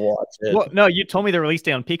him to watch it. Well, no, you told me the release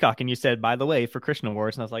day on Peacock, and you said, by the way, for Christian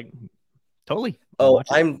Awards, and I was like, totally. Oh,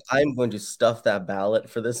 I'm going to stuff that ballot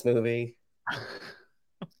for this movie.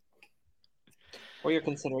 For your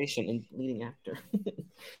consideration in leading actor.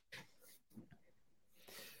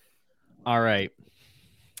 All right.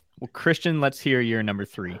 Well, Christian, let's hear your number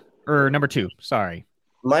 3 or number 2. Sorry.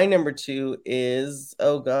 My number 2 is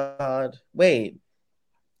wait.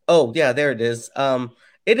 Oh yeah, there it is.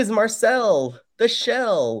 It is Marcel the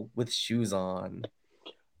Shell with Shoes On.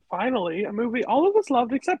 Finally, a movie all of us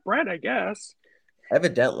loved except Brett, I guess.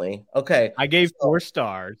 Evidently. Okay. I gave 4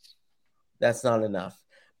 stars. That's not enough.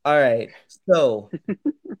 All right. So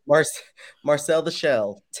Marcel the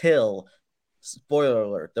Shell, Till. Spoiler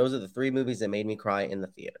alert. Those are the 3 movies that made me cry in the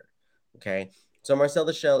theater. Okay. So Marcel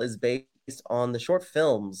the Shell is based on the short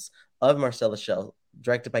films of Marcel the Shell,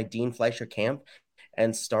 directed by Dean Fleischer Camp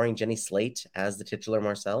and starring Jenny Slate as the titular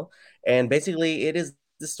Marcel. And basically it is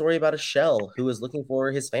the story about a shell who is looking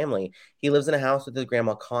for his family. He lives in a house with his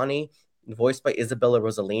grandma Connie, voiced by Isabella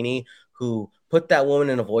Rossellini, who put that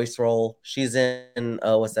woman in a voice role. She's in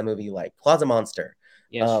what's that movie like? Closet Monster.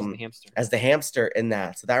 Yeah, she's the hamster. As the hamster in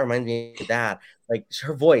that. So that reminds me of that. Like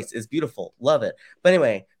her voice is beautiful. Love it. But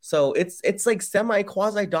anyway, so it's like semi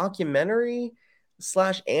quasi documentary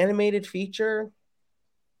 / animated feature.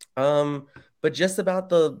 But just about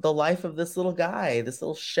the life of this little guy, this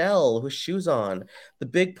little shell with shoes on. The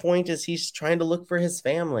big point is he's trying to look for his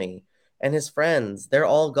family and his friends. They're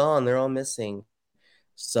all gone. They're all missing.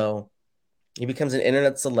 So he becomes an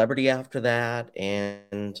internet celebrity after that,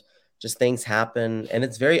 and just things happen. And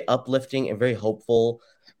it's very uplifting and very hopeful.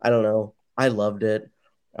 I don't know. I loved it.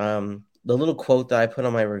 The little quote that I put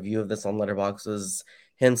on my review of this on Letterboxd was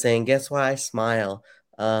him saying, "Guess why I smile?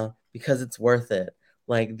 Because it's worth it."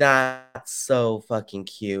 Like, that's so fucking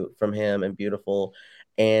cute from him and beautiful.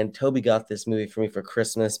 And Toby got this movie for me for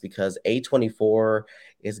Christmas because A24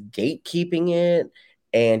 is gatekeeping it,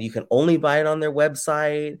 and you can only buy it on their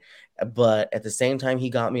website. but at the same time, he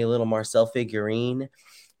got me a little Marcel figurine,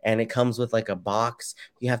 and it comes with like a box.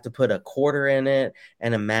 You have to put a quarter in it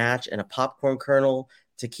and a match and a popcorn kernel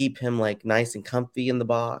to keep him like nice and comfy in the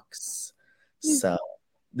box. So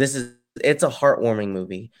it's a heartwarming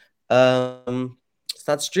movie. It's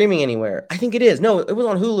not streaming anywhere. I think it is. No, it was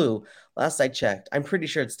on Hulu last I checked. I'm pretty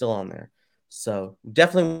sure it's still on there. So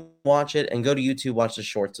definitely watch it and go to YouTube, watch the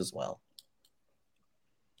shorts as well.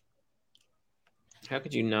 How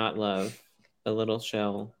could you not love a little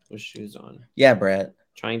shell with shoes on? Yeah, Brett.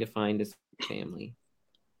 Trying to find his family.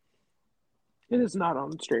 It is not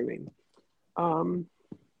on streaming. At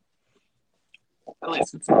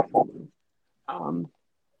least it's not.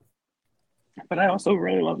 But I also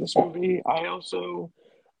really love this movie. I love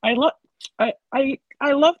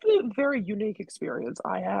the very unique experience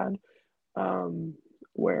I had,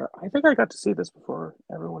 where I think I got to see this before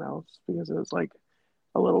everyone else because it was like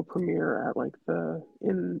a little premiere at like the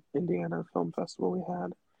Indiana Film Festival we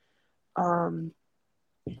had.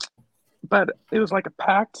 But it was like a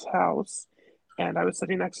packed house, and I was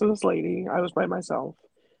sitting next to this lady. I was by myself,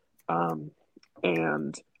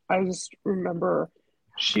 and I just remember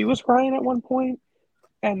she was crying at one point,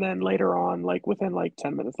 and then later on, like within like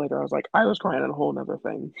 10 minutes later, I was crying at a whole nother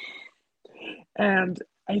thing. And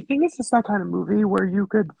I think it's just that kind of movie where you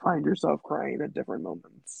could find yourself crying at different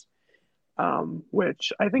moments.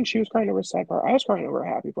 Which I think she was crying over a sad part. I was crying over a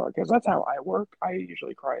happy part because that's how I work. I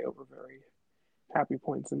usually cry over very happy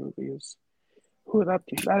points in movies. That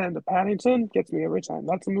end of Paddington gets me every time.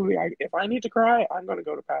 That's a movie. If I need to cry, I'm going to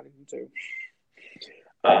go to Paddington too.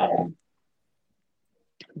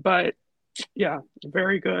 But yeah,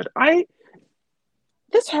 very good.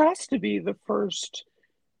 This has to be the first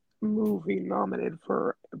movie nominated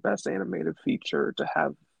for Best Animated Feature to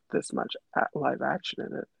have this much live action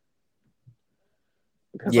in it.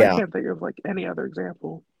 Because I can't think of like any other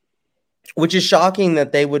example. Which is shocking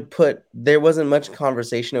that they would there wasn't much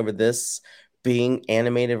conversation over this being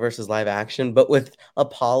animated versus live action, but with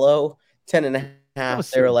Apollo 10 and a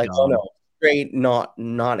half, they were like, oh no, straight not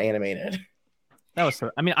animated. That was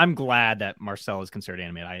so, I mean, I'm glad that Marcel is considered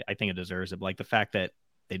animated. I think it deserves it. But like the fact that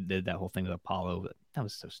they did that whole thing with Apollo, that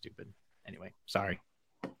was so stupid. Anyway, sorry.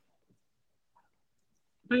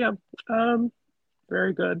 But yeah,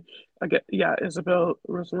 very good. Isabel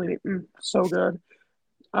Rossellini, so good.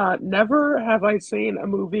 Never have I seen a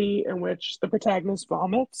movie in which the protagonist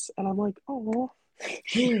vomits, and I'm like, oh.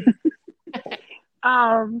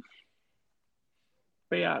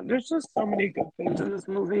 But yeah, there's just so many good things in this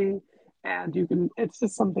movie, and it's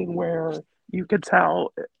just something where you could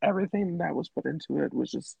tell everything that was put into it was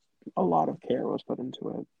just a lot of care was put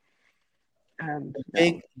into it. And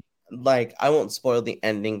I won't spoil the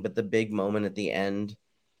ending, but the big moment at the end,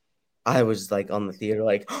 I was like on the theater,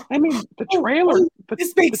 like, I mean, the trailer.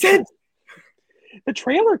 This makes sense. The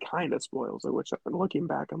trailer kind of spoils it, which looking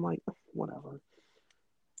back, I'm like, whatever.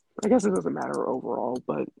 I guess it doesn't matter overall,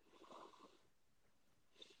 but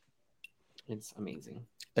it's amazing.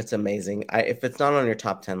 It's amazing. If it's not on your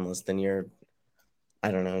top 10 list, then I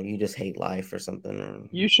don't know, you just hate life or something. Or...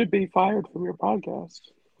 You should be fired from your podcast.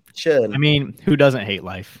 Should. I mean, who doesn't hate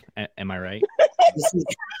life? Am I right?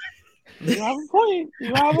 You have a point.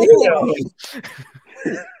 You have a point.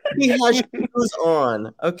 He has shoes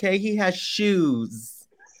on. Okay, he has shoes.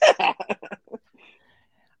 I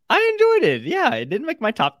enjoyed it. Yeah, it didn't make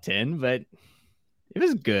my top 10, but it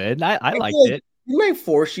was good. I liked it. Didn't I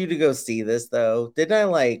force you to go see this though?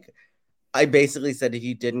 Didn't I basically said if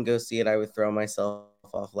you didn't go see it, I would throw myself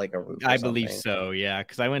off like a roof. I believe so, yeah,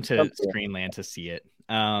 because I went to Screenland to see it.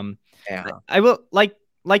 Yeah. I will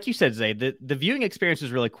like you said, Zay, the viewing experience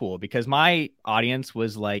was really cool because my audience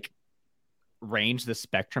was like range the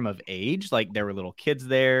spectrum of age. Like there were little kids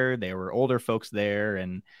there, there were older folks there,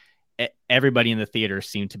 and everybody in the theater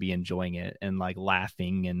seemed to be enjoying it and like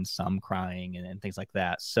laughing and some crying and things like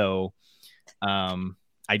that. So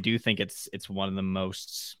I do think it's one of the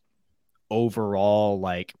most overall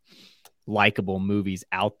like likable movies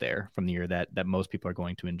out there from the year that most people are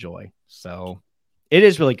going to enjoy. So it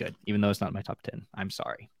is really good, even though it's not my top 10. I'm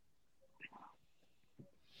sorry.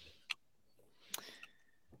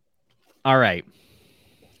 All right.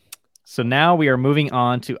 So now we are moving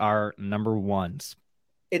on to our number ones.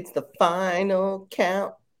 It's the final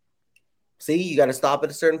count. See, you got to stop at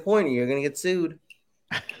a certain point or you're going to get sued.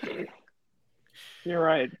 You're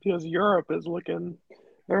right, because Europe is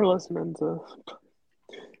they're listening to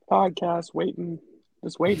podcasts,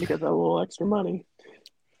 just waiting to get that little extra money.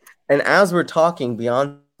 And as we're talking,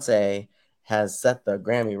 Beyonce has set the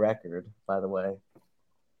Grammy record, by the way.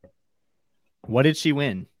 What did she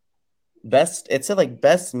win? It said like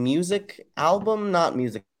best music album, not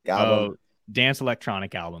music album. Oh, Dance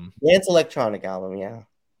Electronic Album. Dance Electronic Album, yeah.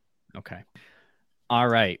 Okay. All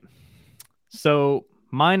right. So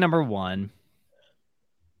my number one,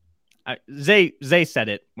 Zay said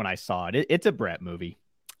it when I saw it. It's a Brett movie.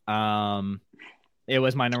 It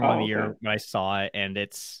was my number one of the year when I saw it, and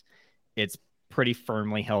it's pretty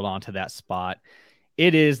firmly held on to that spot.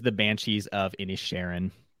 It is the Banshees of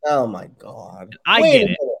Inisherin. Oh my God!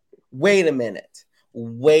 Wait a minute.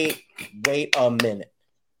 Wait a minute.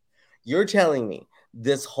 You're telling me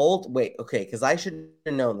this whole because I should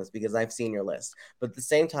have known this because I've seen your list. But at the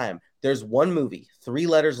same time, there's one movie, 3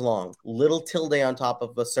 letters long, little tilde on top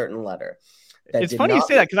of a certain letter. It's funny you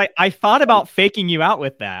say that because I thought about faking you out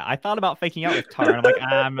with that. I thought about faking out with Tar, and I'm like,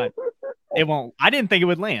 I'm not. It won't. I didn't think it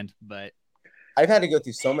would land, but I've had to go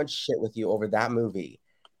through so much shit with you over that movie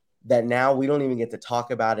that now we don't even get to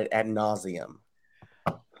talk about it ad nauseum.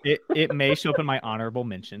 It may show up in my honorable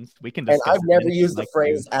mentions. We can discuss. And I've never used the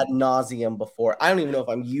phrase ad nauseum before. I don't even know if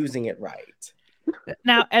I'm using it right.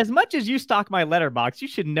 Now, as much as you stalk my letterbox, you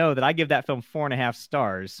should know that I give that film 4.5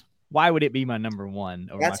 stars. Why would it be my number one?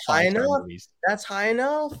 That's high enough. That's high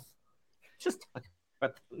enough. Just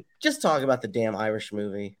talk about the damn Irish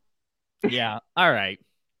movie. Yeah. All right.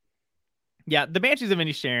 Yeah, The Banshees of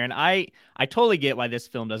Inisherin. I totally get why this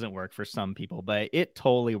film doesn't work for some people, but it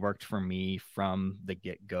totally worked for me from the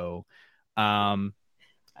get-go. I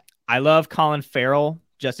love Colin Farrell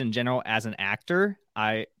just in general as an actor.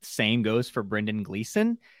 Same goes for Brendan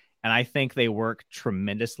Gleeson, and I think they work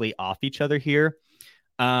tremendously off each other here.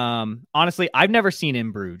 Honestly, I've never seen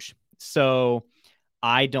In Bruges, so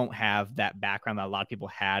I don't have that background that a lot of people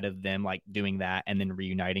had of them like doing that and then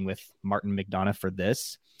reuniting with Martin McDonagh for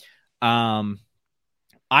this.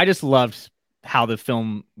 I just loved how the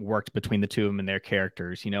film worked between the two of them and their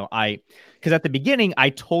characters. You know, because at the beginning, I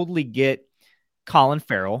totally get Colin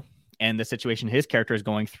Farrell and the situation his character is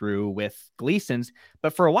going through with Gleeson's.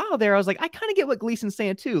 But for a while there, I was like, I kind of get what Gleeson's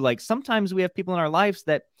saying too. Like sometimes we have people in our lives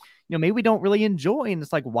that, you know, maybe we don't really enjoy. And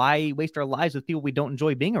it's like, why waste our lives with people we don't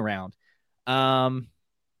enjoy being around? I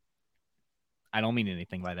don't mean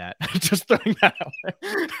anything by that. Just throwing that out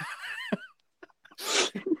there.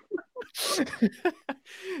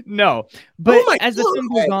 No, but as the film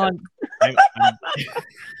goes on,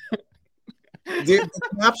 the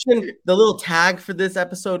caption, the little tag for this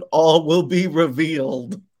episode, all will be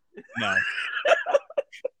revealed. No,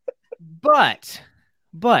 but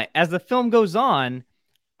as the film goes on,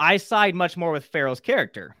 I side much more with Farrell's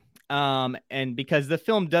character, and because the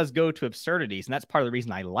film does go to absurdities, and that's part of the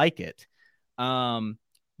reason I like it.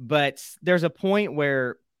 But there's a point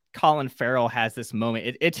where Colin Farrell has this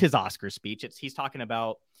moment. It's his Oscar speech. He's talking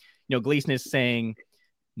about, you know, Gleeson is saying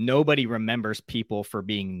nobody remembers people for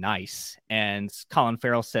being nice. And Colin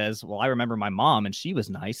Farrell says, well, I remember my mom and she was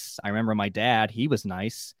nice. I remember my dad. He was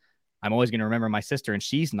nice. I'm always going to remember my sister and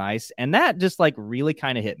she's nice. And that just like really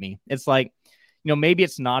kind of hit me. It's like, you know, maybe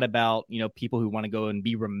it's not about, you know, people who want to go and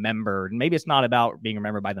be remembered. Maybe it's not about being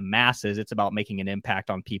remembered by the masses. It's about making an impact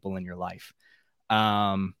on people in your life.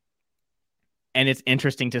 And it's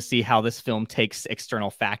interesting to see how this film takes external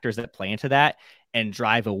factors that play into that and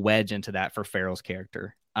drive a wedge into that for Farrell's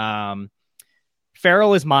character.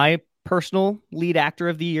 Farrell is my personal lead actor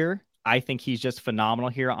of the year. I think he's just phenomenal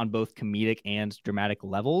here on both comedic and dramatic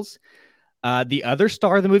levels. The other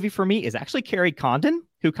star of the movie for me is actually Kerry Condon,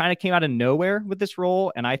 who kind of came out of nowhere with this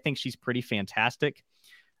role, and I think she's pretty fantastic.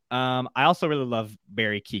 I also really love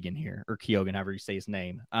Barry Keoghan here, or Keoghan, however you say his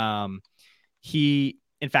name.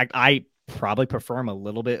 In fact, I probably prefer him a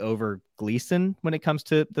little bit over Gleeson when it comes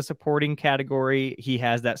to the supporting category. He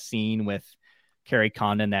has that scene with Kerry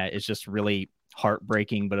Condon that is just really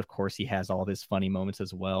heartbreaking, but of course he has all of his funny moments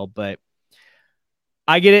as well. But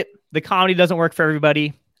I get it. The comedy doesn't work for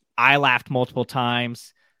everybody. I laughed multiple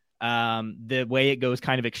times. The way it goes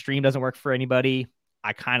kind of extreme doesn't work for anybody.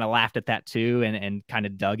 I kind of laughed at that too and kind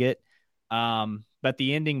of dug it. But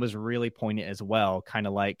the ending was really poignant as well, kind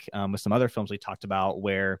of like with some other films we talked about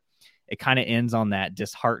where it kind of ends on that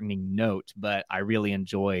disheartening note, but I really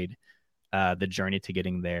enjoyed the journey to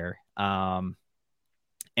getting there. And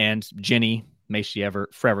Jenny, may she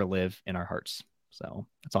forever live in our hearts. So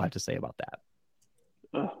that's all I have to say about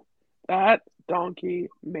that. That donkey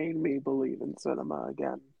made me believe in cinema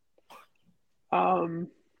again.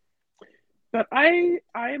 But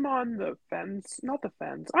I'm on the fence, not the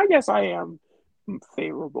fence. I guess I am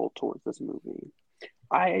favorable towards this movie.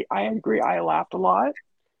 I agree. I laughed a lot.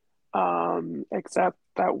 Except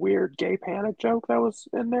that weird gay panic joke that was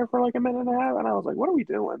in there for like a minute and a half, and I was like, what are we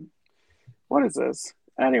doing? What is this?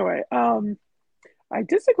 Anyway, I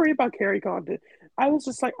disagree about Kerry Condon. I was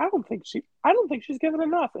just like, I don't think she's given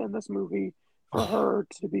enough in this movie for her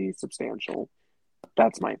to be substantial.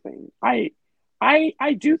 That's my thing. I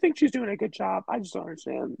do think she's doing a good job. I just don't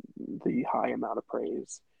understand the high amount of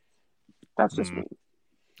praise. That's just me.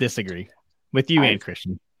 Disagree with you and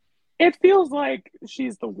Christian. It feels like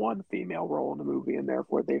she's the one female role in the movie, and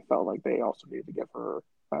therefore they felt like they also needed to give her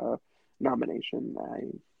a nomination.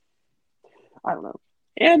 I don't know.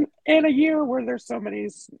 And in a year where there's so many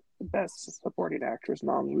best supporting actress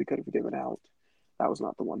noms we could have given out, that was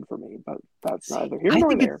not the one for me. But that's neither here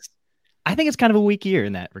nor there. I think it's kind of a weak year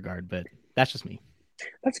in that regard, but that's just me.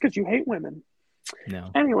 That's because you hate women.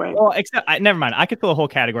 No. Anyway. Well, never mind. I could fill a whole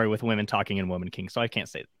category with women talking in Woman King, so I shouldn't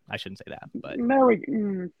say that. But there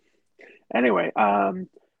we. Anyway,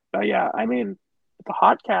 but yeah, I mean, the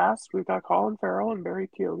hot cast. We've got Colin Farrell and Barry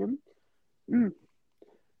Keoghan.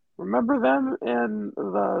 Remember them in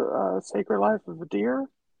the Sacred Life of a Deer?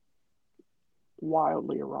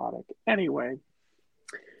 Wildly erotic. Anyway.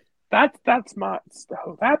 That's my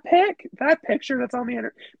that picture that's on the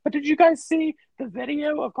internet. But did you guys see the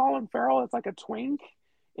video of Colin Farrell? It's like a twink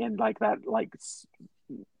in like that like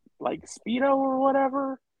Speedo or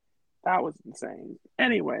whatever. That was insane.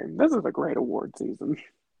 Anyway, this is a great award season.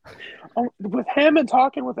 With him and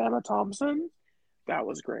talking with Emma Thompson, that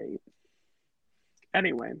was great.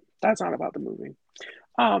 Anyway, that's not about the movie.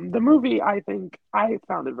 The movie, I think I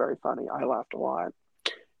found it very funny. I laughed a lot.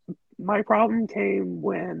 My problem came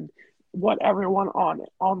when what everyone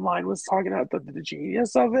online was talking about the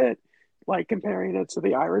genius of it, like comparing it to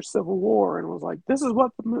the Irish Civil War, and was like, this is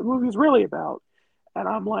what the movie's really about. And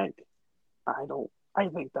I'm like, I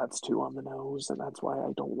think that's too on the nose, and that's why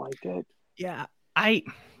I don't like it. Yeah, I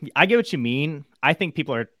get what you mean. I think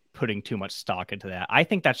people are putting too much stock into that. I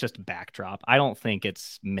think that's just backdrop. I don't think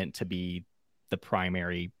it's meant to be the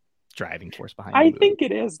primary driving force behind it. I think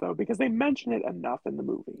it is, though, because they mention it enough in the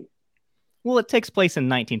movie. Well, it takes place in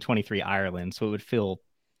 1923 Ireland, so it would feel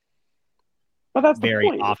very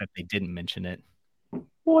off if they didn't mention it.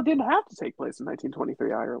 Well, it didn't have to take place in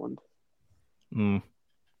 1923 Ireland.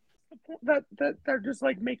 That they're just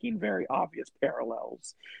like making very obvious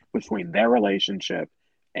parallels between their relationship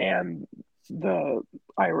and the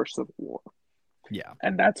Irish Civil War. Yeah.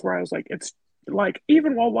 And that's where I was like, it's like,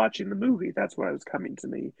 even while watching the movie, that's what was coming to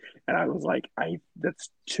me. And I was like, that's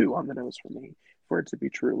too on the nose for me for it to be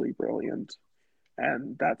truly brilliant.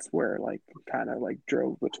 And that's where like kind of like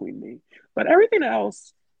drove between me. But everything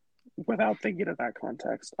else, without thinking of that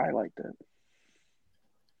context, I liked it.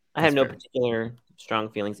 I have no particular strong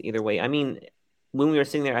feelings either way. I mean, when we were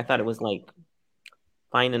sitting there, I thought it was like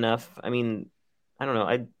fine enough. I mean, I don't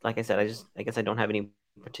know. I guess I don't have any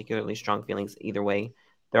particularly strong feelings either way.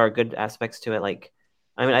 There are good aspects to it. Like,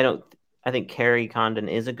 I mean, I think Carrie Condon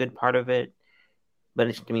is a good part of it, but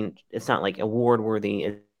it's not like award worthy.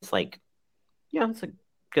 It's like, yeah, it's a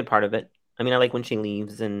good part of it. I mean, I like when she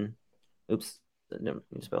leaves and oops, I didn't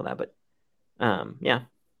spell that, but yeah.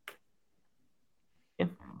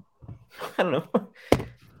 I don't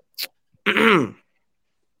know.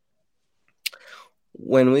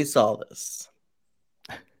 When we saw this,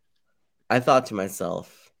 I thought to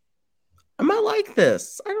myself, I might like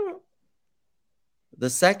this. I don't know. The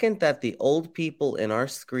second that the old people in our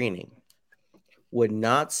screening would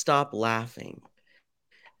not stop laughing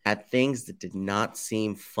at things that did not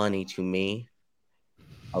seem funny to me,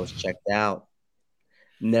 I was checked out.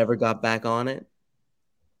 Never got back on it.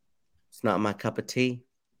 It's not my cup of tea.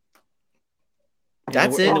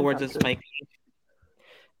 That's it. In the words of Spike.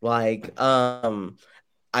 Like, I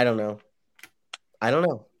don't know.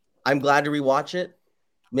 I'm glad to rewatch it.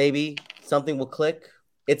 Maybe something will click.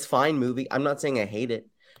 It's fine movie. I'm not saying I hate it.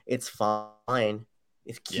 It's fine.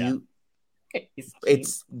 It's cute. Yeah.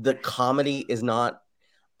 It's the comedy is not.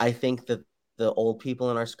 I think that the old people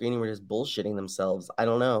in our screening were just bullshitting themselves. I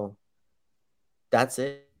don't know. That's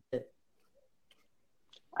it.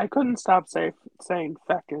 I couldn't stop saying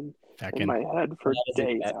feckin' in my head for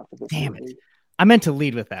days after this Damn movie. It. I meant to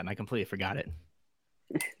lead with that and I completely forgot it.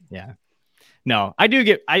 Yeah. No, I do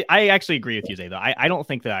get I actually agree with you, Zay, though. I don't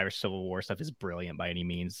think the Irish Civil War stuff is brilliant by any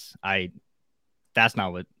means. That's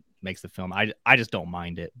not what makes the film. I just don't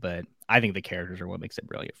mind it, but I think the characters are what makes it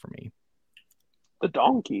brilliant for me. The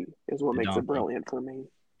donkey is what makes it brilliant for me.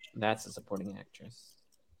 That's a supporting actress.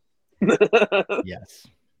 Yes.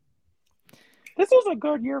 This was a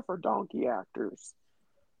good year for donkey actors.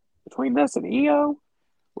 Between this and EO,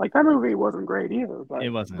 like that movie wasn't great either, but it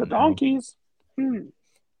wasn't. The donkeys.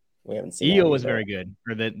 We haven't seen EO was very good.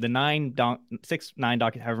 Or the 9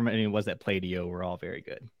 donkey, however many it was that played EO were all very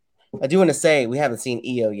good. I do want to say we haven't seen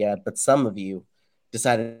EO yet, but some of you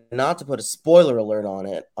decided not to put a spoiler alert on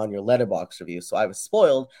it on your Letterboxd review. So I was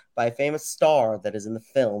spoiled by a famous star that is in the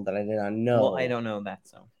film that I did not know. Well, I don't know that,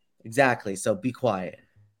 so. Exactly. So be quiet.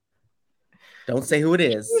 Don't say who it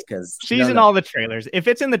is, because she's in all the trailers. If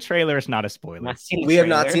it's in the trailer, it's not a spoiler. We have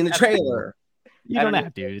not seen the trailer. You don't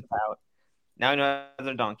have to. It's out. Now I know there's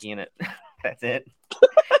a donkey in it. That's it.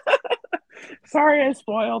 Sorry, I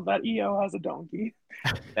spoiled that EO has a donkey.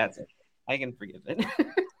 That's it. I can forgive it.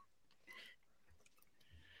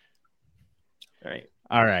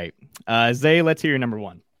 All right. Zay, let's hear your number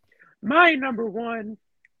one. My number one.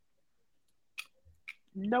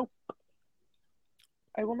 Nope.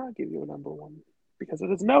 I will not give you a number one because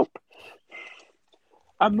it is Nope.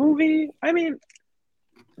 A movie. I mean,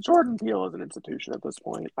 Jordan Peele is an institution at this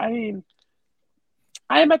point. I mean,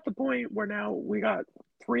 I am at the point where now we got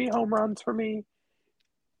 3 home runs for me.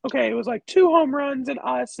 Okay, it was like 2 home runs, and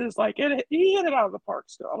Us is like he hit it out of the park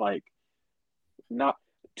still. Like, not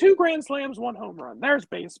 2 grand slams, 1 home run. There's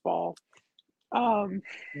baseball.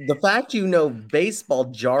 The fact you know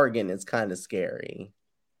baseball jargon is kind of scary.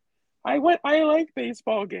 I like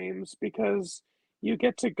baseball games because you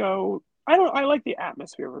get to go. I like the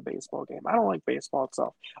atmosphere of a baseball game. I don't like baseball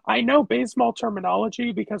itself. I know baseball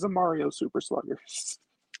terminology because of Mario Super Sluggers.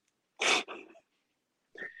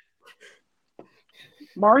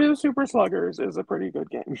 Mario Super Sluggers is a pretty good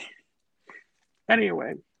game.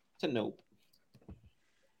 Anyway. It's a Nope.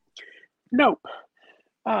 Nope.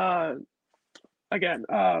 Again,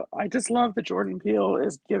 I just love that Jordan Peele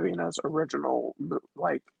is giving us original,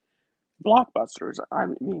 like, blockbusters. I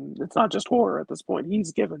mean, it's not just horror at this point.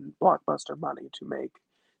 He's given Blockbuster money to make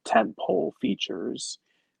tentpole features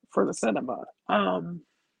for the cinema. And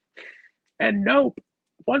Nope,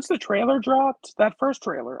 once the trailer dropped, that first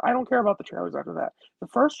trailer, I don't care about the trailers after that. The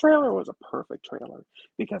first trailer was a perfect trailer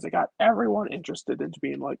because it got everyone interested into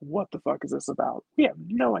being like, what the fuck is this about? We have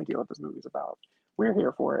no idea what this movie's about. We're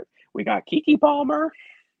here for it. We got Keke Palmer.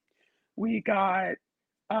 We got,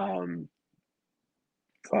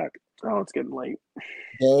 it's getting late.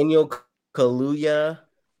 Daniel Kaluuya.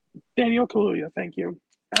 Daniel Kaluuya, thank you.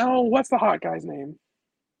 Oh, what's the hot guy's name?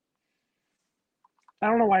 I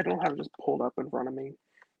don't know why I don't have it just pulled up in front of me.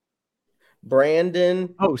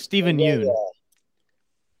 Brandon. Oh, Stephen Yeun.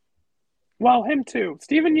 Well, him too.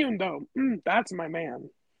 Stephen Yeun, though. That's my man.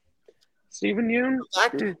 Stephen Yeun.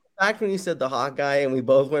 Back when you said the hot guy and we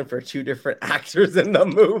both went for 2 different actors in the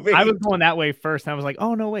movie. I was going that way first. And I was like,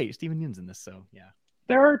 oh, no, wait. Stephen Yeun's in this. So, yeah.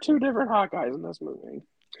 There are 2 different hot guys in this movie.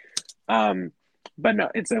 But no,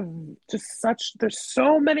 there's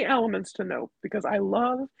so many elements to Nope because I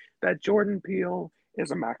love that Jordan Peele is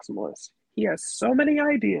a maximalist. He has so many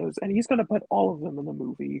ideas and he's going to put all of them in the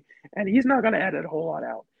movie and he's not going to edit a whole lot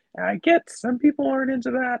out. And I get some people aren't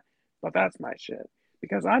into that, but that's my shit.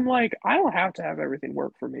 Because I'm like, I don't have to have everything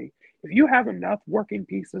work for me. If you have enough working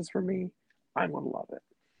pieces for me, I'm going to love it.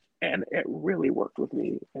 And it really worked with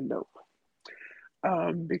me in Nope.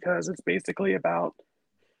 Because it's basically about...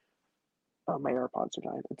 Oh, my AirPods are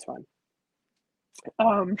dying. It's fine.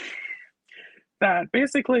 That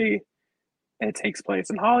basically it takes place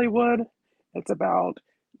in Hollywood. It's about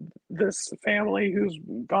this family who's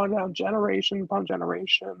gone down generation upon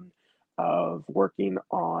generation of working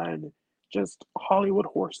on just Hollywood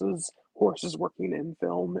horses working in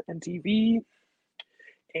film and TV.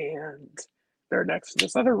 And they're next to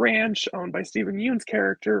this other ranch owned by Stephen Yeun's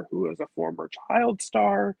character, who is a former child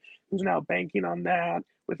star, who's now banking on that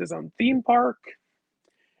with his own theme park.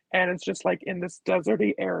 And it's just like in this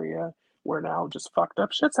deserty area where now just fucked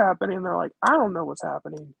up shit's happening. And they're like, I don't know what's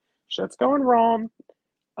happening. Shit's going wrong.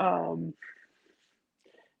 And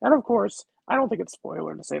of course, I don't think it's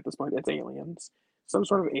spoiler to say at this point, it's aliens. Some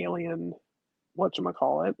sort of alien,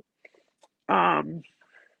 whatchamacallit. And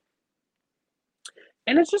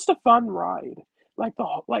it's just a fun ride.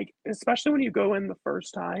 Like especially when you go in the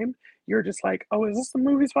first time, you're just like, oh, is this the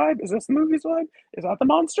movie's vibe? Is this the movie's vibe? Is that the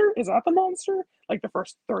monster? Is that the monster? Like the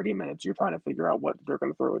first 30 minutes, you're trying to figure out what they're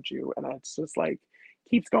going to throw at you. And it's just like,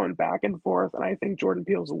 keeps going back and forth. And I think Jordan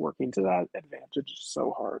Peele's working to that advantage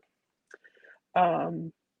so hard.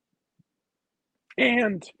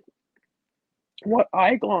 And what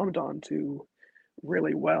I glommed onto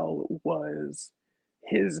really well was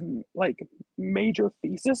his like major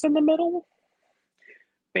thesis in the middle,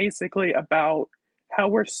 basically about how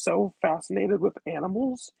we're so fascinated with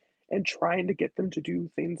animals and trying to get them to do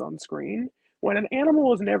things on screen when an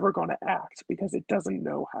animal is never going to act because it doesn't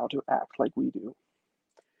know how to act like we do.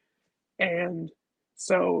 And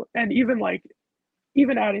so, and even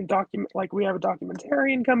adding like we have a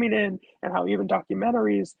documentarian coming in, and how even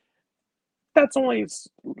documentaries, that's only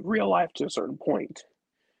real life to a certain point.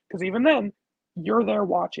 Because even then, you're there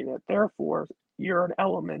watching it. Therefore, you're an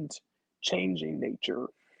element changing nature.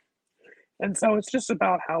 And so it's just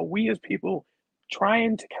about how we as people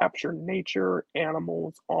trying to capture nature,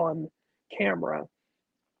 animals on camera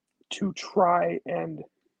to try and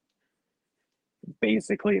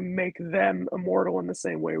basically make them immortal in the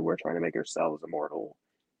same way we're trying to make ourselves immortal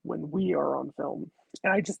when we are on film.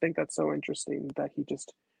 And I just think that's so interesting that he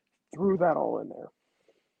just threw that all in there.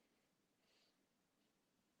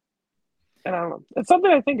 And I don't know. It's something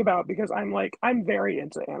I think about because I'm very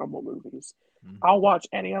into animal movies. I'll watch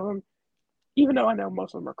any of them, even though I know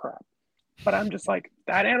most of them are crap. But I'm just like,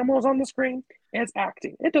 that animal is on the screen, and it's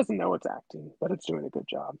acting. It doesn't know it's acting, but it's doing a good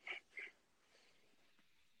job.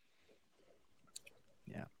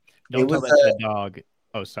 Yeah. Don't tell that to the dog.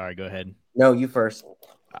 Oh, sorry. Go ahead. No, you first.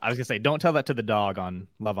 I was gonna say, don't tell that to the dog on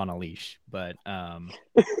Love on a Leash, but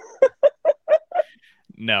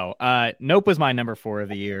no. Nope was my number 4 of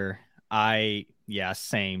the year.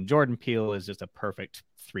 Same. Jordan Peele is just a perfect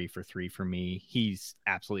 3 for 3 for me. He's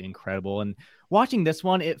absolutely incredible. And watching this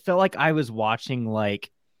one, it felt like I was watching like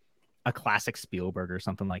a classic Spielberg or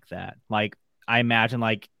something like that. Like I imagine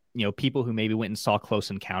like, people who maybe went and saw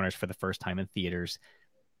Close Encounters for the first time in theaters,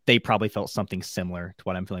 they probably felt something similar to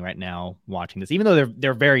what I'm feeling right now watching this, even though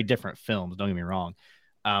they're very different films. Don't get me wrong.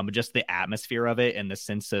 But just the atmosphere of it and the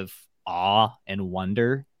sense of awe and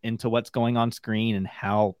wonder into what's going on screen and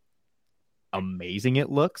how amazing it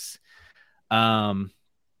looks. Because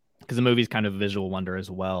the movie's kind of visual wonder as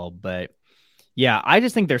well. But yeah, I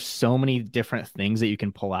just think there's so many different things that you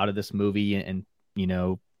can pull out of this movie and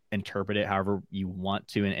interpret it however you want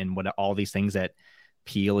to, and what all these things that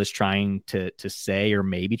Peele is trying to say, or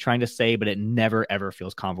maybe trying to say, but it never ever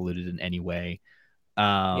feels convoluted in any way.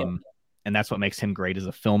 And that's what makes him great as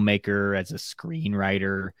a filmmaker, as a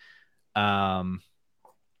screenwriter.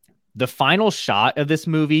 The final shot of this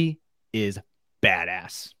movie is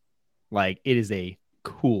badass. Like, it is a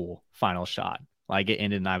cool final shot. Like, it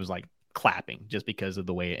ended and I was like clapping just because of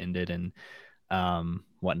the way it ended and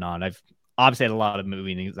whatnot. I've obviously had a lot of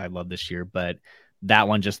movie things I love this year, but that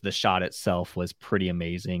one, just the shot itself was pretty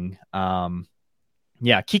amazing.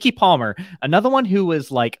 Keke Palmer, another one who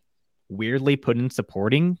was like weirdly put in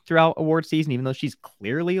supporting throughout award season, even though she's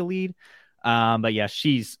clearly a lead. But yeah,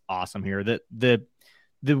 she's awesome here. The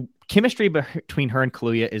chemistry between her and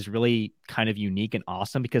Kaluuya is really kind of unique and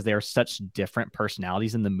awesome because they are such different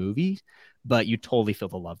personalities in the movie, but you totally feel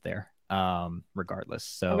the love there, regardless.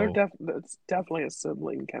 So it's definitely a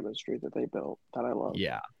sibling chemistry that they built that I love.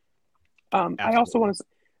 Yeah. I also want to.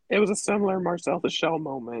 It was a similar Marcel the Shell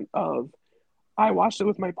moment of I watched it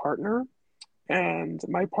with my partner, and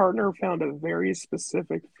my partner found a very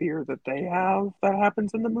specific fear that they have that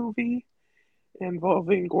happens in the movie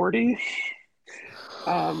involving Gordy.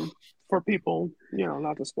 For people,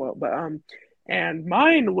 not to spoil, but and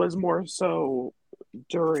mine was more so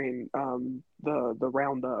during the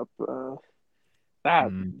roundup.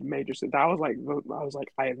 That major scene, that was like, I was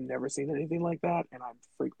like, I have never seen anything like that, and I'm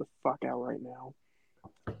freaked the fuck out right now.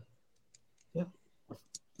 Yeah.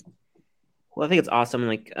 Well, I think it's awesome.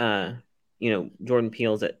 Like, Jordan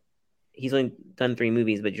Peele's he's only done 3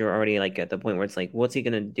 movies, but you're already like at the point where it's like, what's he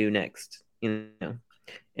gonna do next? And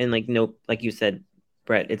like, nope, like you said,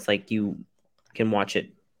 Brett, it's like you can watch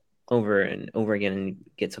it over and over again and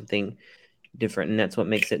get something different, and that's what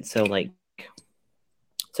makes it so like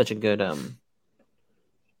such a good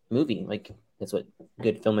movie. Like, that's what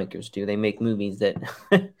good filmmakers do. They make movies that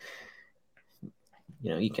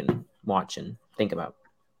you can watch and think about.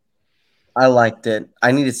 I liked it.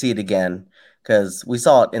 I need to see it again because we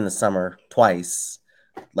saw it in the summer twice,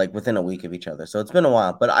 like within a week of each other. So it's been a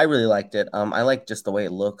while, but I really liked it. I like just the way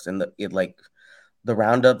it looks and the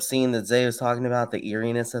roundup scene that Zay was talking about, the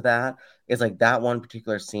eeriness of that. It's like that one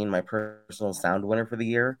particular scene, my personal sound winner for the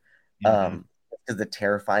year. Because the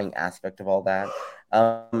terrifying aspect of all that.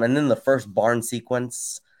 And then the first barn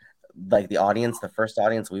sequence, like the first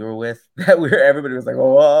audience we were with, everybody was like,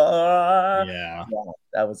 "Whoa!" Yeah,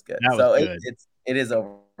 that was good. That was good. It is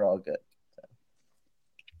overall good. So.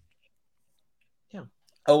 Yeah.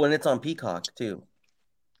 Oh, and it's on Peacock too.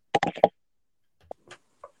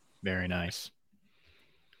 Very nice.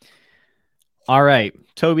 All right,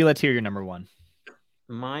 Toby, let's hear your number 1.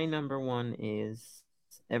 My number 1 is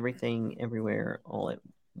Everything Everywhere All at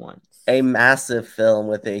Once. A massive film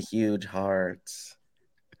with a huge heart.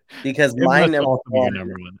 Because my number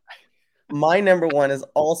one is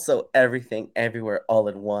also Everything Everywhere All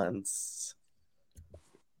at Once.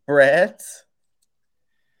 Brett?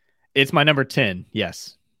 It's my number 10,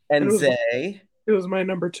 yes. And Zay? It was my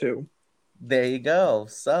number 2. There you go.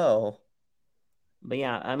 So But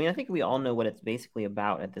yeah, I mean, I think we all know what it's basically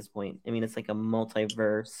about at this point. I mean, it's like a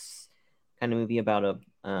multiverse kind of movie about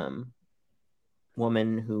a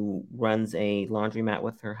woman who runs a laundromat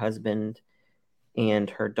with her husband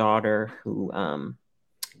and her daughter who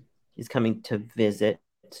is coming to visit.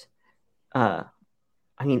 I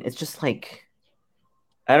mean, it's just like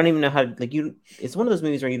I don't even know how to like you. It's one of those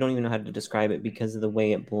movies where you don't even know how to describe it because of the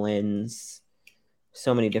way it blends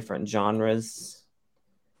so many different genres.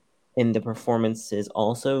 And the performances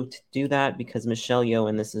also to do that because Michelle Yeoh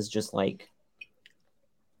in this is just like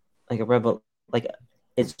a rebel, like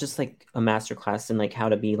it's just like a masterclass in like how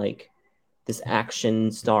to be like this action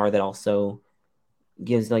star that also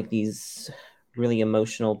gives like these really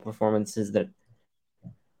emotional performances that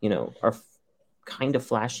are kind of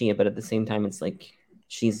flashy, but at the same time it's like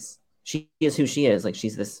she is who she is. Like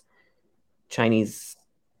she's this Chinese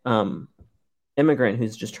immigrant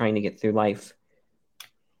who's just trying to get through life,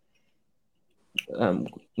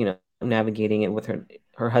 navigating it with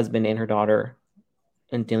her husband and her daughter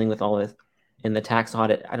and dealing with all this and the tax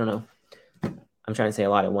audit. I don't know. I'm trying to say a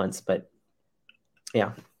lot at once, but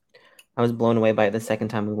yeah, I was blown away by it the second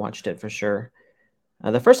time we watched it for sure.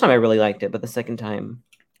 The first time I really liked it, but the second time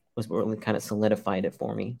was what really kind of solidified it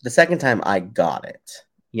for me. The second time I got it.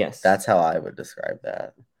 Yes. That's how I would describe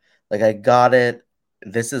that. Like I got it.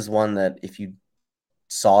 This is one that if you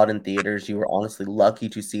saw it in theaters, you were honestly lucky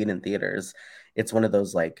to see it in theaters. It's one of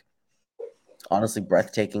those like honestly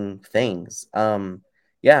breathtaking things.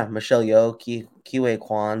 Yeah, Michelle Yeoh, Ke Huy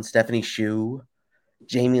Quan, Stephanie Hsu,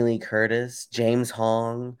 Jamie Lee Curtis, James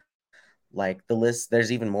Hong. Like the list,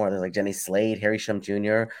 there's even more. There's like Jenny Slate, Harry Shum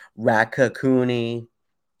Jr., Raka Cooney,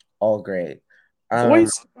 all great.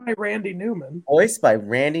 Voiced by Randy Newman. Voiced by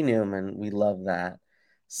Randy Newman. We love that.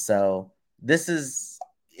 So it's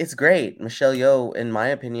great. Michelle Yeoh, in my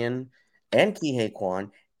opinion, and Ke Huy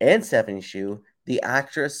Quan, and Stephanie Hsu, the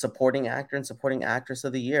actress, supporting actor, and supporting actress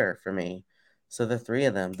of the year for me. So the three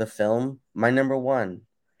of them. The film, my number one.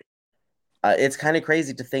 It's kind of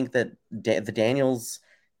crazy to think that the Daniels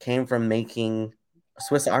came from making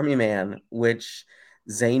Swiss Army Man, which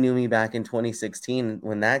Zay knew me back in 2016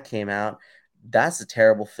 when that came out. That's a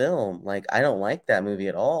terrible film. Like, I don't like that movie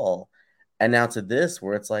at all. And now to this,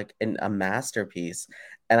 where it's like a masterpiece.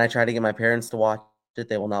 And I tried to get my parents to watch it.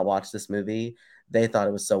 They will not watch this movie. They thought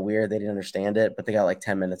it was so weird. They didn't understand it, but they got like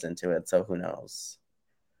 10 minutes into it. So who knows?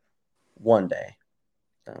 One day.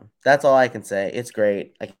 So that's all I can say. It's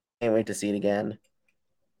great. I can't wait to see it again.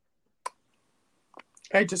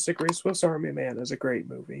 I disagree. Swiss Army Man is a great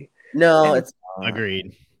movie. No, it's not.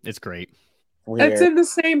 Agreed. It's great. Weird. It's in the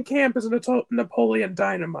same camp as Napoleon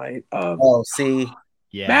Dynamite. See.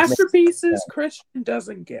 Yeah. Masterpieces Christian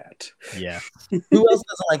doesn't get. Yeah. Who else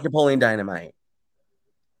doesn't like Napoleon Dynamite?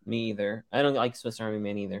 Me either. I don't like Swiss Army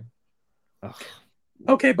Man either. Ugh.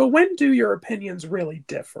 Okay, but when do your opinions really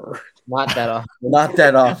differ? Not that often. Not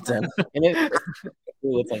that often. And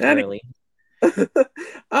it's like really.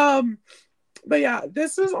 But yeah,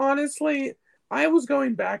 this is honestly, I was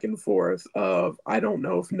going back and forth of, I don't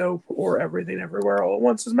know if Nope or Everything Everywhere All at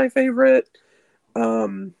Once is my favorite.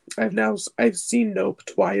 I've seen Nope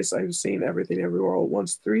twice. I've seen Everything Everywhere All at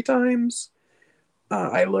Once 3 times.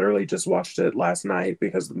 I literally just watched it last night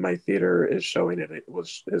because my theater is showing it.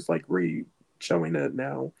 Is like re-showing it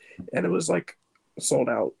now, and it was like sold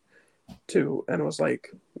out too. And it was like,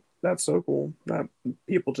 that's so cool that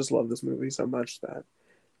people just love this movie so much that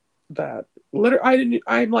literally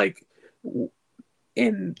I'm like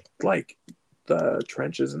in like the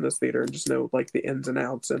trenches in this theater and just know like the ins and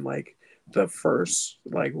outs, and like the first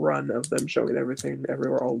like run of them showing Everything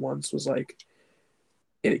Everywhere All at Once was like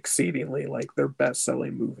exceedingly like their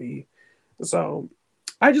best-selling movie. So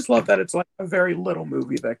I just love that it's like a very little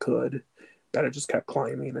movie that it just kept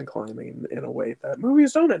climbing and climbing in a way that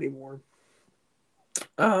movies don't anymore.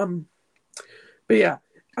 But yeah,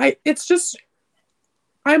 I'm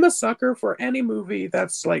a sucker for any movie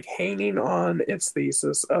that's like hanging on its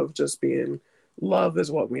thesis of just being love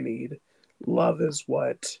is what we need. Love is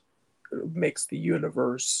what makes the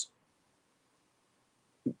universe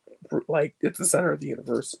like it's the center of the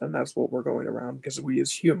universe, and that's what we're going around because we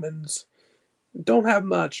as humans don't have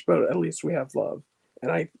much, but at least we have love,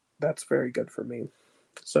 and that's very good for me.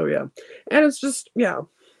 So yeah, and it's just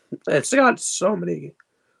it's got so many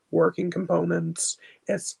working components.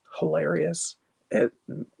 It's hilarious.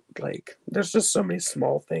 There's just so many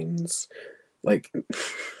small things, like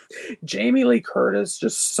Jamie Lee Curtis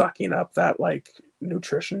just sucking up that like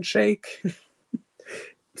nutrition shake.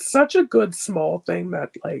 Such a good small thing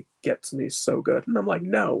that like gets me so good, and I'm like,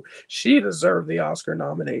 no, she deserved the Oscar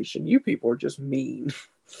nomination. You people are just mean.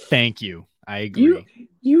 Thank you. I agree.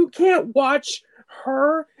 You can't watch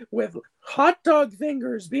her with hot dog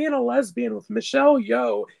fingers being a lesbian with Michelle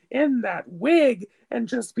Yeoh in that wig and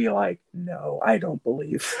just be like, no, I don't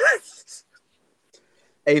believe.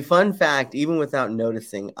 A fun fact, even without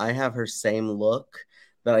noticing, I have her same look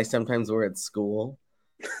that I sometimes wear at school.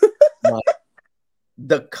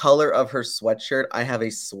 The color of her sweatshirt, I have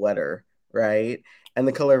a sweater, right? And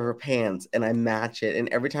the color of her pants, and I match it. And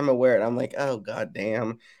every time I wear it, I'm like, oh, god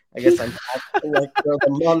damn. I guess I'm like for the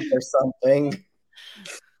month or something.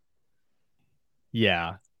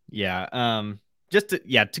 Yeah. Just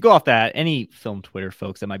to go off that, any film Twitter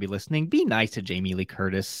folks that might be listening, be nice to Jamie Lee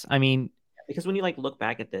Curtis. I mean, because when you like look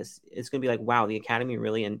back at this, it's gonna be like, wow, the Academy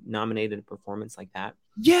really nominated a performance like that.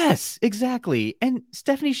 Yes, exactly. And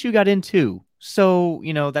Stephanie Hsu got in too, so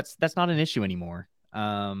that's not an issue anymore.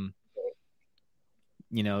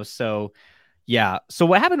 So yeah. So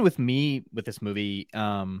what happened with me with this movie,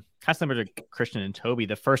 kind of similar to Christian and Toby,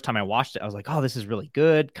 the first time I watched it, I was like, oh, this is really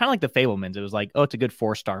good. Kind of like The Fabelmans. It was like, oh, it's a good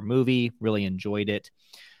 4-star movie. Really enjoyed it.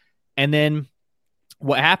 And then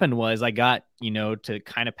what happened was I got, to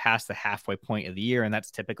kind of past the halfway point of the year. And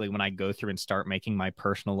that's typically when I go through and start making my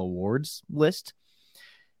personal awards list.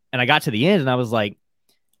 And I got to the end and I was like,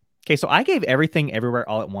 okay, so I gave Everything Everywhere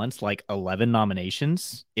All at Once like 11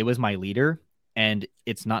 nominations. It was my leader and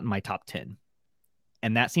it's not in my top 10.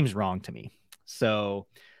 And that seems wrong to me. So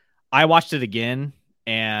I watched it again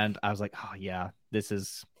and I was like, oh yeah, this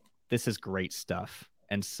is great stuff.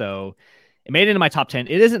 And so it made it into my top 10.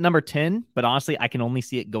 It isn't number 10, but honestly, I can only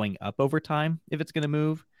see it going up over time if it's going to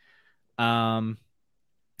move.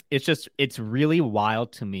 It's really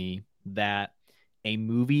wild to me that a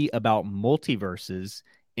movie about multiverses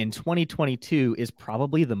in 2022 is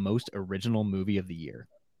probably the most original movie of the year.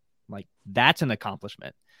 Like, that's an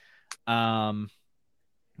accomplishment.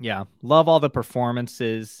 Yeah, love all the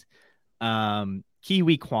performances. Ke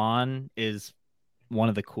Huy Quan is one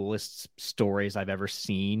of the coolest stories I've ever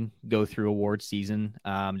seen go through award season.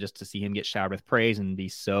 Just to see him get showered with praise and be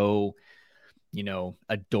so,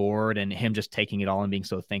 adored, and him just taking it all and being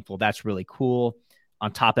so thankful. That's really cool.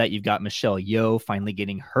 On top of that, you've got Michelle Yeoh finally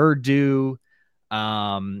getting her due.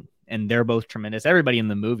 And they're both tremendous. Everybody in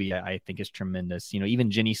the movie, I think, is tremendous. Even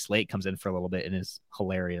Jenny Slate comes in for a little bit and is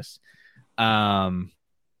hilarious.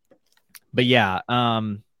 But yeah,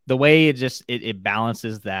 the way it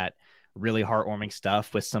balances that really heartwarming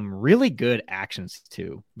stuff with some really good actions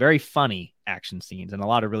too. Very funny action scenes and a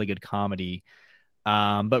lot of really good comedy.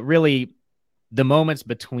 But really, the moments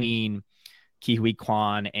between Ke Huy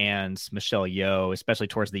Quan and Michelle Yeoh, especially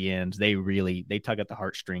towards the end, they tug at the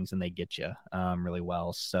heartstrings and they get you really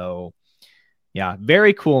well. So yeah,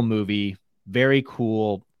 very cool movie, very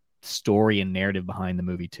cool story and narrative behind the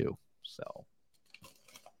movie too. So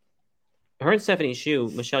her and Stephanie Hsu,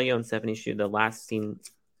 Michelle Yeoh and Stephanie Hsu, the last scene,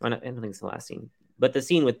 I don't think it's the last scene, but the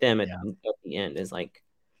scene with them at the end is like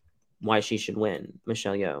why she should win,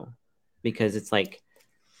 Michelle Yeoh, because it's like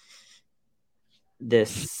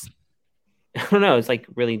this, I don't know, it's like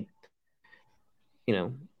really,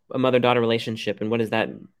 a mother-daughter relationship, and what does that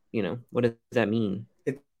mean?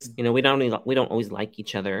 We don't always like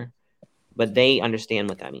each other, but they understand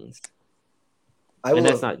what that means.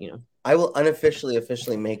 That's not, I will unofficially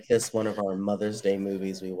officially make this one of our Mother's Day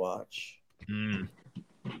movies we watch.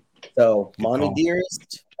 So, Mommy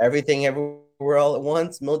Dearest, Everything Everywhere All at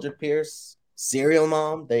Once, Mildred Pierce, Serial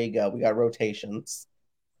Mom. There you go. We got rotations.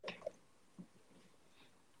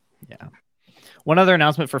 Yeah. One other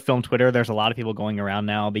announcement for film Twitter. There's a lot of people going around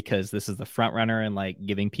now because this is the front runner and like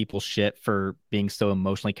giving people shit for being so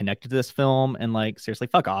emotionally connected to this film. And like, seriously,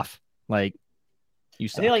 fuck off. Like, you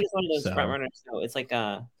suck. I feel like it's one of those front runners. No, it's like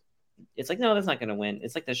no, that's not going to win.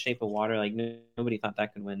 It's like The Shape of Water. Like nobody thought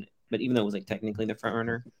that could win, but even though it was like technically the front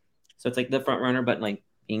runner, so it's like the front runner, but like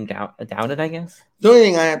being doubted, I guess. The only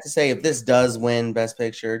thing I have to say, if this does win Best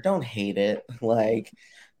Picture, don't hate it. Like,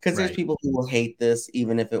 because there's people who will hate this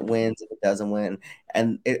even if it wins, if it doesn't win,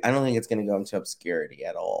 and I don't think it's going to go into obscurity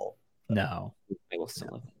at all. No, I will still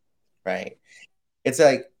love it. Right. It's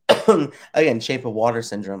like again, Shape of Water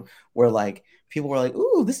syndrome, where like people were like,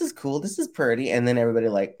 "Ooh, this is cool, this is pretty," and then everybody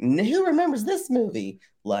like, "Who remembers this movie?"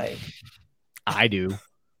 Like, I do.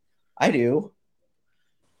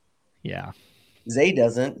 Yeah. Zay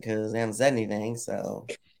doesn't because they haven't said anything. So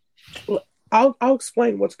I'll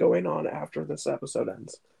explain what's going on after this episode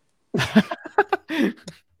ends.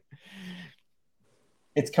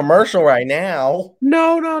 It's commercial right now.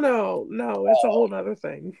 No. It's a whole other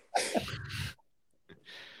thing.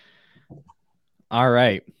 All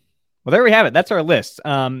right. Well, there we have it. That's our list.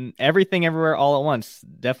 Everything Everywhere All at Once.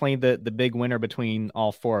 Definitely the big winner between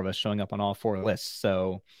all four of us, showing up on all four lists.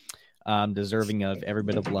 So deserving of every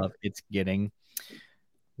bit of love it's getting.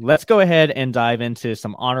 let's go ahead and dive into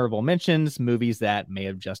some honorable mentions, movies that may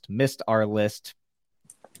have just missed our list.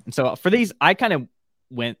 And so for these, I kind of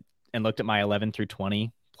went and looked at my 11 through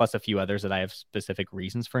 20, plus a few others that I have specific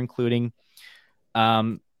reasons for including.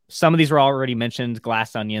 Some of these were already mentioned: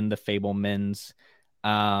 Glass Onion, The Fabelmans,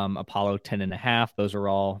 Apollo 10.5. Those are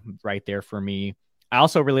all right there for me. I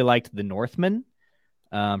also really liked The Northman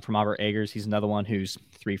from Robert Eggers. He's another one who's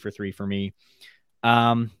 3 for 3 for me.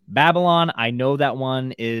 Babylon, I know that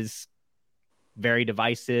one is very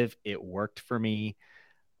divisive. It worked for me.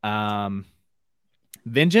 Vengeance,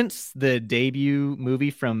 the debut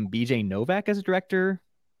movie from BJ Novak as a director.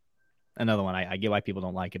 Another one. I get why people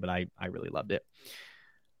don't like it, but I really loved it.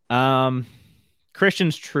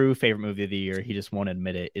 Christian's true favorite movie of the year, he just won't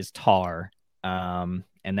admit it, is Tar. And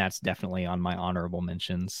that's definitely on my honorable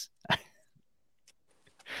mentions.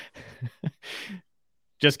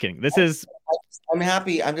 Just kidding. I'm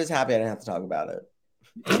happy. I'm just happy I didn't have to talk about it.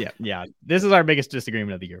 Yeah. This is our biggest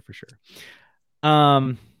disagreement of the year for sure.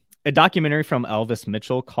 A documentary from Elvis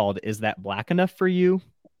Mitchell called "Is That Black Enough for You?"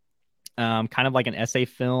 Kind of like an essay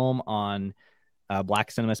film on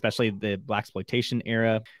Black cinema, especially the Blaxploitation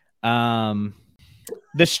era.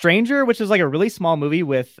 The Stranger, which is like a really small movie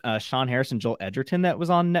with Sean Harris and Joel Edgerton that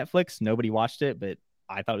was on Netflix. Nobody watched it, but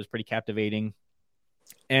I thought it was pretty captivating.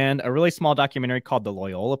 And a really small documentary called The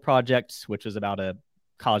Loyola Project, which was about a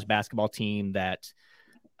college basketball team that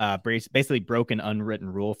basically broke an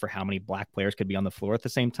unwritten rule for how many Black players could be on the floor at the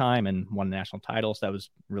same time and won a national title. So that was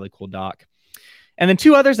a really cool doc. And then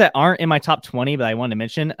two others that aren't in my top 20, but I wanted to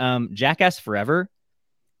mention, Jackass Forever,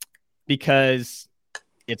 because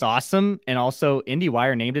it's awesome. And also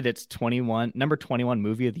IndieWire named it its number 21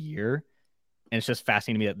 movie of the year. And it's just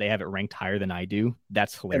fascinating to me that they have it ranked higher than I do.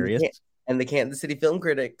 That's hilarious. And the Kansas City Film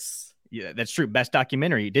Critics. Yeah, that's true. Best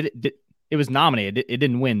documentary. It was nominated. It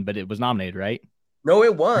didn't win, but it was nominated, right? No,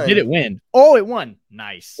 it won. Did it win? Oh, it won.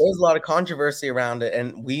 Nice. There was a lot of controversy around it,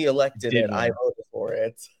 and we elected it. I voted for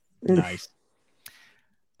it. Nice.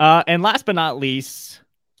 And last but not least,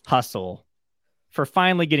 Hustle, for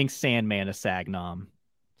finally getting Sandman a SAG nom.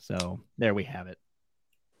 So there we have it.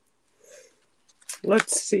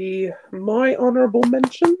 Let's see. My honorable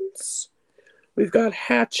mentions. We've got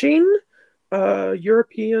Hatching,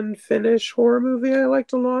 European Finnish horror movie I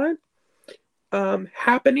liked a lot.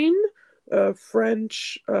 Happening, a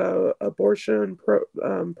French abortion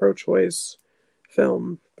pro-choice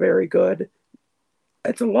film, very good.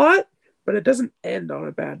 It's a lot, but it doesn't end on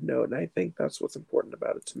a bad note, and I think that's what's important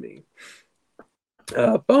about it to me.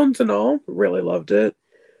 Bones and All, really loved it.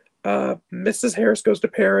 Mrs. Harris Goes to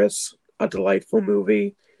Paris, a delightful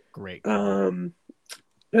movie. Great. Pinocchio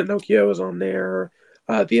is on there.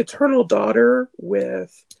 The Eternal Daughter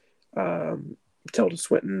with Tilda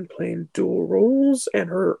Swinton playing dual roles, and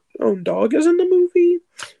her own dog is in the movie.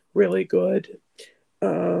 Really good.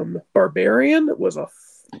 Barbarian was a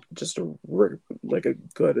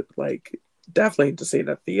good, definitely to see in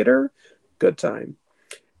a theater. Good time.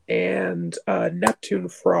 And Neptune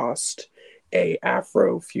Frost, a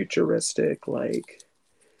Afro-futuristic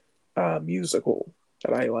musical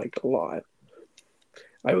that I liked a lot.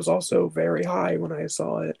 I was also very high when I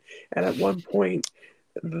saw it, and at one point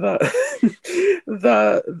the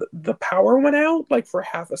power went out for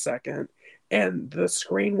half a second, and the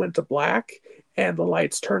screen went to black and the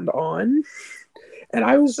lights turned on, and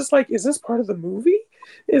I was just like, is this part of the movie?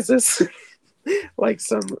 Is this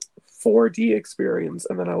some 4D experience?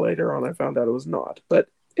 And then later on I found out it was not, but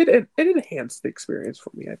it enhanced the experience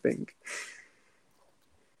for me, I think.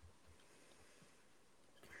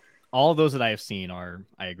 All of those that I have seen I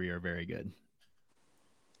agree, are very good.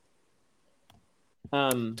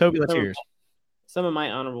 Toby, let's hear yours. Some of my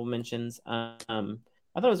honorable mentions. I thought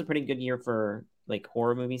it was a pretty good year for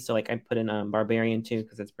horror movies. So I put in Barbarian too,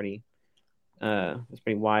 because it's pretty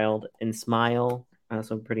wild. And Smile, I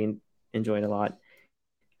also enjoyed a lot.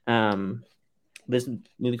 This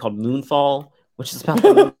movie called Moonfall, which is about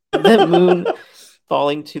the moon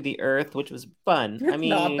falling to the earth, which was fun. I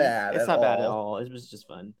mean, it's not bad at all. It was just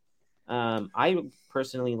fun. I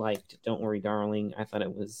personally liked Don't Worry, Darling. I thought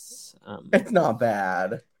it was it's not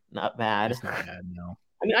bad. Not bad. It's not bad, no.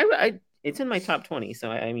 I mean, it's in my top 20,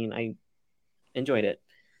 so I enjoyed it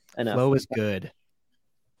enough. Flow is good.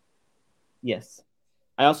 Yes.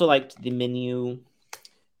 I also liked The Menu.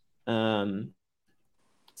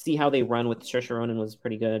 See How They Run with Saoirse Ronan was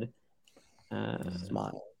pretty good.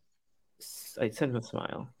 Smile. I said with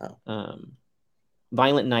Smile. Oh.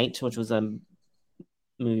 Violent Night, which was a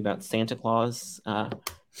movie about Santa Claus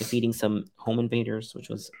defeating some home invaders, which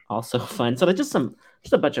was also fun. So just a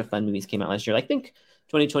bunch of fun movies came out last year. I think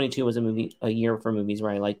 2022 was a year for movies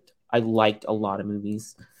where I liked I liked a lot of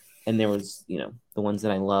movies, and there was, the ones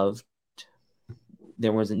that I loved.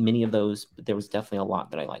 There wasn't many of those, but there was definitely a lot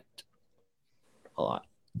that I liked a lot.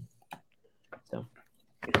 So,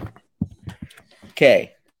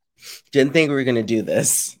 okay, didn't think we were gonna do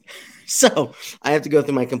this, so I have to go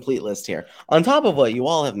through my complete list here. On top of what you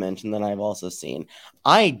all have mentioned that I've also seen,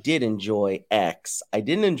 I did enjoy X. I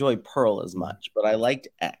didn't enjoy Pearl as much, but I liked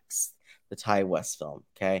X, the Ty West film.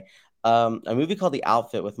 Okay, a movie called The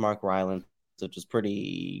Outfit with Mark Rylance, which was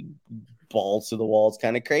pretty balls to the walls,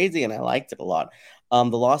 kind of crazy, and I liked it a lot. The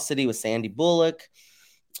Lost City with Sandy Bullock.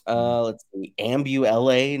 Let's see,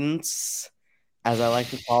 Ambulance, as I like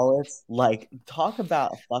to call it. Like, talk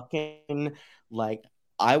about fucking, like,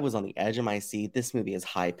 I was on the edge of my seat. This movie is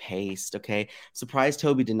high paced. Okay, surprised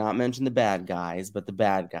Toby did not mention the bad guys, but the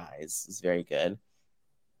bad guys is very good.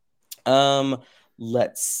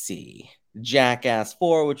 Let's see, Jackass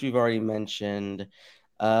 4, which we've already mentioned.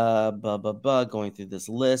 Going through this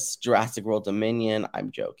list, Jurassic World Dominion.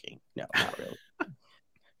 I'm joking. No, not really.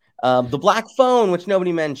 The Black Phone, which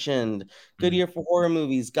nobody mentioned. Good year for horror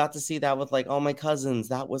movies. Got to see that with like all my cousins.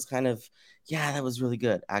 That was kind of, that was really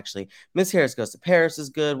good, actually. Miss Harris Goes to Paris is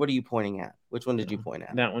good. What are you pointing at? Which one did you point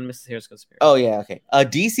at? that one, Mrs. Harris Goes to Paris. Oh, yeah, okay.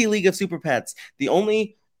 DC League of Super Pets. The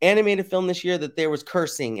only animated film this year that there was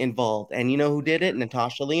cursing involved. And you know who did it?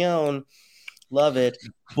 Natasha Lyonne. Love it.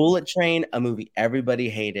 Bullet Train, a movie everybody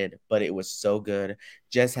hated, but it was so good.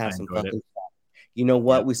 Just have some fucking fun. You know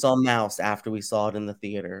what? Yeah. We saw Mouse after we saw it in the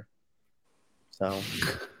theater. So,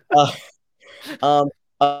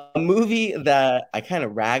 a movie that I kind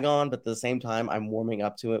of rag on, but at the same time, I'm warming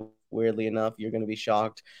up to it. Weirdly enough, you're going to be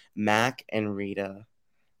shocked. Mac and Rita.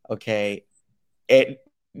 Okay.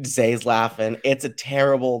 Zay's laughing. It's a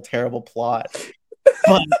terrible, terrible plot.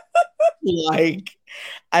 But, like,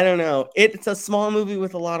 I don't know. It's a small movie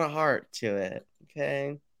with a lot of heart to it.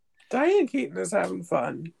 Okay. Diane Keaton is having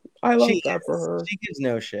fun. I love that for her. She gives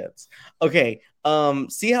no shits. Okay.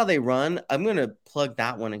 See How They Run? I'm gonna plug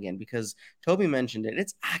that one again because Toby mentioned it.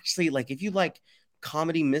 It's actually, like, if you like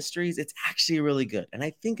comedy mysteries, it's actually really good. And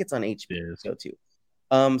I think it's on HBO too.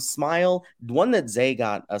 Smile. One that Zay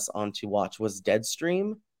got us on to watch was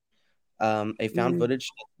Deadstream. A found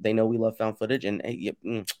footage. They know we love found footage, and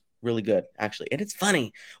really good, actually. And it's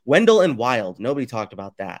funny. Wendell and Wild. Nobody talked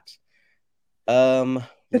about that.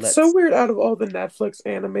 It's so weird. Out of all the Netflix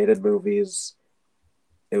animated movies,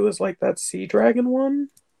 it was like that Sea Dragon one.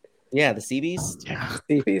 Yeah, the Sea Beast.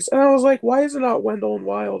 Sea Beast. And I was like, why is it not Wendell and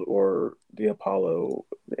Wild or the Apollo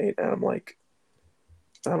 8? And I'm like,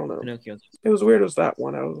 I don't know. Pinocchio. It was weird. It was that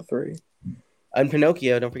one out of the three. And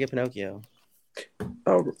Pinocchio. Don't forget Pinocchio.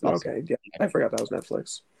 Oh, okay. Yeah, I forgot that was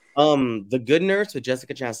Netflix. The Good Nurse with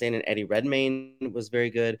Jessica Chastain and Eddie Redmayne was very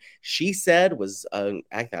good. She Said was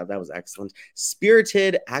I thought that was excellent.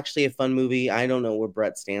 Spirited, actually a fun movie. I don't know where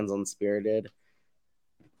Brett stands on Spirited.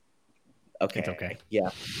 Okay. It's okay. Yeah,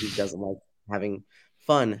 he doesn't like having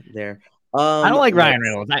fun there. I don't like Ryan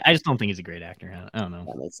Reynolds. I just don't think he's a great actor. I don't know.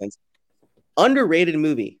 That makes sense. Underrated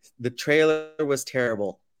movie. The trailer was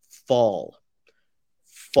terrible. Fall.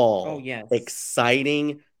 Oh, yes.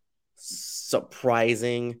 Exciting,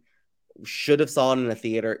 surprising. Should have saw it in a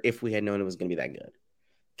theater if we had known it was going to be that good.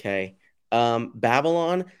 Okay.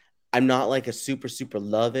 Babylon, I'm not like a super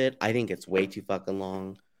love it. I think it's way too fucking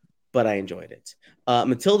long, but I enjoyed it.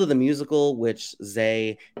 Matilda the Musical, which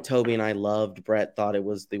Zay, Toby, and I loved. Brett thought it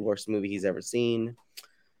was the worst movie he's ever seen.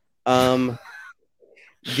 The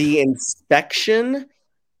Inspection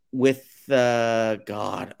with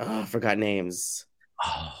I forgot names.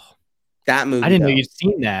 Oh, that movie. I didn't know you'd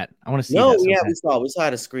seen that. I want to see that. No, yeah, we saw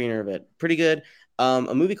it a screener of it. Pretty good.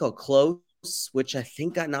 A movie called Close, which I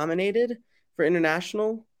think got nominated for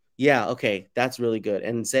international. Yeah, okay, that's really good.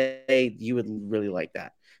 And Zay, you would really like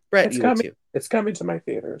that. Brett, you would too. It's coming to my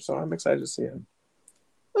theater, so I'm excited to see it.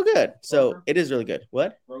 Oh, good. So it is really good.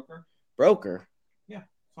 What? Broker. Yeah.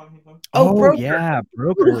 Oh, Broker. Yeah,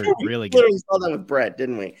 Broker. Really good. We literally saw that with Brett,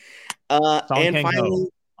 didn't we?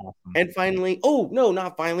 And finally,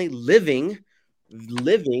 Living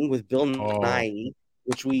with Bill Nighy,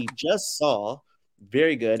 which we just saw.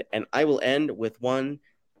 Very good. And I will end with one,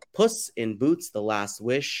 Puss in Boots: The Last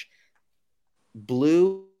Wish.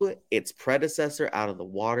 Blew its predecessor out of the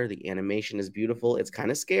water. The animation is beautiful. It's kind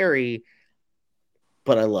of scary,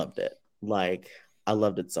 but I loved it. Like, I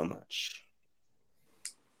loved it so much.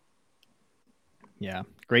 Yeah,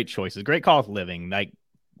 great choices. Great call with Living. Like,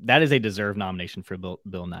 that is a deserved nomination for Bill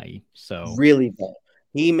Nighy. So really good.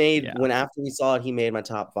 He made after we saw it, he made my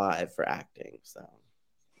top 5 for acting. So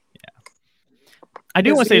yeah, I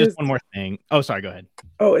do want to say just one more thing. Oh, sorry. Go ahead.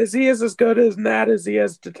 Oh, is he as good as Nat as he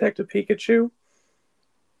is Detective Pikachu?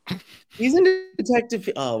 He's in Detective.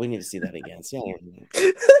 Oh, we need to see that again. See,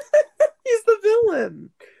 He's the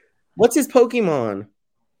villain. what's his Pokemon?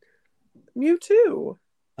 Mewtwo.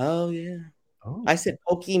 Oh yeah. Oh. I said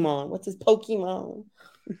Pokemon. What's his Pokemon?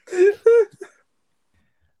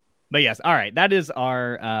 But yes, all right. That is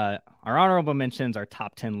our honorable mentions, our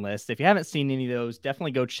top 10 list. If you haven't seen any of those,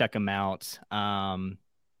 definitely go check them out.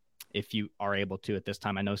 If you are able to at this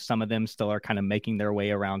time. I know some of them still are kind of making their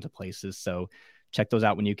way around to places, so check those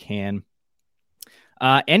out when you can.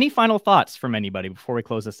 Any final thoughts from anybody before we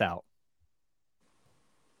close this out?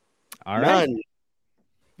 All right. None.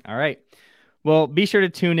 All right. Well, be sure to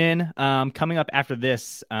tune in. Coming up after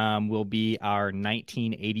this will be our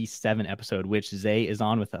 1987 episode, which Zay is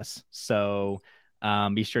on with us. So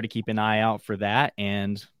be sure to keep an eye out for that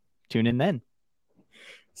and tune in then.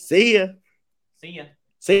 See ya. See ya.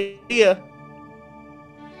 See ya.